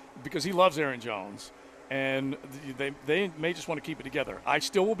Packerland because he loves Aaron Jones, and they may just want to keep it together. I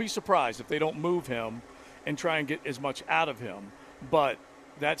still will be surprised if they don't move him and try and get as much out of him, but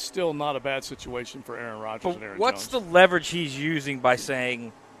that's still not a bad situation for Aaron Rodgers and Aaron Jones. What's the leverage he's using by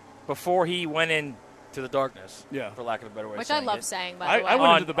saying before he went into the darkness, for lack of a better way Which of saying I love it. saying, by the way. I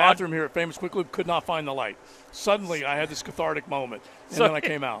went into the bathroom here at Famous Quick Lube, could not find the light. Suddenly, I had this cathartic moment, and then I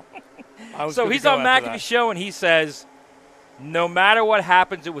came out. So he's on McAfee's show, and he says, no matter what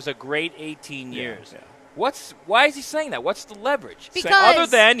happens, it was a great 18 years. Yeah. Why is he saying that? What's the leverage? Because other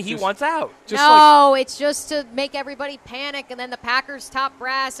than he wants out. It's just to make everybody panic, and then the Packers top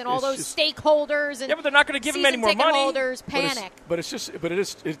brass and all those stakeholders and but they're not going to give him any more money. Holders panic. But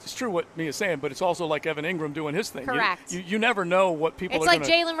it's true what Mia's saying. But it's also like Evan Ingram doing his thing. Correct. You never know what people. It's are like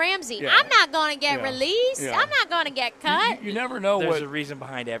Jalen Ramsey. Yeah. I'm not going to get released. Yeah. I'm not going to get cut. You never know There's what. a reason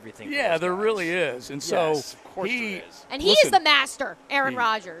behind everything. Yeah, there really is, and so of course there is. And he is the master, Aaron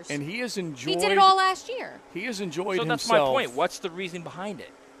Rodgers. And he has enjoyed. He did it all last year. He has enjoyed so himself. that's my point. What's the reason behind it?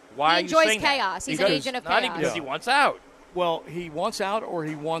 Why he are enjoys you saying chaos. That? He's an agent of chaos. Not because he wants out. Well, he wants out or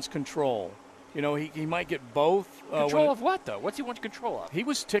he wants control. He might get both. Control of what, though? What's he want control of? He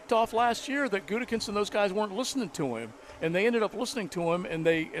was ticked off last year that Gutekunst and those guys weren't listening to him, and they ended up listening to him, and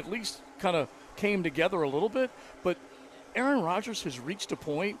they at least kind of came together a little bit. But Aaron Rodgers has reached a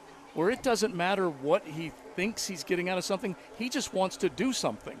point where it doesn't matter what he thinks he's getting out of something. He just wants to do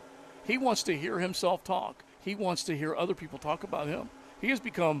something. He wants to hear himself talk. He wants to hear other people talk about him. He has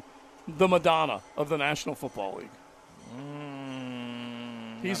become the Madonna of the National Football League.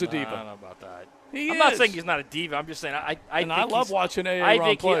 He's a diva. I don't know about that. I'm not saying he's not a diva. I'm just saying I love watching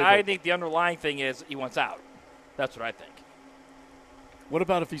Aaron play. I think the underlying thing is he wants out. That's what I think. What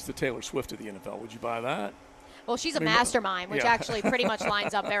about if he's the Taylor Swift of the NFL? Would you buy that? Well, she's a mastermind, which actually pretty much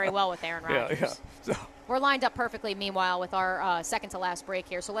lines up very well with Aaron Rodgers. Yeah. We're lined up perfectly, meanwhile, with our second-to-last break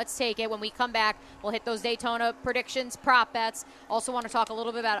here. So let's take it. When we come back, we'll hit those Daytona predictions, prop bets. Also want to talk a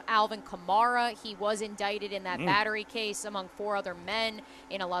little bit about Alvin Kamara. He was indicted in that battery case among 4 other men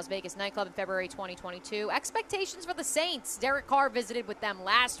in a Las Vegas nightclub in February 2022. Expectations for the Saints. Derek Carr visited with them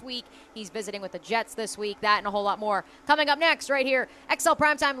last week. He's visiting with the Jets this week. That and a whole lot more coming up next right here. XL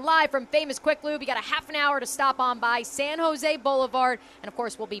Primetime live from Famous Quick Lube. You got a half an hour to stop on by San Jose Boulevard. And, of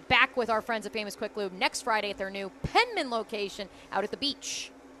course, we'll be back with our friends at Famous Quick Lube next Friday at their new Penman location out at the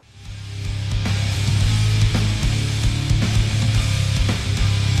beach.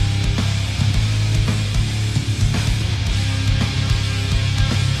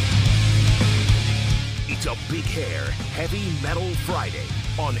 It's a Big Hair Heavy Metal Friday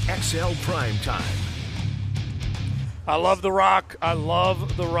on XL Primetime. I love The Rock. I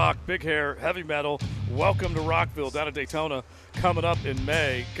love The Rock. Big hair, heavy metal. Welcome to Rockville down at Daytona. Coming up in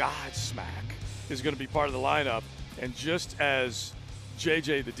May, Godsmack is going to be part of the lineup. And just as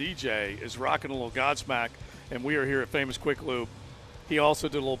JJ the DJ is rocking a little Godsmack, and we are here at Famous Quick Lube, he also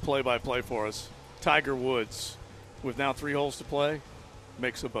did a little play-by-play for us. Tiger Woods, with now 3 holes to play,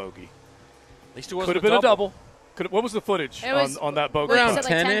 makes a bogey. At least it wasn't Could have been a double. What was the footage on that bogey? Around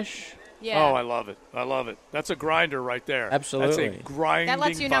 10-ish. Yeah. Oh, I love it. I love it. That's a grinder right there. Absolutely. That's a grinding That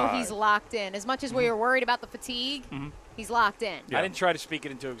lets you know vibe. he's locked in. As much as we were worried about the fatigue, he's locked in. Yeah. I didn't try to speak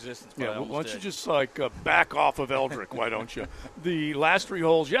it into existence. But Yeah, I why almost don't you did. just back off of Eldrick? Why don't you? The last 3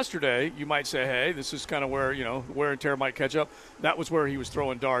 holes yesterday, you might say, hey, this is kind of where wear and tear might catch up. That was where he was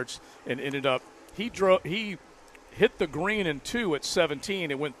throwing darts and ended up. He hit the green in 2 at 17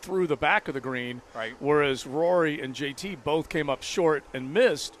 and went through the back of the green. Right. Whereas Rory and JT both came up short and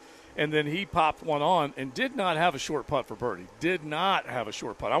missed. And then he popped one on and did not have a short putt for birdie. Did not have a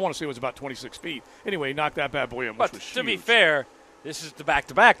short putt. I want to say it was about 26 feet. Anyway, he knocked that bad boy in, which But was to be huge. fair, this is the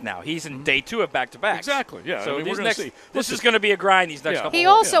back-to-back now. He's in day 2 of back-to-back. Exactly, yeah. So I mean, we're these gonna next, see. this is going to be a grind these next Yeah. couple He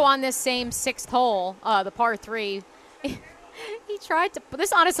holes. also, on this same 6th hole, the par 3, he tried to –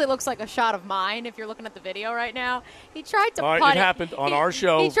 this honestly looks like a shot of mine if you're looking at the video right now. He tried to All right, putt it happened on our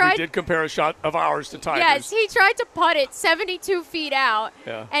show. he tried, We did compare a shot of ours to Tiger's. Yes, he tried to putt it 72 feet out,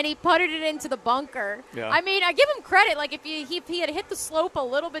 Yeah. and he putted it into the bunker. Yeah. I mean, I give him credit. Like, if he had hit the slope a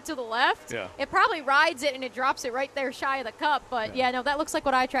little bit to the left, Yeah. it probably rides it and it drops it right there shy of the cup. But, no, that looks like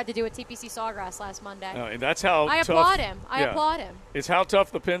what I tried to do at TPC Sawgrass last Monday. And that's how I tough, applaud him. I yeah. applaud him. It's how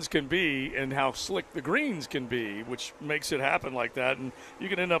tough the pins can be and how slick the greens can be, which makes it happen like that. And you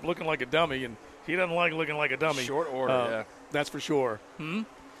can end up looking like a dummy, and he doesn't like looking like a dummy. Short order, yeah. That's for sure. In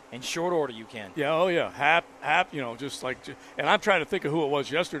short order, you can. Yeah, oh yeah, Hap, just like, and I'm trying to think of who it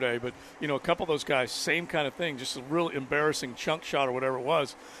was yesterday, but a couple of those guys, same kind of thing, just a real embarrassing chunk shot or whatever it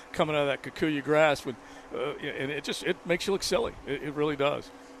was, coming out of that Kikuyu grass, and it makes you look silly. It really does.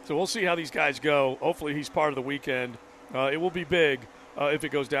 So we'll see how these guys go. Hopefully, he's part of the weekend. It will be big if it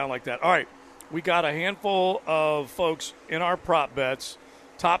goes down like that. All right, we got a handful of folks in our prop bets.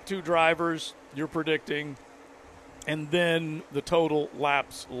 Top 2 drivers you're predicting, and then the total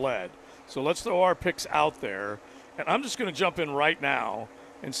laps led. So let's throw our picks out there. And I'm just going to jump in right now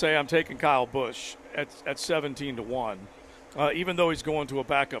and say I'm taking Kyle Busch at 17-1, even though he's going to a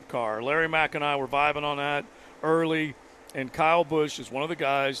backup car. Larry Mack and I were vibing on that early, and Kyle Busch is one of the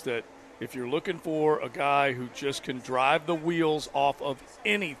guys that if you're looking for a guy who just can drive the wheels off of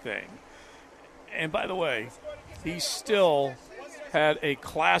anything, and by the way, he still had a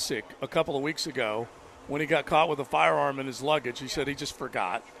classic a couple of weeks ago when he got caught with a firearm in his luggage. He said he just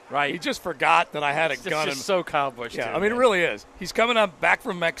forgot. Right. He just forgot that I had a It's gun. just so Kyle Busch, Yeah, too, I mean, man. it really is. He's coming up back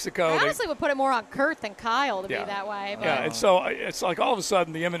from Mexico. I They- honestly would put it more on Kurt than Kyle to Yeah. be that way. But. yeah, and so it's like all of a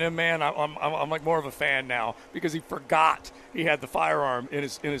sudden the M&M man, I'm like more of a fan now because he forgot he had the firearm in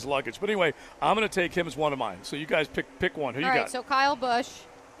his luggage. But anyway, I'm going to take him as one of mine. So you guys pick one. Who All you right, got? so Kyle Busch.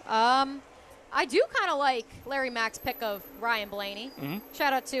 I do kind of like Larry Mack's pick of Ryan Blaney.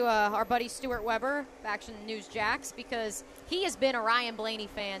 Shout out to our buddy Stuart Weber, Action News Jacks, because he has been a Ryan Blaney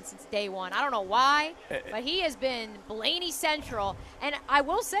fan since day one. I don't know why, but he has been Blaney Central. And I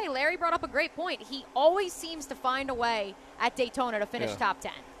will say, Larry brought up a great point. He always seems to find a way at Daytona to finish top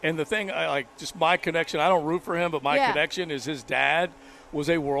 10. And the thing, I like, just my connection, I don't root for him, but my connection is his dad was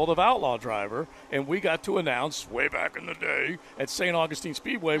a World of Outlaw driver, and we got to announce way back in the day at St. Augustine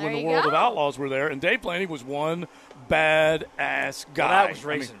Speedway when the World of Outlaws were there, and Dave Blaney was one badass guy. Well, that was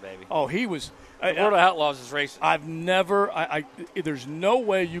racing, baby. Oh, he was. The World of Outlaws is racing. I've never. There's no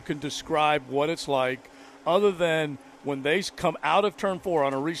way you can describe what it's like, other than when they come out of turn 4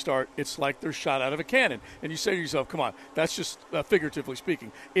 on a restart, it's like they're shot out of a cannon. And you say to yourself, "Come on, that's just figuratively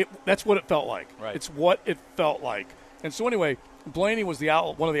speaking. That's what it felt like. Right. It's what it felt like." And so anyway, Blaney was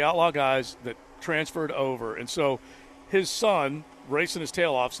one of the outlaw guys that transferred over, and so his son racing his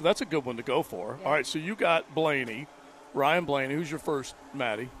tail off. So that's a good one to go for. Yeah. All right, so you got Blaney, Ryan Blaney. Who's your first,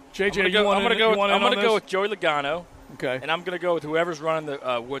 Maddie? JJ, I'm going to go with Joey Logano. Okay. And I'm going to go with whoever's running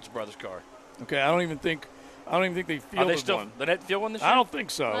the Woods Brothers car. Okay, I don't even think they fielded one. Did they field one this year? I don't think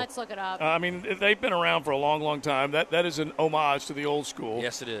so. Let's look it up. I mean, they've been around for a long, long time. That is an homage to the old school.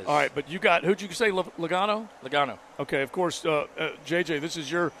 Yes, it is. All right, but you got, who'd you say, Logano? Logano. Okay, of course, JJ, this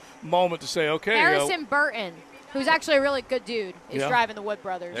is your moment to say, okay. Harrison Burton, who's actually a really good dude, is driving the Wood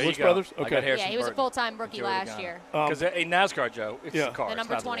Brothers. There you Woods go. Brothers? I Okay. got Harrison Yeah, he was a Burton. full-time rookie last year. Because a NASCAR, Joe, it's the car. The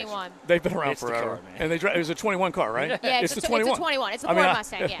number 21. They've been around It's the forever. car, man. And it was a 21 car, right? Yeah, it's it's the 21. It's a 21. It's the Ford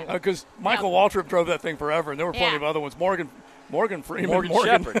Mustang, yeah. Because Michael Waltrip drove that thing forever, and there were plenty of other ones. Morgan Morgan Freeman. Morgan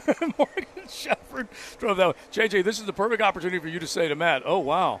Shepherd. Morgan Shepherd drove that way. JJ, this is the perfect opportunity for you to say to Matt, oh,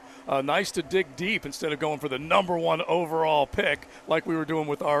 wow, nice to dig deep instead of going for the number 1 overall pick like we were doing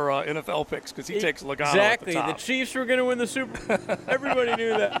with our NFL picks, because he takes Logano exactly. at the top. The Chiefs were going to win the Super Bowl. Everybody knew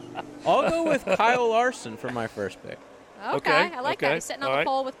that. I'll go with Kyle Larson for my first pick. Okay, I like that. He's sitting on the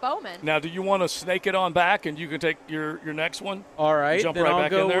pole with Bowman. Now, do you want to snake it on back and you can take your next one? All right, jump then right I'll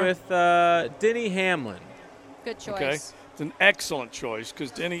back go in there? with Denny Hamlin. Good choice. Okay. It's an excellent choice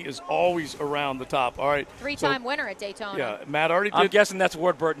because Denny is always around the top. All right. 3-time winner at Daytona. Yeah, Matt already did. I'm guessing that's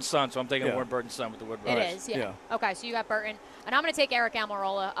Ward Burton's son, so I'm taking Ward Burton's son with the Wood It Brothers. is, yeah. Okay, so you got Burton. And I'm going to take Eric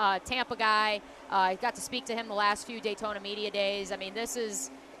Almirola, Tampa guy. I got to speak to him the last few Daytona media days. I mean, this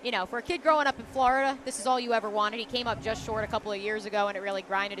is, for a kid growing up in Florida, this is all you ever wanted. He came up just short a couple of years ago, and it really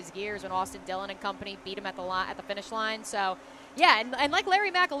grinded his gears when Austin Dillon and company beat him at the finish line. So, yeah, and like Larry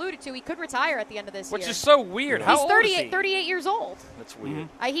Mack alluded to, he could retire at the end of this year. Which is so weird. How He's old is he? 38 years old. That's weird.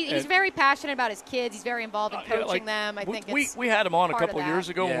 He's very passionate about his kids. He's very involved in coaching them. I think we had him on a part of couple of that. years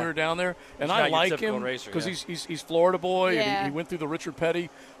ago when we were down there, and He's I not your like typical him racer, because he's Florida boy, Yeah. and he went through the Richard Petty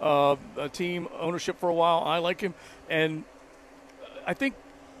team ownership for a while. I like him, and I think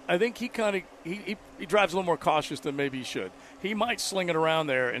he kind of he drives a little more cautious than maybe he should. He might sling it around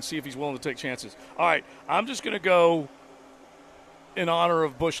there and see if he's willing to take chances. All right, I'm just going to go in honor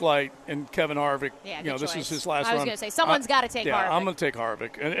of Busch Light and Kevin Harvick. Yeah, this is his last I was run. going to say, someone's got to take Harvick. I'm going to take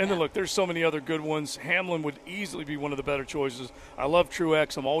Harvick. And then, look, there's so many other good ones. Hamlin would easily be one of the better choices. I love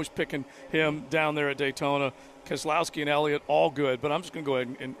Truex. I'm always picking him down there at Daytona. Keselowski and Elliott, all good. But I'm just going to go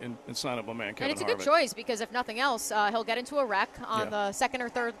ahead and sign up my man, Kevin Harvick. And it's a good choice because, if nothing else, he'll get into a wreck on the second or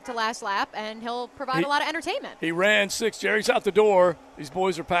third to last lap, and he'll provide a lot of entertainment. He ran 6. Jerry's out the door. These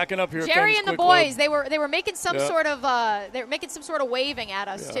boys are packing up here. Jerry and the boys, they were making some sort of waving at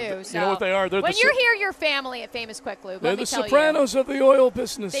us too. So you know what they are? When you're here, you're family at Famous Quick Lube. They're the Sopranos of the oil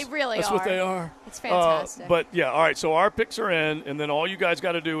business. They really That's are. what they are. It's fantastic. But yeah, all right. So our picks are in, and then all you guys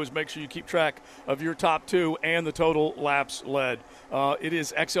got to do is make sure you keep track of your top 2 and the total laps led. It is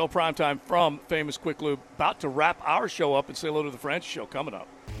XL Primetime from Famous Quick Lube. About to wrap our show up and say hello to the Francis Show coming up.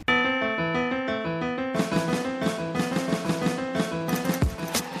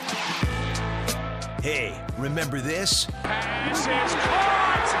 Hey, remember this? Pass is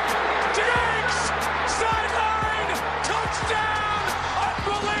caught! Diggs! Sideline! Touchdown!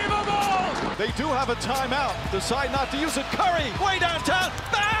 Unbelievable! They do have a timeout. Decide not to use it. Curry, way downtown.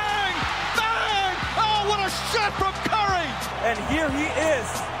 Bang! Bang! Oh, what a shot from Curry! And here he is,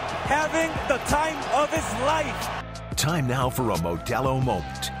 having the time of his life. Time now for a Modelo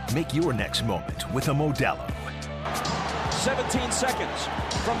moment. Make your next moment with a Modelo. 17 seconds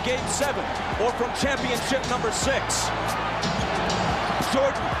from Game 7 or from championship number 6.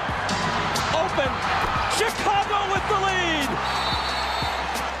 Jordan, open. Chicago with the lead.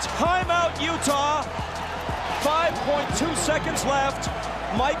 Timeout, Utah. 5.2 seconds left.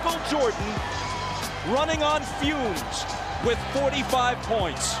 Michael Jordan running on fumes with 45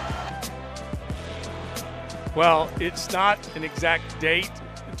 points. Well, it's not an exact date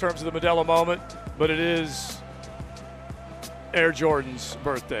in terms of the Modelo moment, but it is Air Jordan's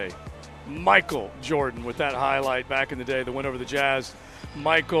birthday. Michael Jordan with that highlight back in the day, the win over the Jazz.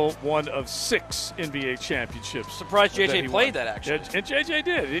 Michael, one of 6 NBA championships. Surprised JJ won. played that, actually. And JJ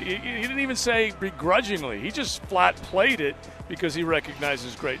did. He didn't even say begrudgingly. He just flat played it because he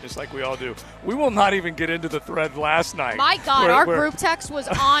recognizes greatness like we all do. We will not even get into the thread last night. My God, our group text was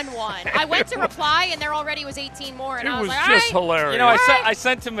on one. I went to reply, and there already was 18 more, and I was like, just hilarious. I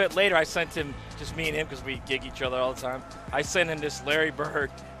sent him it later. I sent him, just me and him, because we gig each other all the time. I sent him this Larry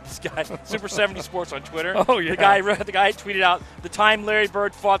Bird, this guy, Super 70 Sports on Twitter. Oh, yeah. The guy tweeted out the time Larry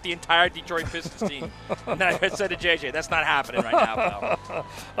Bird fought the entire Detroit Pistons team. And then I said to JJ, that's not happening right now, pal.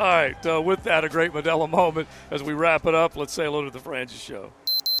 All right, with that, a great Modelo moment. As we wrap it up, let's say hello to the Francis Show.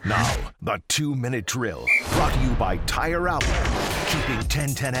 Now, the 2-minute drill, brought to you by Tire Outlet. Keeping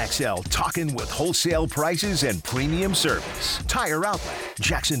 1010XL talking with wholesale prices and premium service. Tire Outlet,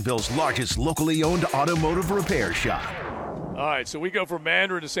 Jacksonville's largest locally owned automotive repair shop. All right, so we go from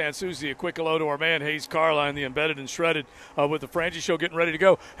Mandarin to San Souci. A quick hello to our man, Hayes Carline, the Embedded and Shredded, with the Francis Show getting ready to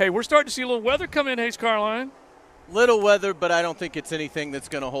go. Hey, we're starting to see a little weather come in, Hayes Carline. Little weather, but I don't think it's anything that's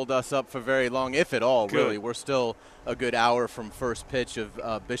going to hold us up for very long, if at all, really. We're still a good hour from first pitch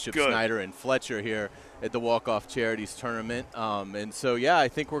of Bishop Snyder and Fletcher here at the Walk-Off Charities Tournament. And so, yeah, I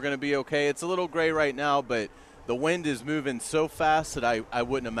think we're going to be okay. It's a little gray right now, but the wind is moving so fast that I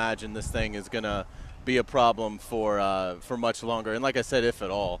wouldn't imagine this thing is going to be a problem for much longer. And like I said, if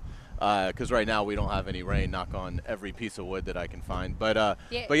at all. because right now we don't have any rain. Knock on every piece of wood that I can find. But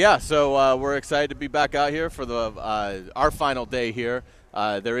yeah, so we're excited to be back out here for our final day here.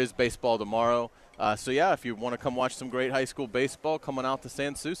 There is baseball tomorrow. So yeah, if you want to come watch some great high school baseball, come on out to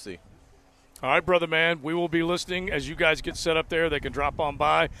Sans Souci. All right, brother man, we will be listening as you guys get set up there. They can drop on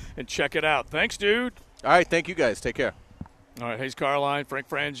by and check it out. Thanks, dude. All right, thank you guys. Take care. All right, Hayes Carline, Frank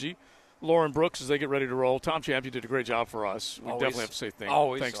Frangie, Lauren Brooks as they get ready to roll. Tom Champ, you did a great job for us. We definitely have to say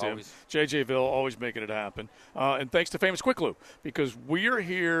thanks to him. J.J. Ville, always making it happen. And thanks to Famous Quick Lube, because we are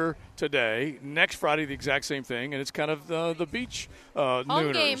here today. Next Friday, the exact same thing, and it's kind of the beach home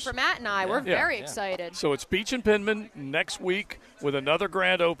nooners. game for Matt and I. We're very excited. So it's Beach and Penman next week with another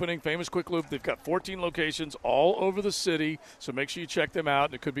grand opening. Famous Quick Lube. They've got 14 locations all over the city, so make sure you check them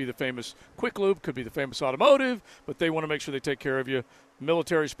out. It could be the Famous Quick Lube, could be the Famous Automotive, but they want to make sure they take care of you.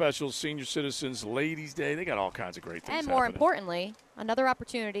 Military specials, senior citizens, Ladies' Day. They got all kinds of great things And more happening. importantly, another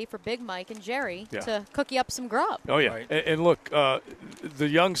opportunity for Big Mike and Jerry to cook you up some grub. Oh, yeah. Right. And look, the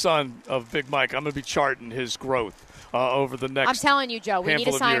young son of Big Mike, I'm going to be charting his growth over the next I'm telling you, Joe, we need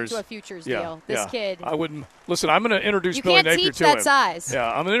to sign him years. to a futures deal. This kid. I wouldn't. Listen, I'm going to introduce You Billy can't Napier teach to that him. size. Yeah,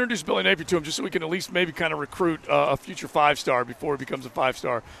 I'm going to introduce Billy Napier to him just so we can at least maybe kind of recruit a future 5-star before he becomes a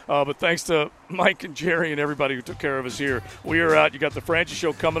 5-star. But thanks to Mike and Jerry and everybody who took care of us here. We are out. You got the Frangie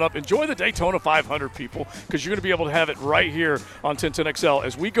Show coming up. Enjoy the Daytona 500, people, because you're going to be able to have it right here on 1010XL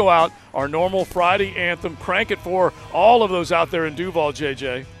as we go out our normal Friday anthem. Crank it for all of those out there in Duval,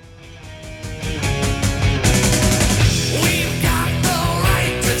 JJ.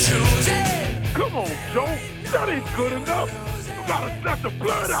 Come on, Joe. That ain't good enough. You gotta set the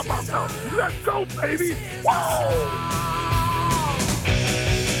blood out my mouth. Let's go, baby. Whoa!